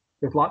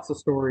there's lots of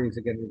stories.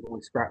 Again, we've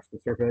only scratched the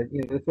surface.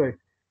 That's why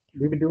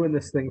we've been doing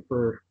this thing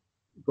for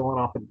going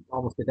off in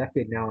almost a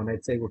decade now, and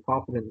I'd say we're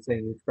confident in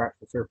saying we've scratched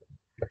the surface.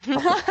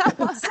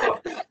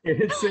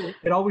 So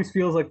it always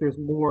feels like there's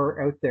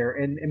more out there.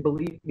 And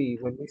believe me,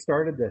 when we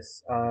started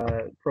this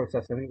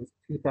process, I think it was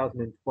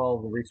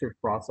 2012, the research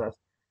process,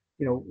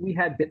 we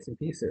had bits and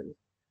pieces,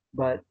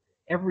 but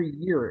every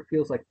year it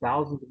feels like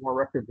thousands of more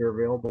records are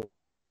available.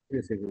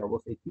 So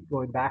they keep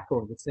going back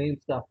over the same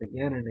stuff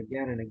again and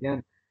again and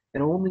again.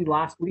 And only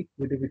last week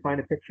did we find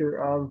a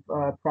picture of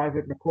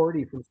Private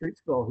McCordy from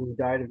Streetsville, who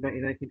died in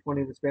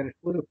 1920 of the Spanish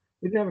flu.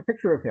 We didn't have a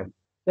picture of him.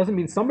 Doesn't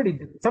mean somebody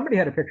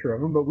had a picture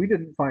of him, but we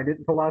didn't find it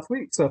until last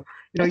week. So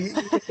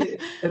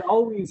it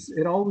always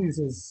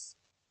is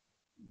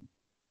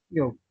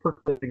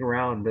percolating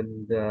around,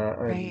 and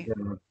Right.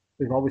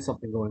 there's always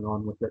something going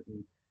on with it,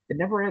 and it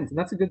never ends. And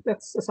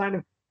that's a sign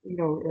of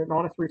an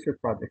honest research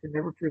project. It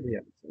never truly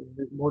ends.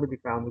 There's more to be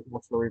found. There's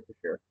more stories to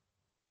share.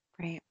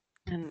 Right.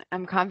 And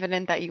I'm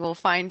confident that you will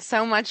find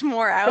so much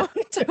more out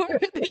over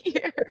the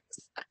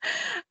years.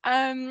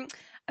 Um,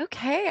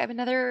 okay, I have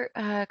another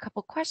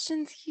couple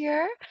questions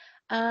here.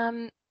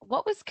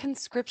 What was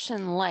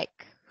conscription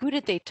like? Who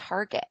did they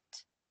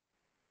target?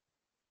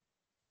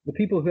 The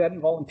people who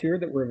hadn't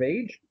volunteered that were of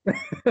age.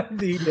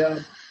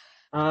 the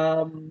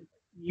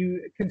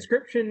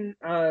conscription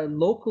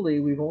locally,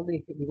 we've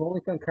only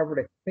uncovered.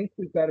 I think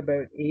we've got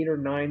about 8 or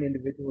 9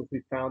 individuals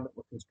we found that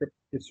were conscripted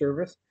to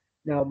service.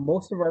 Now,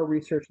 most of our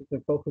research has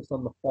been focused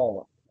on the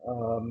fallen,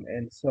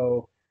 and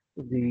so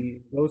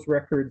those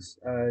records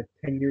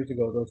 10 years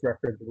ago, those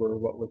records were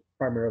what was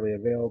primarily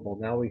available.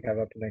 Now we have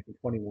up to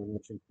 1921,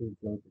 which includes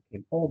those that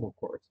came home, of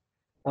course.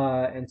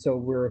 And so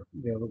we're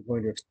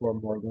going to explore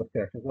more of those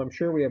connections. I'm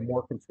sure we have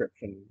more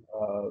conscription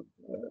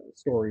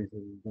stories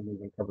than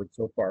we've uncovered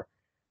so far.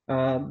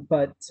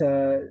 But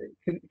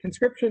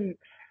conscription,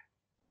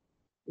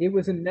 it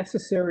was a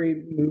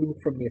necessary move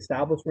from the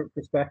establishment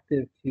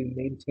perspective to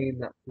maintain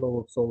that flow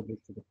of soldiers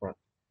to the front.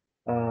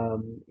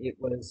 It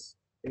was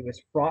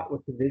fraught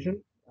with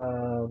division,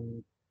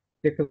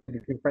 particularly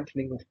between French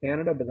and English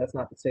Canada, but that's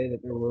not to say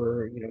that there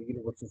were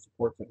universal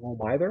supports at home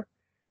either.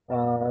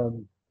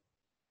 Um,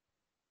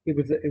 it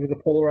was a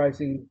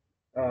polarizing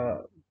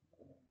uh,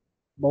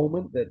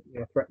 moment that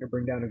threatened to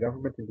bring down a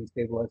government and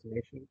destabilize a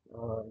nation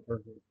in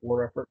terms of its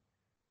war effort.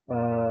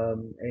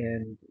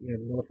 And the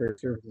Military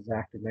Services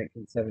Act of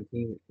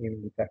 1917, which came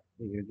into effect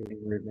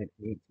January of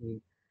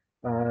 1918,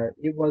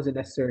 it was a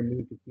necessary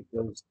move to keep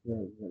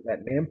that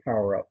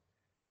manpower up.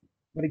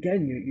 But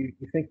again, you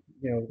think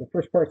the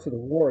first parts of the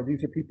war,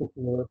 these are people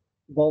who were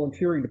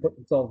volunteering to put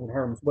themselves in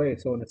harm's way.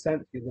 So in a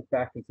sense, you look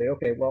back and say,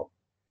 okay, well,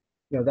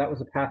 that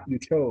was a path you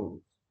chose.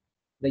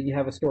 Then you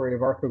have a story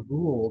of Arthur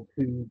Gould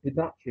who did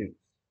not choose,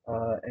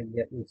 and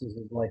yet loses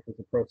his life as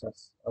a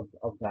process of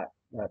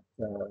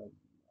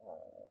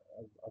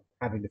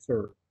having to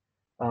serve.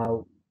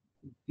 Do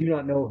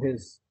not know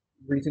his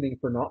reasoning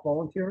for not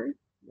volunteering.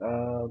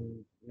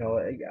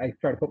 I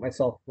try to put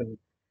myself in.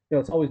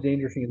 It's always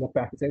dangerous when you look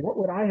back and say, "What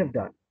would I have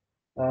done?"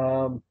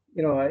 Um,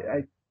 you know,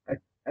 I, I,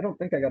 I don't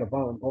think I got a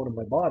violent bone in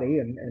my body,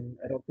 and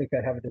I don't think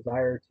I have a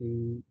desire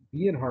to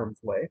be in harm's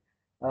way.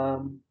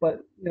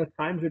 But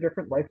times are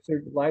different,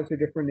 lives are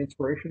different,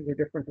 inspirations are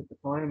different at the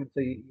time, and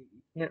so you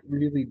can't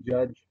really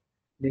judge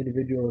the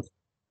individual's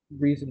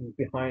reasons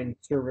behind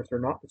service or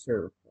not to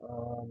serve.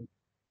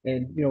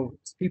 And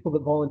people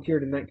that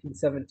volunteered in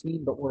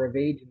 1917 but were of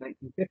age in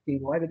 1915,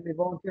 why didn't they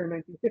volunteer in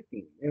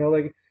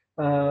 1915?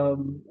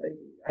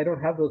 I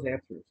don't have those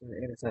answers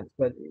in a sense,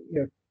 but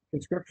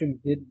conscription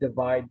did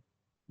divide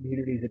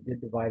communities. It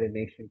did divide a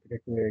nation,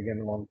 particularly again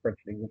along French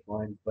and English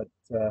lines. But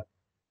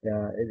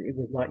it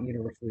was not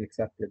universally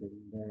accepted,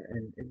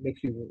 and it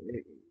makes you.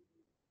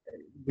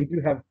 We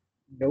do have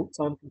notes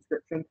on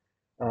conscription.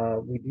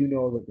 We do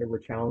know that there were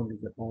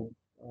challenges at home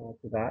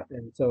to that,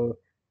 and so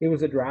it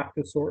was a draft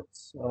of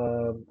sorts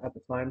at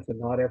the time. So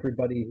not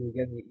everybody.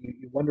 Again,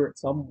 you wonder at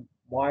some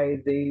why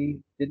they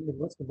didn't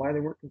enlist and why they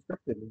weren't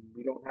conscripted, and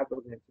we don't have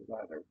those answers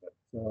either.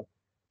 But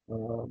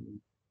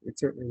it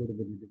certainly would have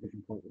been a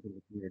division point within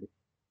the community.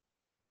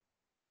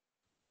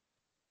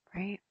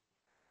 Right.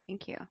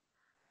 Thank you.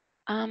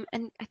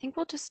 And I think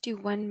we'll just do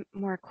one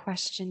more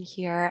question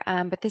here,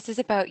 but this is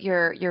about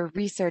your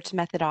research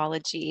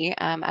methodology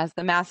as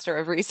the master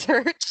of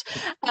research.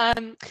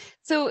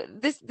 So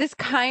this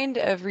kind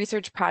of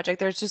research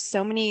project, there's just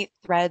so many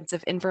threads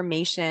of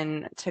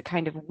information to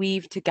kind of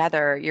weave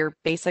together. You're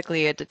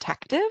basically a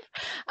detective.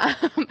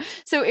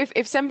 So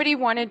if somebody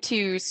wanted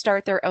to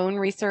start their own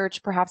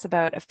research, perhaps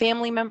about a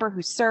family member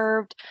who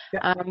served,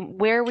 Yeah.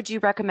 where would you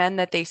recommend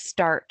that they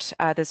start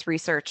this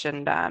research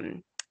and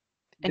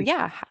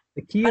yeah,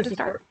 The key how is to to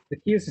start. start. The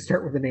key is to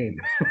start with a name.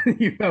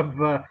 You have,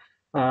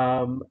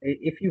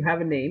 if you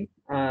have a name,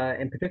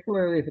 and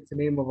particularly if it's a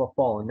name of a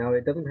fallen. Now,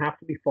 it doesn't have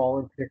to be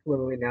fallen,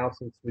 particularly now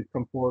since we've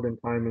come forward in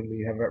time and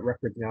we have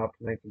records now up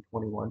to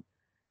 1921.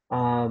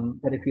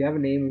 But if you have a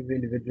name of an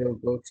individual,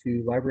 go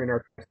to Library and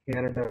Archives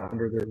Canada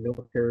under their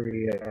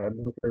military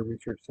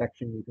research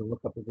section. You can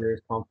look up the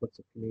various conflicts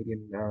of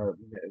Canadian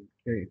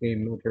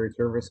military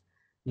service.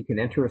 You can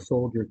enter a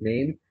soldier's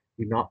name.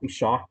 Do not be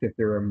shocked if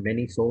there are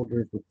many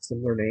soldiers with a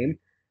similar name.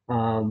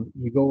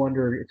 You go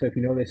under, so if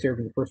you know they served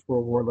in the First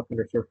World War, look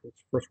under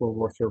First World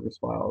War service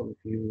file. If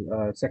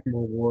you Second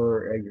World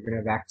War, you're going to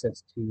have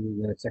access to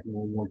the Second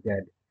World War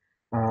dead.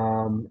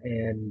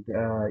 And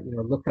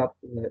look up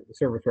the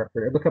service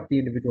record, look up the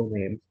individual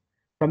names.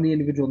 From the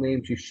individual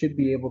names, you should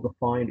be able to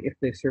find, if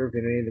they served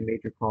in any of the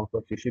major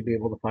conflicts, you should be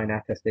able to find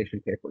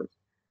attestation papers.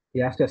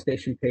 The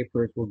attestation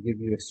papers will give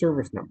you a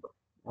service number.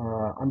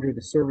 Under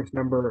the service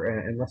number,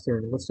 unless they're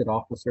an enlisted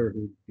officer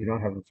who do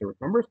not have the service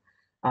numbers,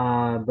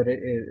 but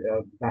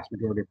the vast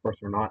majority, of course,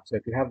 are not. So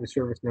if you have the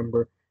service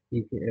number,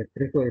 you can,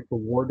 particularly for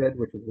war dead,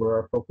 which is where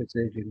our focus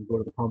is, you can go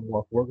to the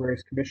Commonwealth War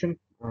Graves Commission.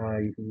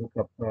 You can look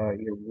up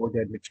your war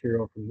dead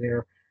material from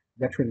there.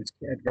 Veterans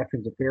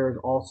Affairs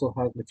also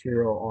has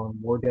material on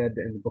war dead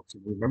and the books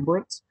of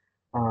remembrance.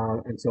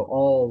 And so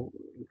all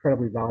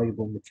incredibly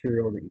valuable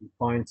material that you can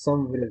find.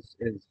 Some of it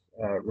is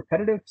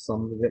repetitive.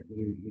 Some of it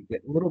you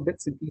get little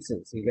bits and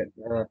pieces. You get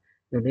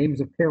the names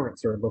of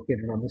parents are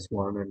located on this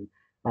one, and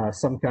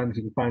sometimes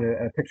you can find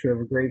a picture of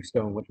a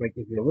gravestone, which might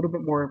give you a little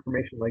bit more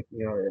information, like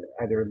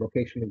either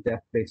location of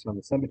death based on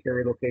the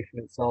cemetery location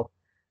itself,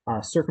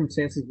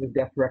 circumstances of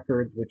death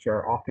records, which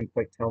are often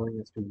quite telling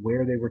as to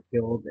where they were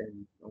killed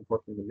and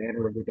unfortunately the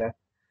manner of their death.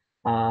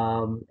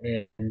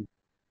 And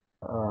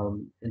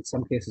in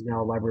some cases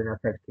now, Library and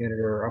Archives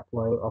Canada are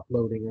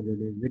uploading under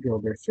the individual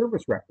their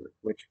service record,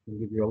 which can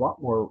give you a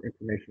lot more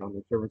information on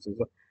their services.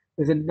 So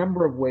there's a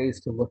number of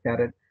ways to look at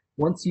it.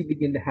 Once you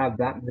begin to have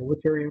that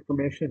military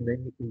information,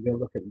 then you can go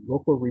look at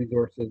local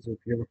resources. If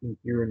you're looking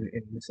here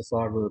in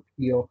Mississauga or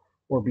Peel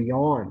or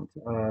beyond,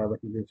 like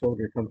if your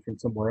soldier comes from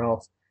somewhere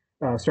else,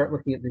 start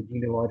looking at the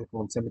genealogical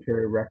and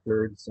cemetery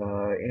records.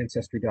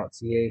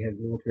 Ancestry.ca has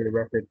military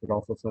records, but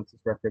also census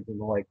records and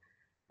the like.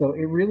 So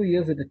it really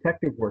is a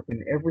detective work,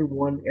 and every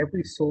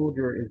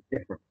soldier is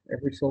different.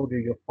 Every soldier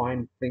you'll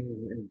find things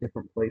in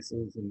different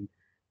places, and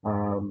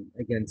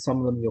again, some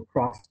of them you'll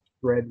cross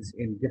threads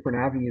in different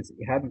avenues that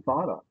you hadn't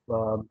thought of.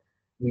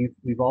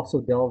 We've also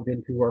delved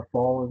into our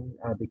fallen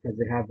because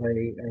they have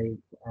an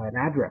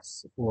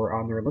address for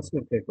on their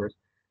enlistment papers.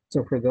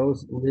 So for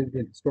those who lived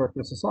in historic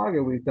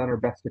Mississauga, we've done our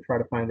best to try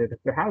to find out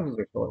if their houses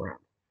are still around.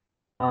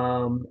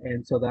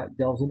 And so that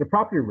delves into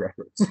property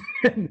records.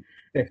 And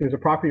if there's a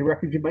property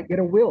record, you might get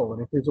a will,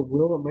 and if there's a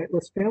will, it might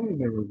list family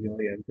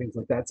memorabilia and things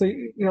like that. So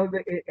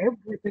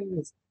everything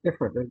is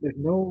different. There's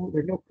no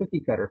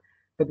cookie cutter.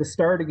 But the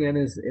start again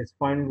is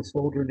finding the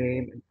soldier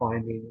name and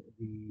finding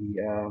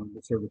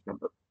the service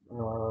number,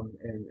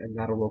 and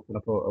that'll open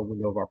up a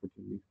window of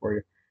opportunity for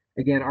you.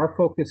 Again, our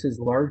focus is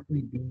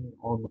largely being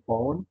on the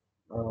fallen.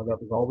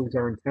 That was always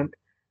our intent.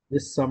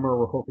 This summer,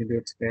 we're hoping to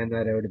expand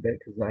that out a bit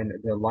because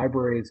the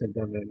libraries have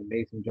done an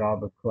amazing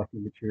job of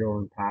collecting material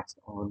and passed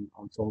on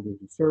soldiers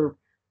who serve.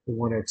 We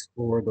want to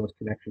explore those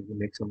connections and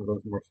make some of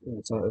those more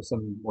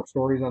some more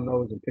stories on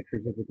those and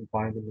pictures if we can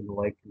find them and the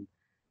like. And,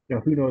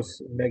 who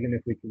knows, Megan,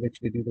 if we can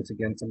literally do this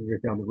again some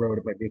years down the road,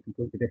 it might be a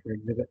completely different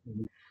exhibit.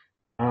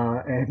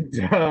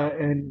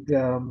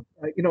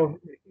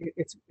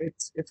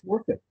 It's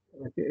worth it.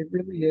 Like, it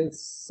really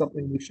is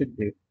something we should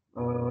do.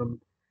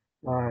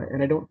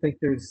 And I don't think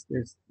there's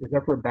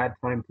ever a bad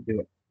time to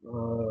do it.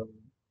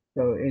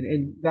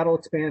 And that'll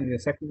expand. The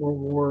Second World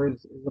War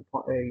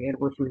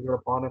anniversaries are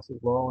upon us as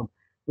well, and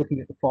looking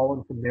at the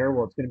fallen from there.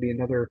 Well, it's going to be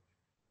another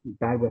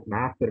bad with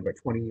math, but about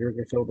 20 years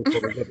or so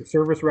before we get the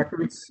service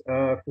records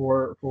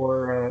for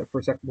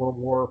Second World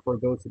War for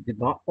those that did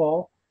not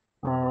fall.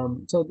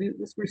 So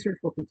this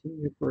research will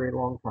continue for a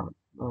long time,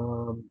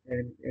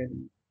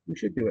 and we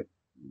should do it.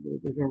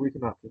 There's no reason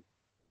not to.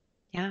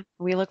 Yeah,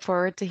 we look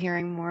forward to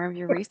hearing more of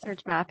your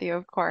research, Matthew,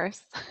 of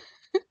course.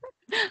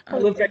 I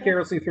live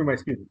vicariously through my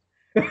students.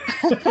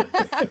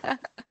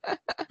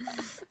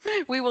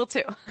 We will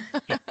too.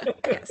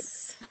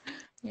 Yes.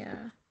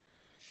 Yeah.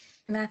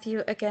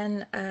 Matthew,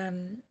 again,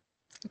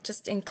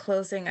 just in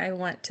closing, I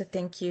want to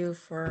thank you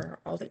for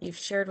all that you've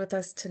shared with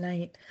us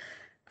tonight.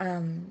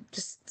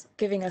 Just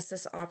giving us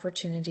this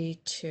opportunity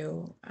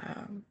to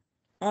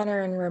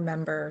honor and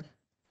remember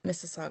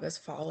Mississauga's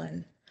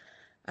fallen,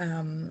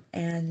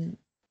 and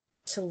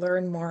to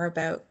learn more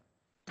about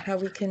how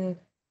we can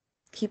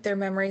keep their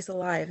memories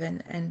alive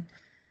and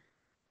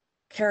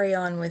carry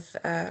on with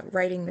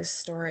writing this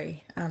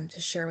story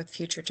to share with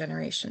future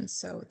generations.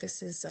 So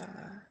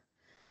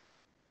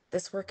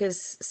this work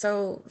is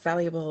so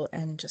valuable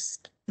and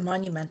just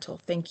monumental.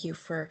 Thank you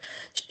for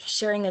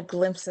sharing a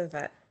glimpse of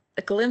it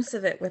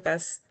with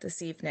us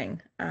this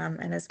evening.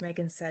 And as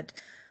Megan said,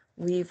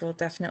 we will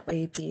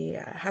definitely be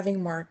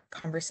having more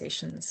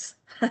conversations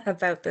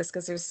about this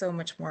because there's so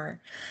much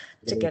more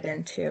to get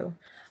into.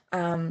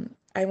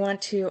 I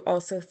want to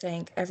also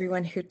thank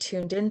everyone who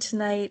tuned in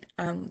tonight.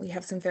 We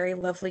have some very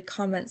lovely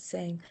comments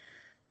saying,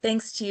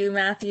 thanks to you,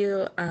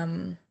 Matthew.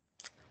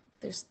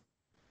 There's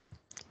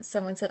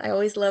someone said, I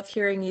always love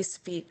hearing you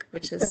speak,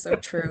 which is so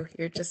true.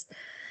 You're just,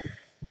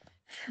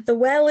 the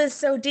well is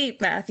so deep,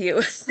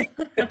 Matthew.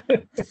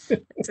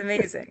 It's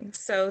amazing.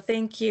 So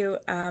thank you.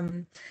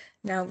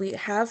 Now we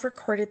have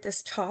recorded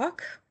this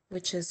talk,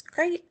 which is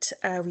great.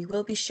 We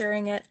will be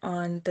sharing it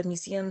on the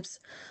Museums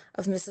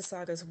of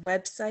Mississauga's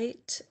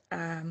website,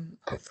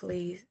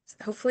 hopefully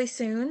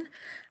soon.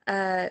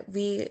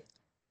 We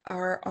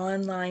are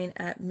online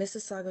at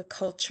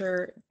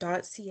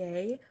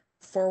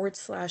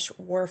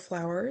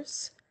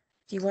mississaugaculture.ca/warflowers.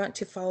 If you want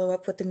to follow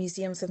up with the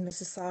Museums of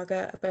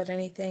Mississauga about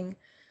anything,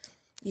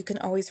 you can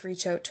always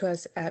reach out to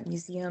us at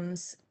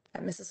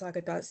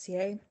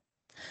museums@mississauga.ca.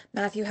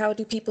 Matthew, how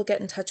do people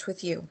get in touch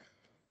with you?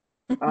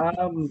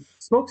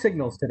 Smoke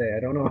signals today. I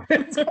don't know.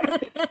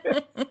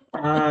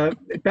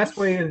 Best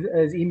way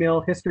is email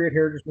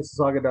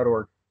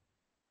history@heritagemississauga.org.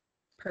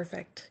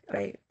 Perfect.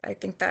 I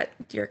think that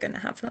you're going to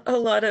have a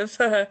lot of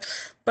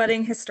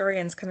budding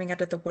historians coming out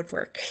of the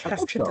woodwork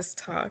after this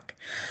talk.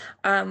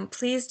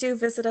 Please do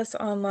visit us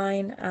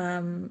online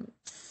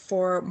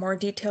for more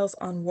details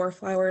on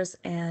Warflowers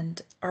and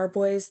Our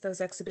Boys.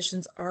 Those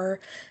exhibitions are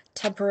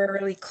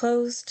temporarily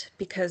closed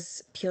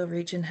because Peel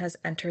Region has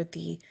entered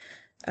the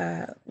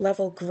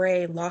level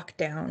gray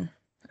lockdown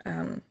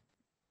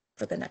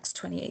for the next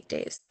 28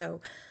 days. So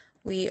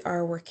we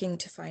are working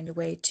to find a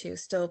way to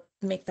still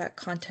make that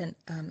content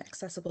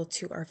accessible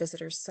to our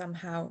visitors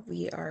somehow.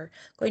 We are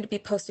going to be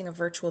posting a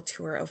virtual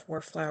tour of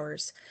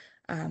Warflowers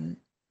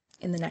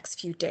in the next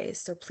few days.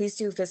 So please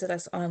do visit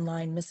us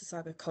online,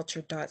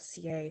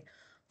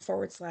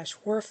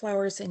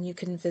 mississaugaculture.ca/warflowers, and you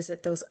can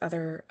visit those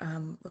other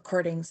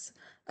recordings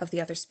of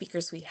the other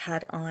speakers we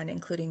had on,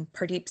 including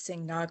Pardeep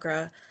Singh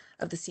Nagra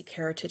of the Sikh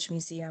Heritage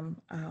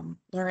Museum,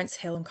 Lawrence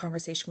Hill in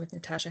conversation with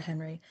Natasha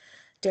Henry,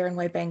 Darren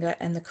Waibenga,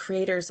 and the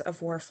creators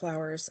of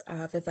Warflowers,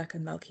 Vivek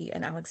Melki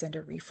and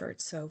Alexander Reeford.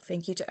 So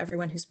thank you to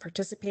everyone who's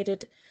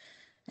participated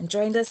and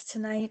joined us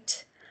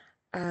tonight.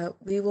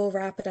 We will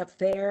wrap it up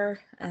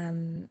there.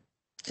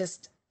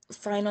 Just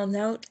final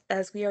note,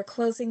 as we are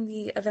closing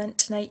the event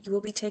tonight, you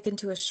will be taken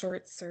to a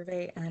short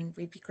survey, and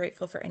we'd be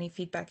grateful for any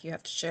feedback you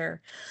have to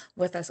share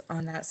with us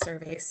on that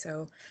survey.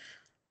 So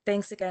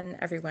thanks again,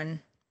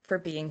 everyone, for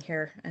being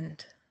here,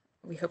 and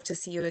we hope to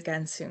see you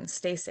again soon.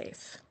 Stay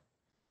safe.